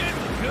 Looking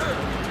good!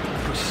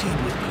 Proceed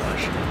with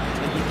caution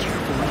and be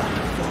careful not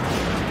to fall.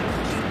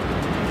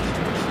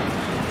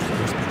 That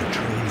must be the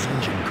train's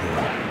engine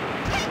core.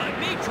 Let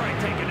me try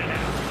taking it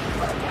out.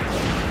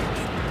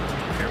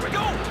 Here we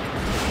go!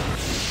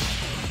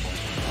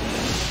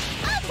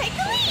 I'll take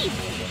the lead!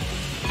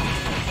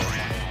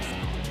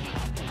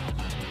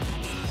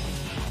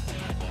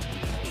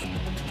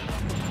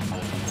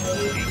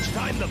 Each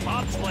time the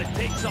bobsled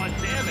takes on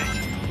damage,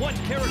 one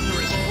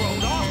character is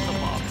thrown off the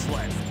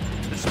bobsled.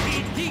 The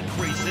speed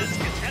decreases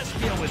if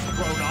Espio is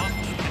thrown off,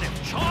 and if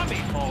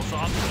Charmy falls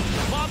off,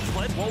 the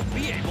bobsled won't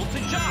be able to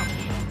jump.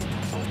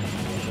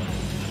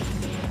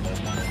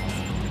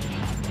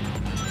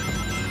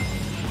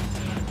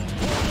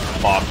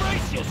 Fuck.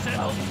 Brace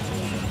yourself!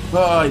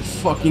 Oh, I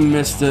fucking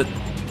missed it.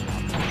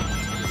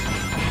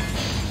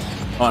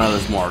 Oh no,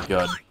 there's more. Good.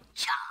 Good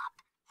job.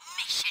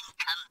 Mission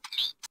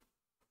complete.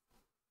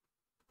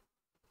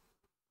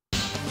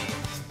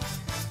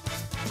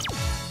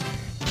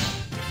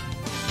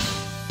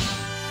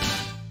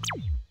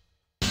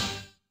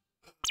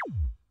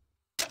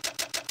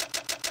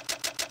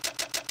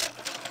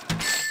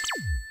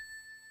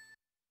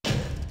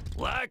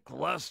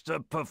 Lackluster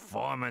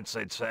performance,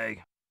 I'd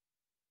say.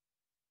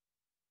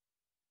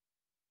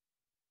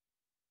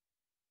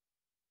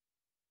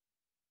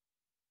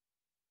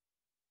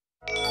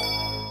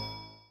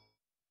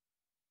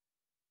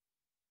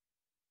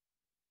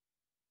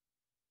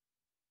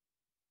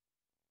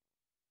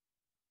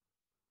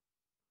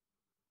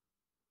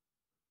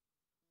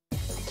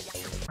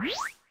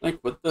 I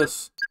quit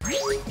this.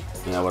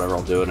 Yeah, whatever,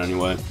 I'll do it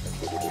anyway.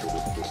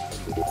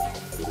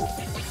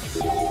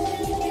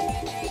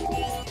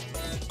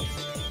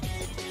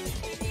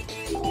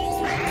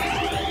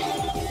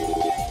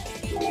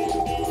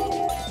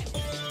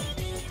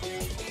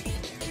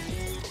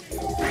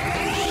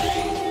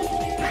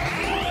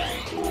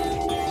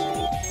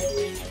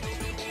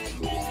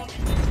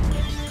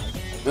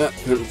 Yeah,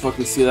 couldn't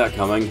fucking see that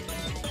coming.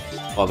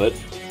 Love it.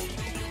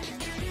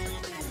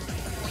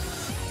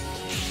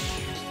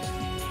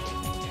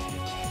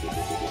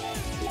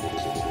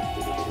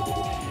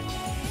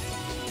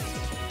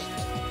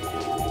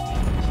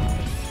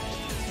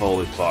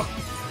 Holy fuck.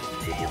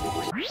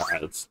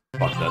 Alright, let's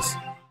fuck this.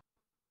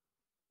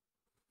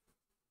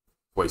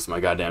 Waste my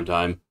goddamn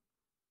time.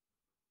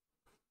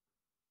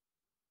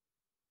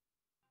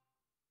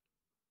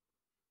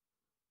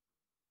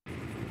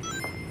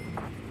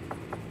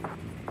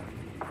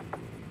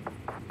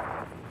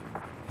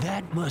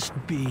 That must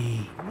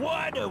be...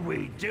 What do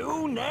we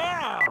do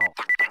now?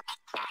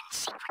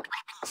 Secret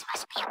weapons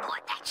must be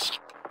aboard that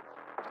ship.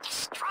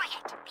 Destroy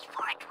it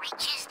before it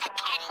reaches the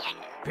canyon.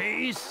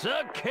 Piece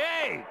of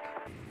cake!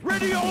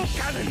 Ready all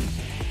cannons!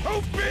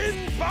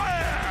 Open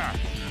fire!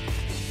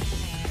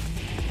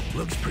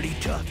 Looks pretty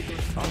tough.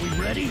 Are we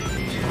ready?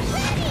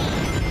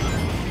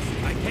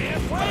 I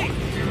can't wait!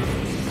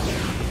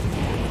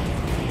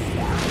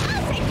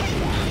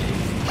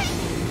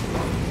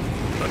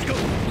 Let's go!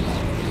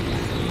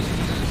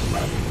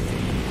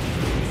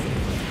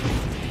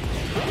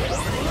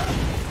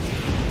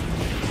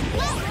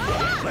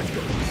 Let's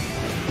go!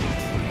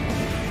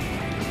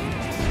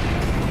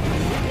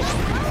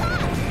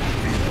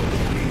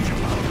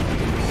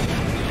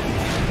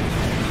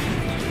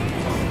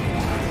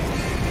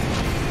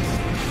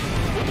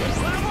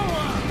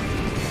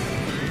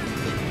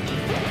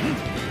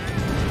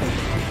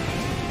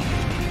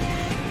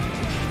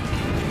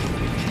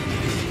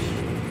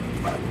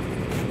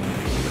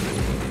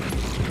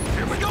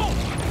 Here we go!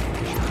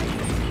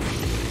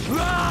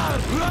 Run!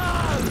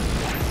 Run!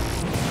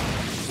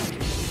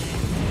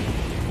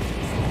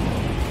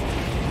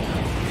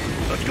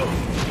 Let's go!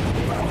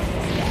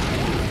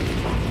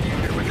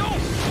 Here we go!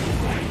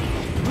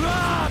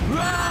 Run!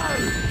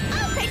 Run!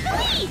 I'll take the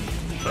lead!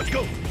 Let's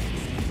go!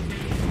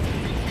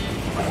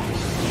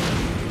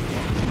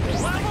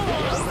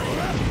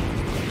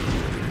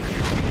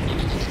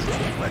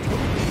 Let's go!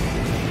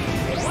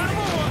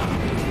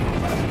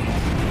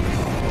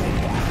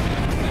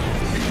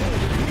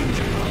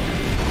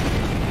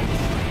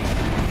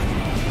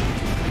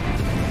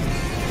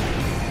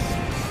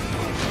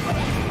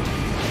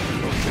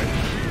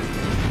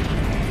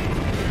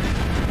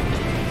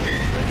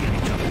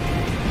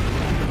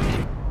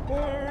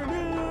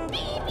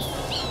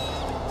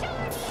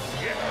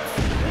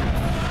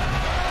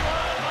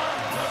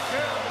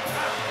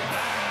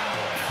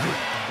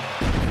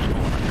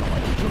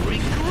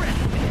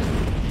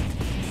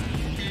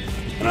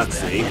 Cannot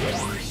see.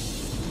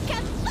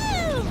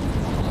 Kaboom!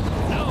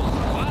 No,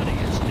 the body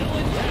is still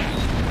intact.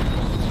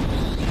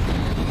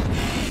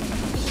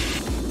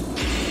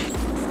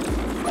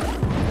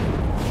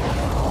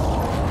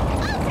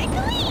 I'll take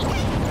the lead!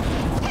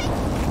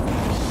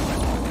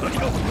 Let's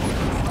go!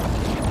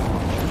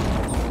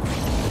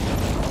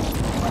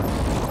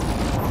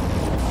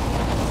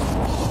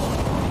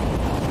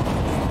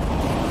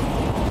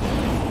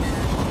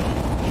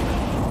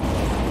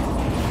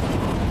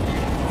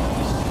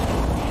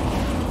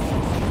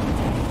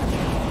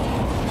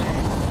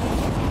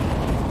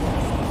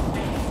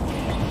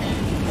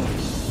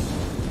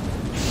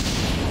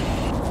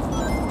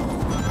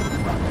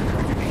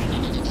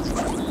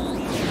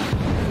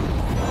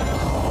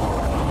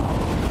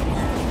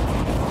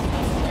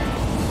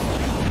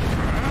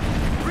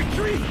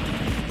 Retreat!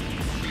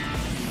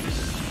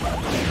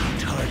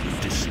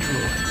 Target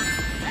destroyed.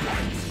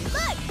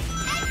 Look!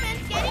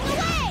 Eggman's getting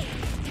away!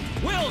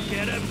 We'll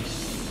get him!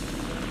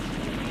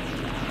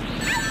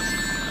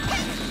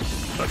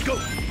 Let's go!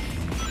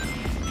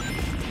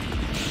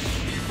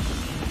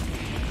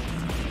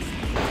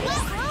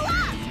 Let's roll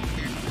up!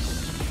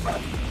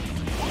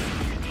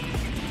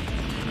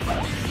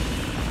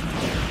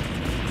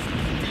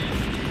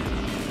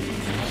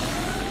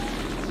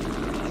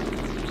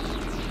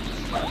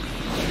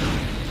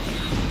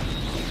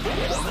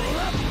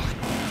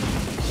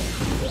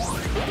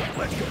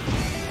 Let's go!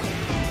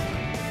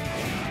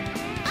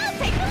 I'll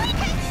take the lead!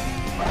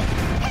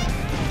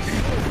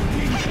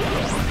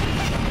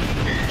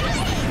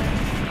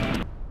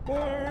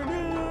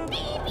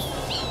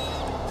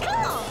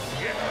 Cool!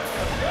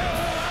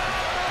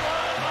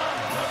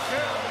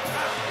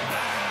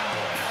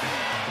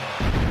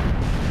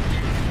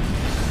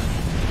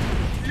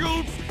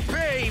 You'll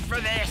pay for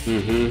this!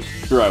 Mm-hmm.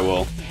 Sure I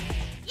will.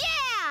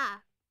 Yeah!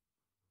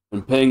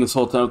 Been paying this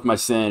whole time with my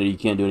sanity. You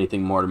can't do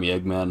anything more to me,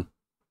 Eggman.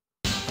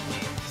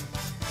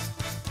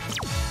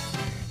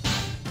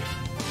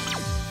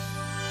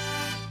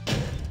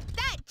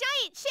 That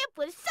giant ship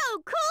was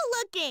so cool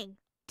looking!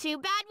 Too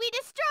bad we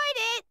destroyed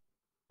it!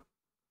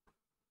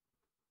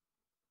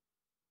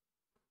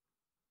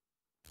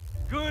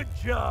 Good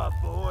job,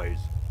 boys.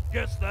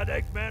 Guess that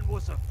Eggman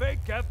was a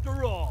fake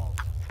after all.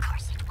 Of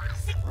course it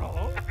was.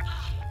 Oh?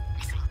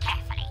 Listen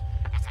carefully.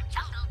 There's a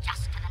jungle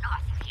just to the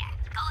north of here.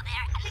 Go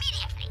there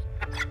immediately.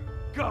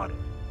 Got it.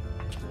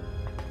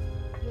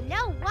 You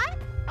know what?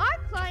 Our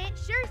client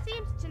sure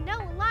seems to know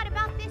a lot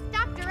about this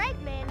Dr.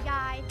 Eggman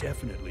guy.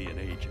 Definitely an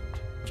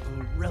agent.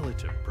 A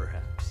relative,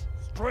 perhaps.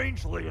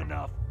 Strangely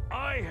enough,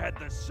 I had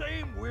the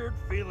same weird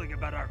feeling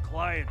about our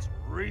client's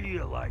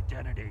real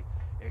identity.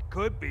 It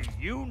could be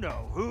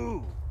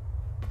you-know-who.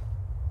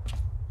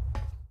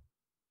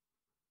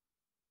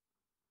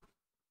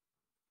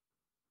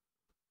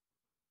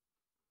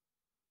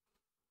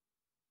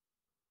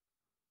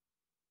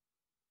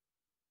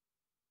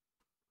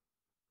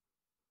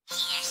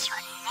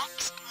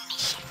 next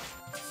mission.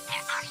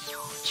 There are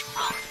huge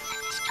frogs in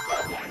the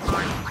storm.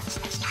 Once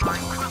they start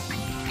to croak,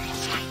 it'll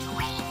start to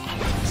rain and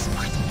it's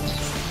not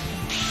easy.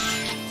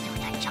 Get through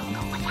the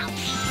jungle without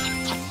being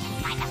detected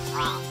by the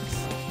frogs.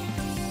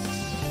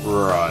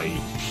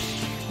 Right.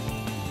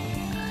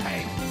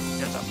 Hey,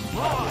 there's a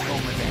frog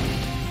over there.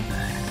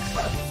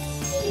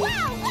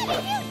 Wow, what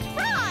a huge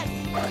frog!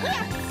 We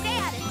have to stay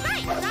out of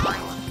sight,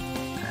 right?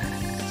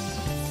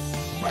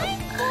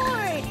 I'm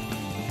bored.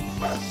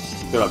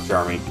 Shut up,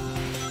 Charmy.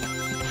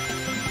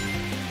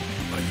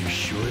 Are you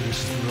sure this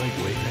is the right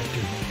way,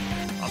 Hector?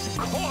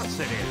 Of course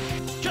it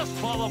is. Just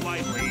follow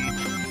my lead.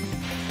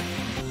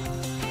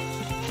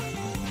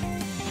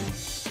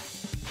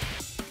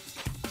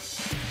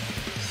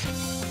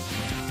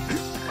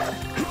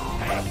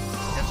 Hey,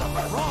 there's a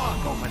frog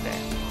over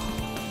there.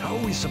 How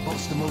are we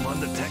supposed to move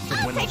undetected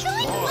when there's take a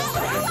look.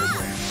 frogs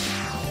everywhere?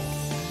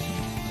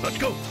 Let's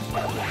go!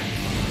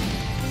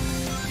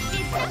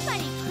 Did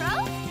somebody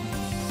croak?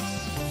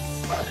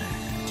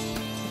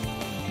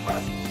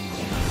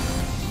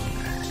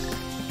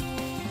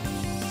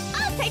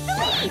 I'll take the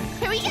lead.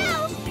 Here we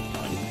go.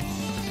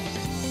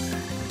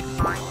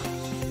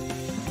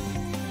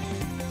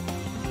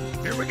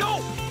 Here we go.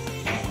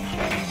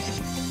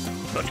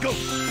 Let's go!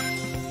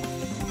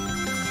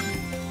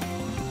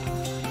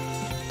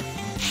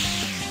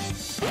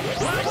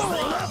 Level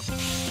up.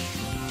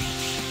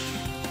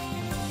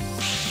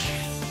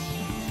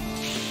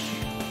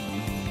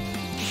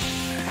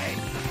 Hey,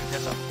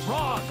 there's a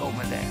frog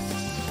over there.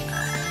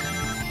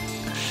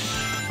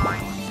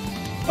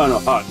 I don't know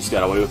how I just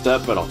got away with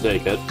that, but I'll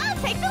take it. I'll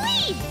take the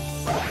lead.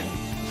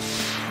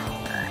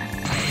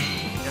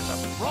 There's a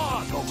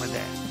frog over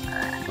there.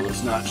 Well,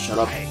 let's not shut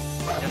up. Hey,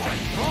 there's a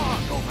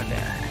frog over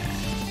there.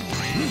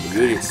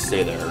 You need to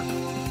stay there.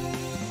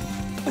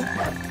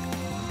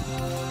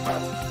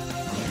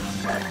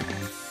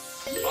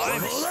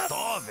 I'm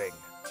starving.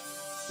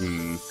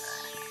 Hmm.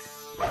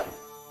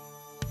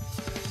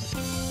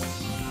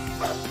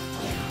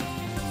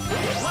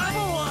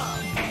 Level up.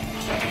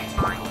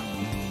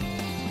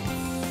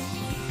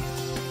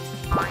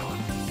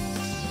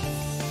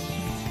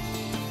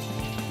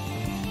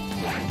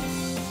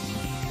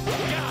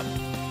 Yeah.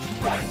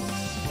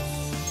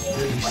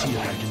 Let me see if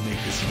I can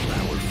make this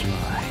flower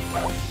fly.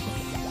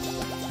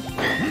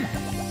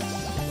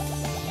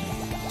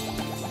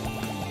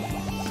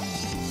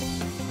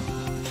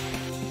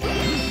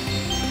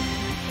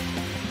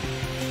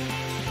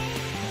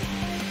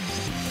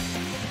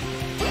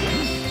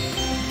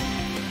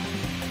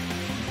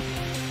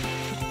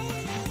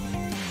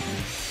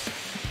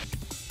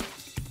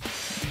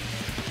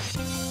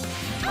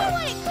 I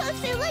want a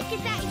closer look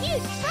at that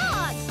huge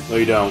frog. No,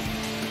 you don't.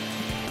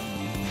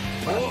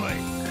 Boy,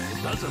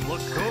 it doesn't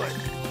look good.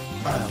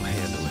 I'll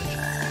handle it.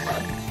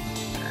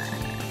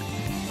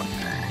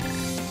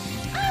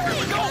 I want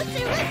a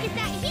closer look at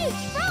that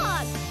huge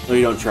frog. No,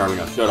 you don't, Charmy.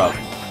 Now, shut up.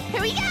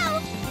 Here we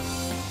go.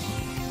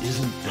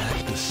 Isn't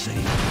that the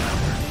same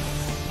flower?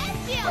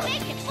 Ezio,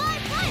 make it fly,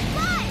 fly,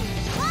 fly.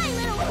 Fly,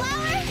 little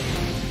flower.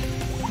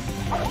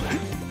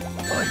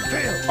 I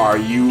failed! Are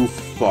you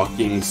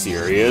fucking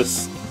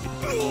serious?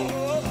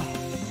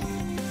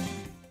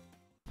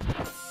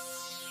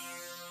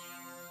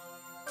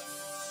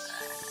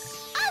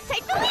 I'll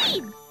take the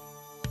lead.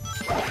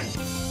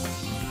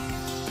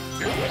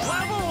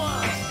 Level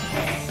up.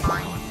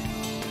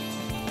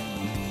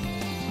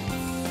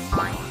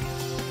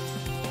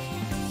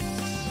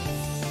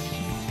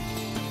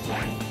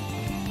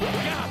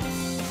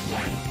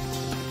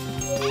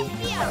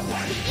 Yeah. Ezio,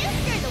 can you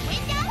through the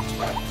window?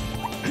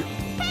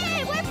 Hey,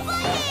 we're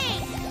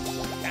flying.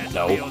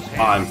 No, Ezio's I'm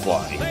hands.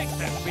 flying. Thanks,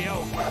 Ezio.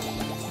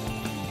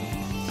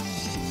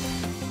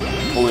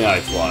 Only I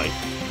fly.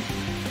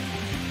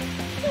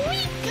 Can we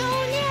go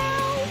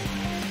now?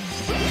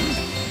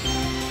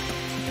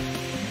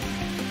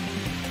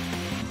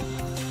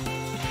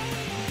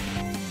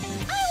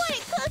 I want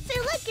a closer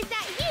look at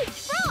that huge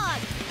frog.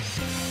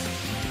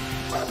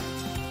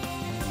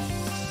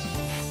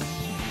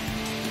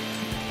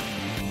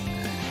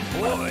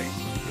 Boy,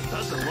 it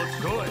doesn't look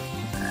good.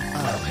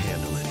 I'll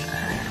handle it.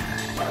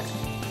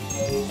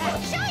 That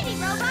shiny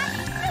robot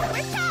is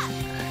super tough.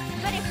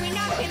 But if we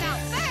knock him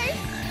out first,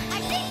 I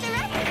think the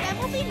rest of them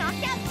will be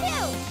knocked out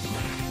too.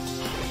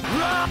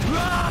 Not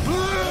bad.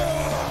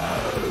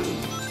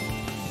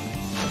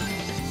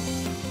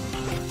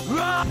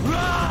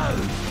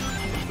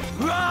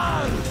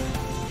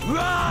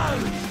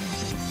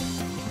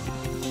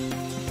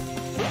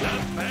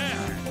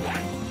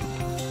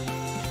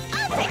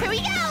 I'll take. Here we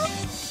go.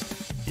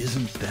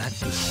 Isn't that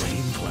the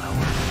same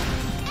flower?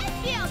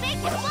 Ezio, make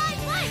it fly,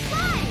 fly,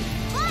 fly.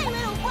 Fly,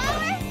 little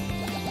flower.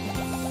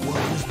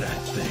 What is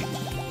that thing?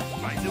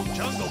 My new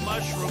jungle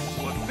mushrooms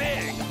were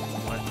big,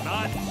 but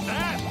not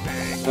that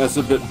big. That's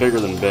a bit bigger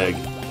than big.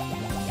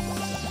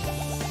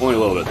 Only a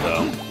little bit,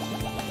 though.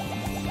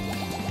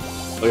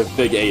 Like if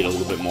Big ate a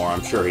little bit more,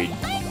 I'm sure he'd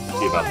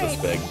be about this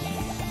big.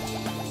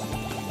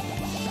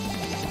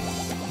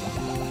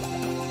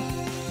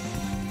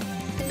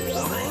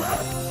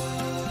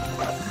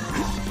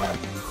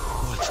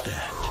 What's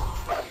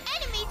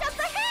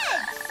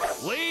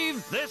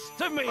Leave this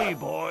to me,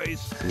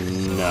 boys.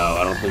 No,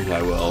 I don't think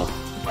I will.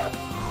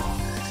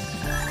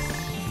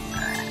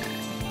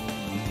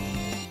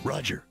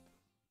 Roger.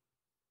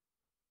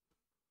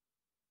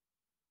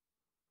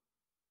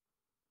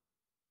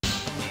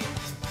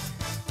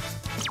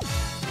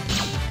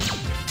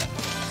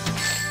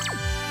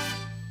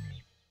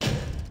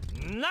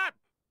 Not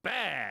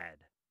bad.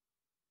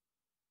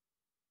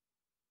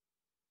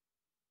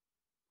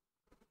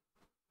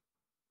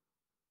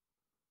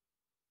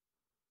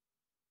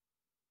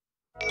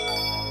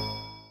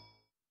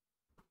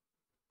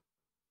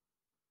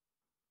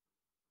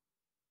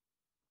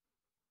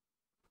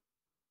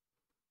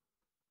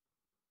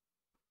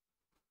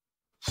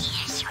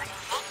 Here's your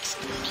next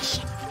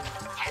mission.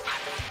 There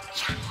are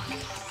children in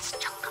this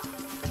jungle.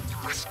 You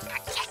must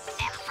protect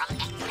them from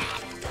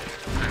Eggman.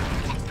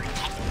 Find and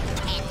protect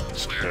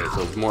 10 Okay, Chow.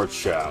 so it's more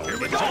Chow. Here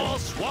we go. All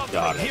swamp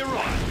Got from it. here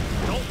on.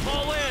 Don't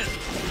fall in.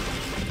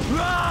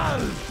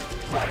 Run!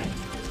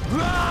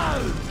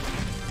 Run!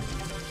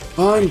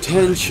 I'm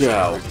 10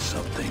 Chow.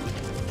 Something.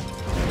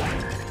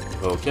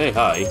 Okay,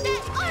 hi.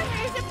 That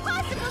armor is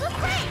impossible to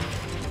break!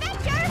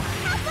 Vector,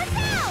 help us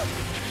out!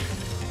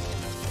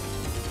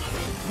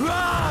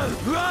 Run!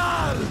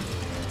 Run!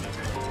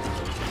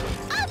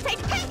 I'll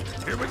take Pink!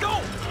 Here we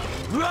go.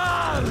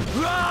 Run!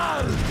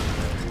 Run!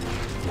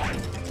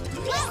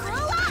 We'll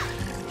roll up!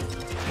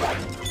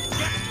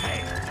 Hey,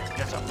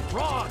 there's a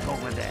frog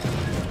over there.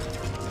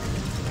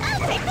 I'll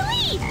take the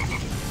lead!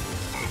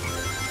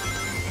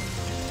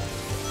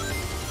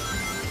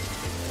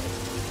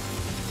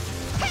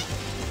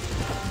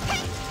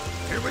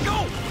 Here we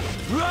go.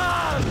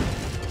 Run!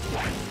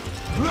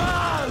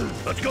 Run!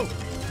 Let's go.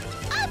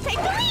 I'll take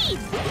the lead!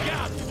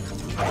 Yeah.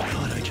 I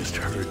thought I just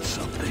heard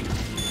something.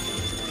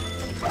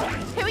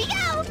 Here we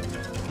go!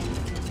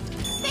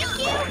 Thank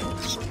you!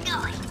 Keep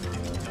going.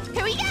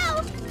 Here we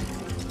go!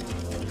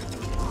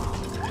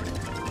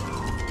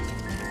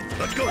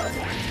 Let's go.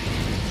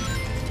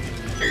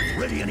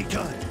 Ready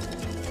anytime.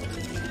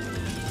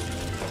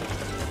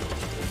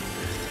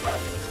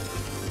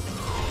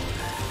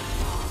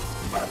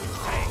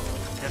 Hey,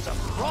 there's a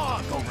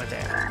frog over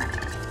there.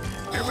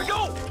 Here we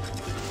go.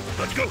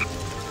 Let's go.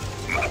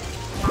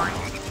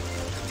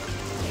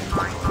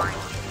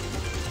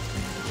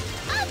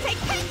 I'll take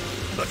Pink!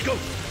 Let's go.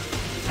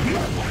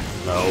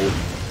 No.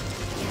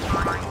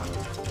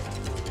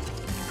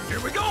 Here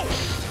we go.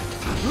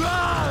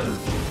 Run!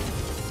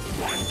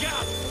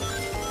 Yeah.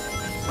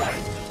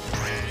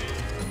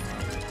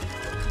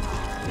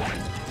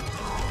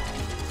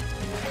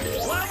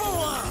 Level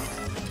up.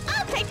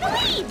 I'll take the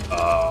lead!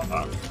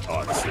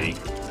 Oh, let's see.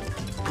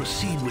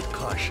 Proceed with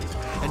caution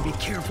and be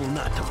careful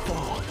not to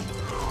fall.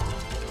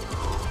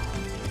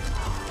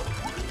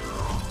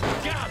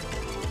 Yeah.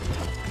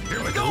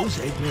 Here we go. Those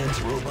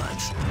Eggman's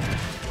robots.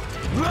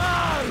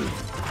 Run!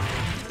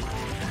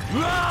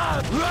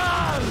 Run!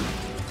 Run!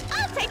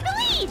 I'll take the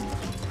lead!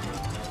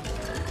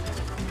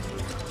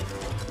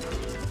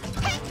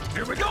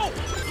 Here we go.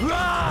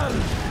 Run!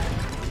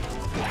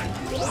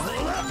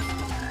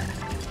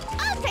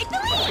 I'll take the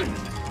lead!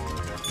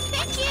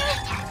 Thank you!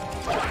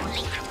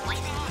 Only halfway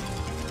there.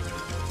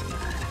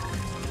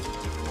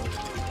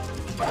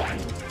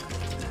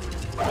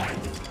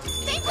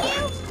 Thank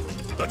you!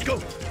 Let's go.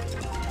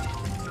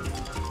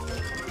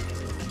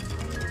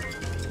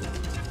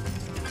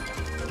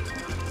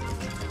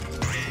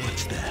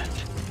 What's that?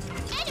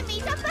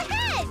 Enemies up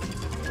ahead!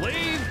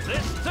 Leave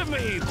this to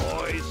me,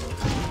 boys.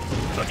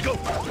 Let's go.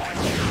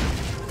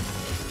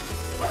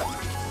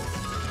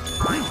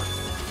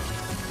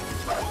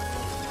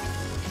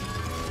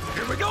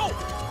 Here we go.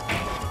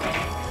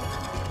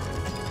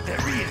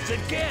 There he is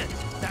again.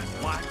 That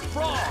black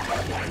frog.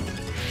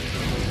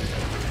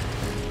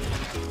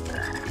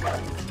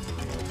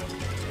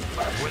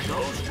 Were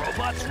those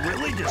robots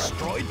really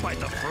destroyed by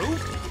the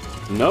fruit?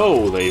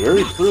 No, they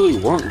very clearly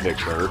weren't,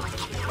 Victor.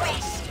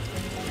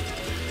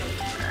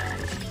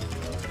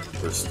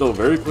 They're still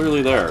very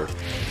clearly there.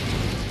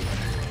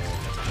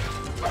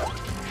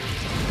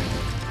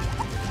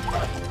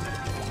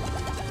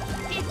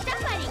 Did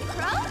somebody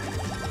croak?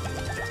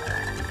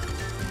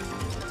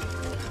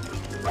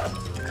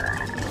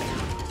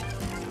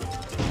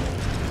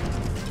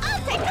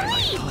 I'll take the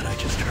lead! Thought I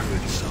just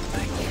heard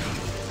something.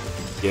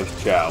 Give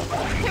Chow.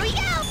 Here we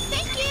go!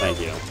 Thank you! Thank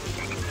you.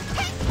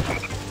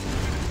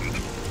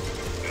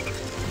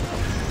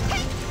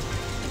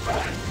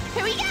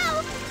 Here we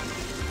go!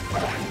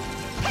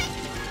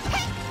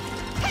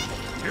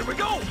 Here we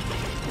go.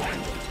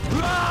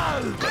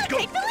 Run! I'll go.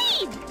 take the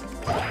lead!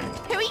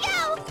 Here we go!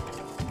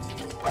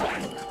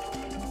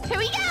 Here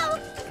we go!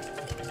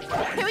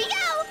 Here we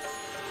go!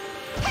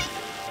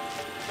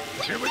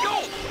 Here we go.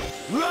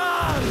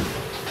 Run!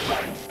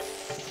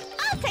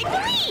 I'll take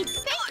the lead!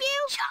 Thank you!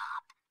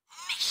 Job.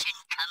 Mission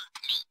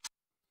complete.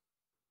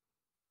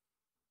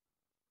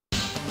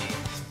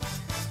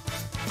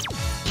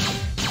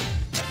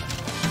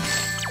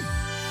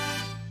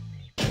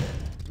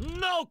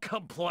 No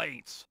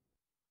complaints.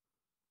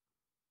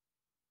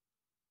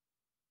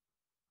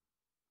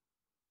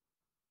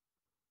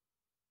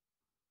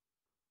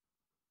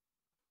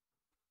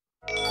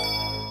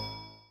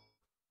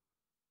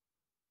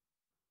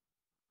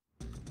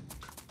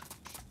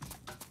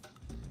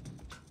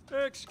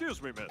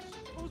 Excuse me, miss.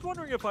 I was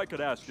wondering if I could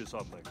ask you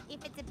something.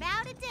 If it's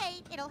about a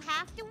date, it'll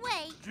have to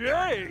wait.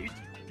 Jade!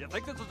 You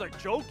think this is a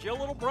joke, you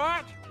little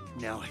brat?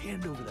 Now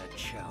hand over that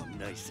chow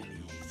nice and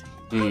easy.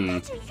 Hmm.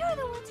 So you're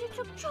the ones who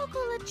took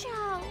chocolate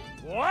chow.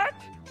 What?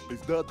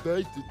 It's not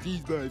nice to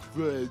tease my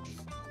friends.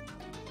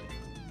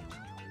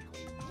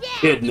 Yeah,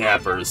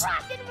 Kidnappers.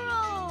 rock and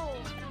roll.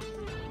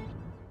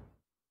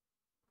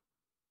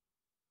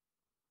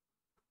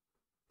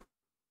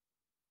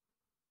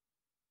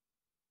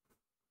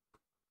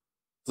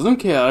 Doesn't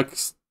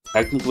KX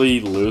technically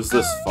lose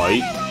this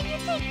fight?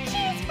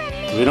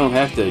 We don't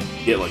have to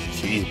get like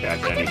cheese back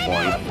at any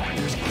point.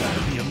 There's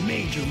gotta be a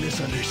major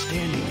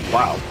misunderstanding here.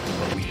 Wow.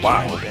 But we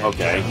Wow, can't back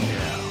okay.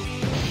 down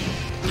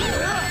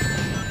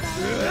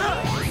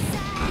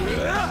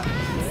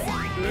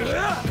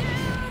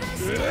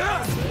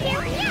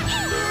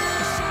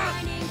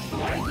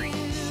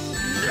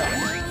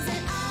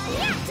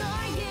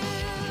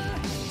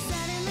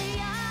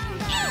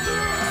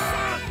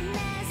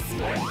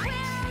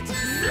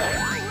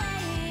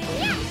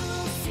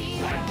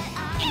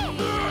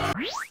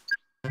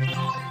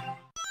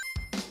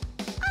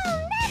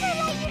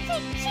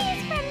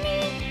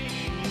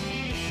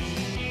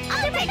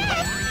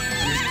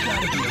There's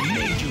gotta be a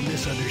major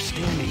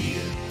misunderstanding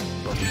here,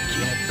 but we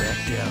can't back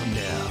down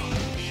now.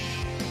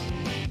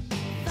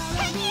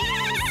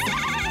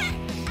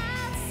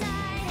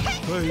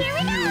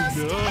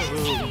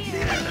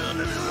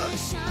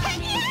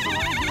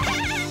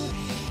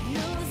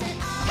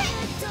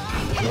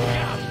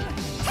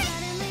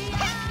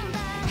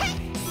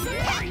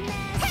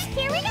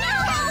 Here we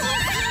go.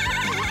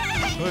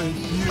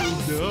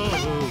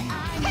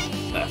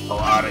 The hell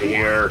out of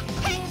here.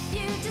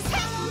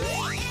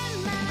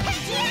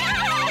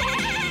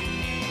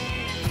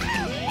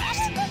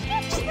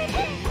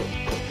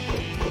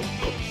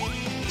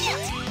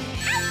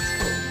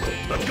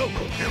 Let's go!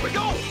 Here we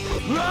go!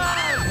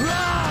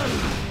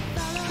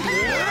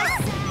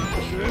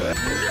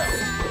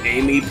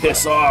 Amy,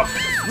 piss off.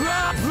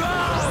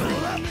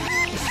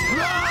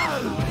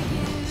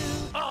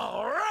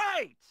 All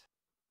right!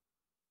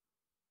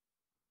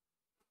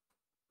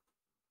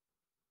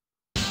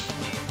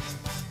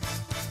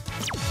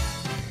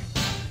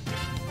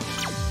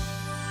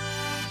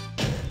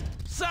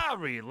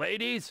 Sorry,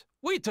 ladies.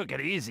 We took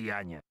it easy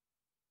on you.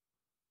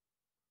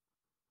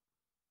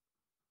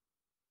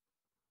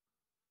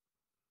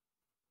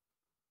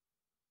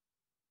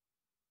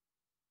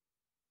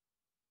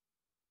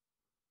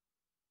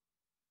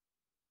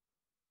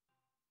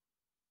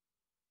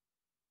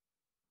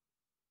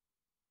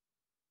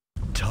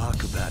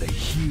 Talk about a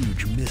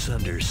huge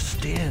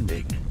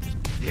misunderstanding.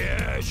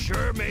 Yeah,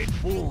 sure made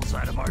fools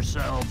out of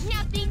ourselves.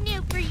 Nothing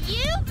new for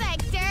you,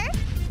 Vector.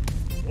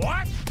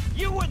 What?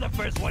 You were the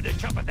first one to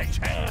jump at the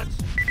chance.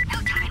 No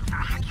time for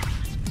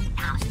arguing.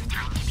 Now's the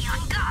time to be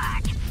on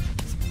guard.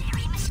 It's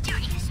very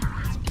mysterious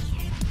around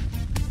here.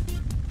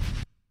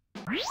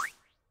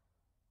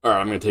 Alright,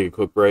 I'm gonna take a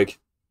quick break.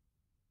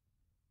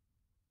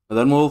 And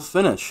then we'll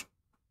finish.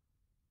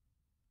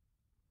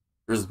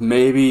 There's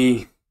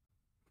maybe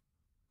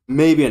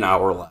an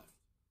hour left,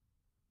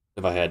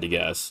 if I had to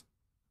guess.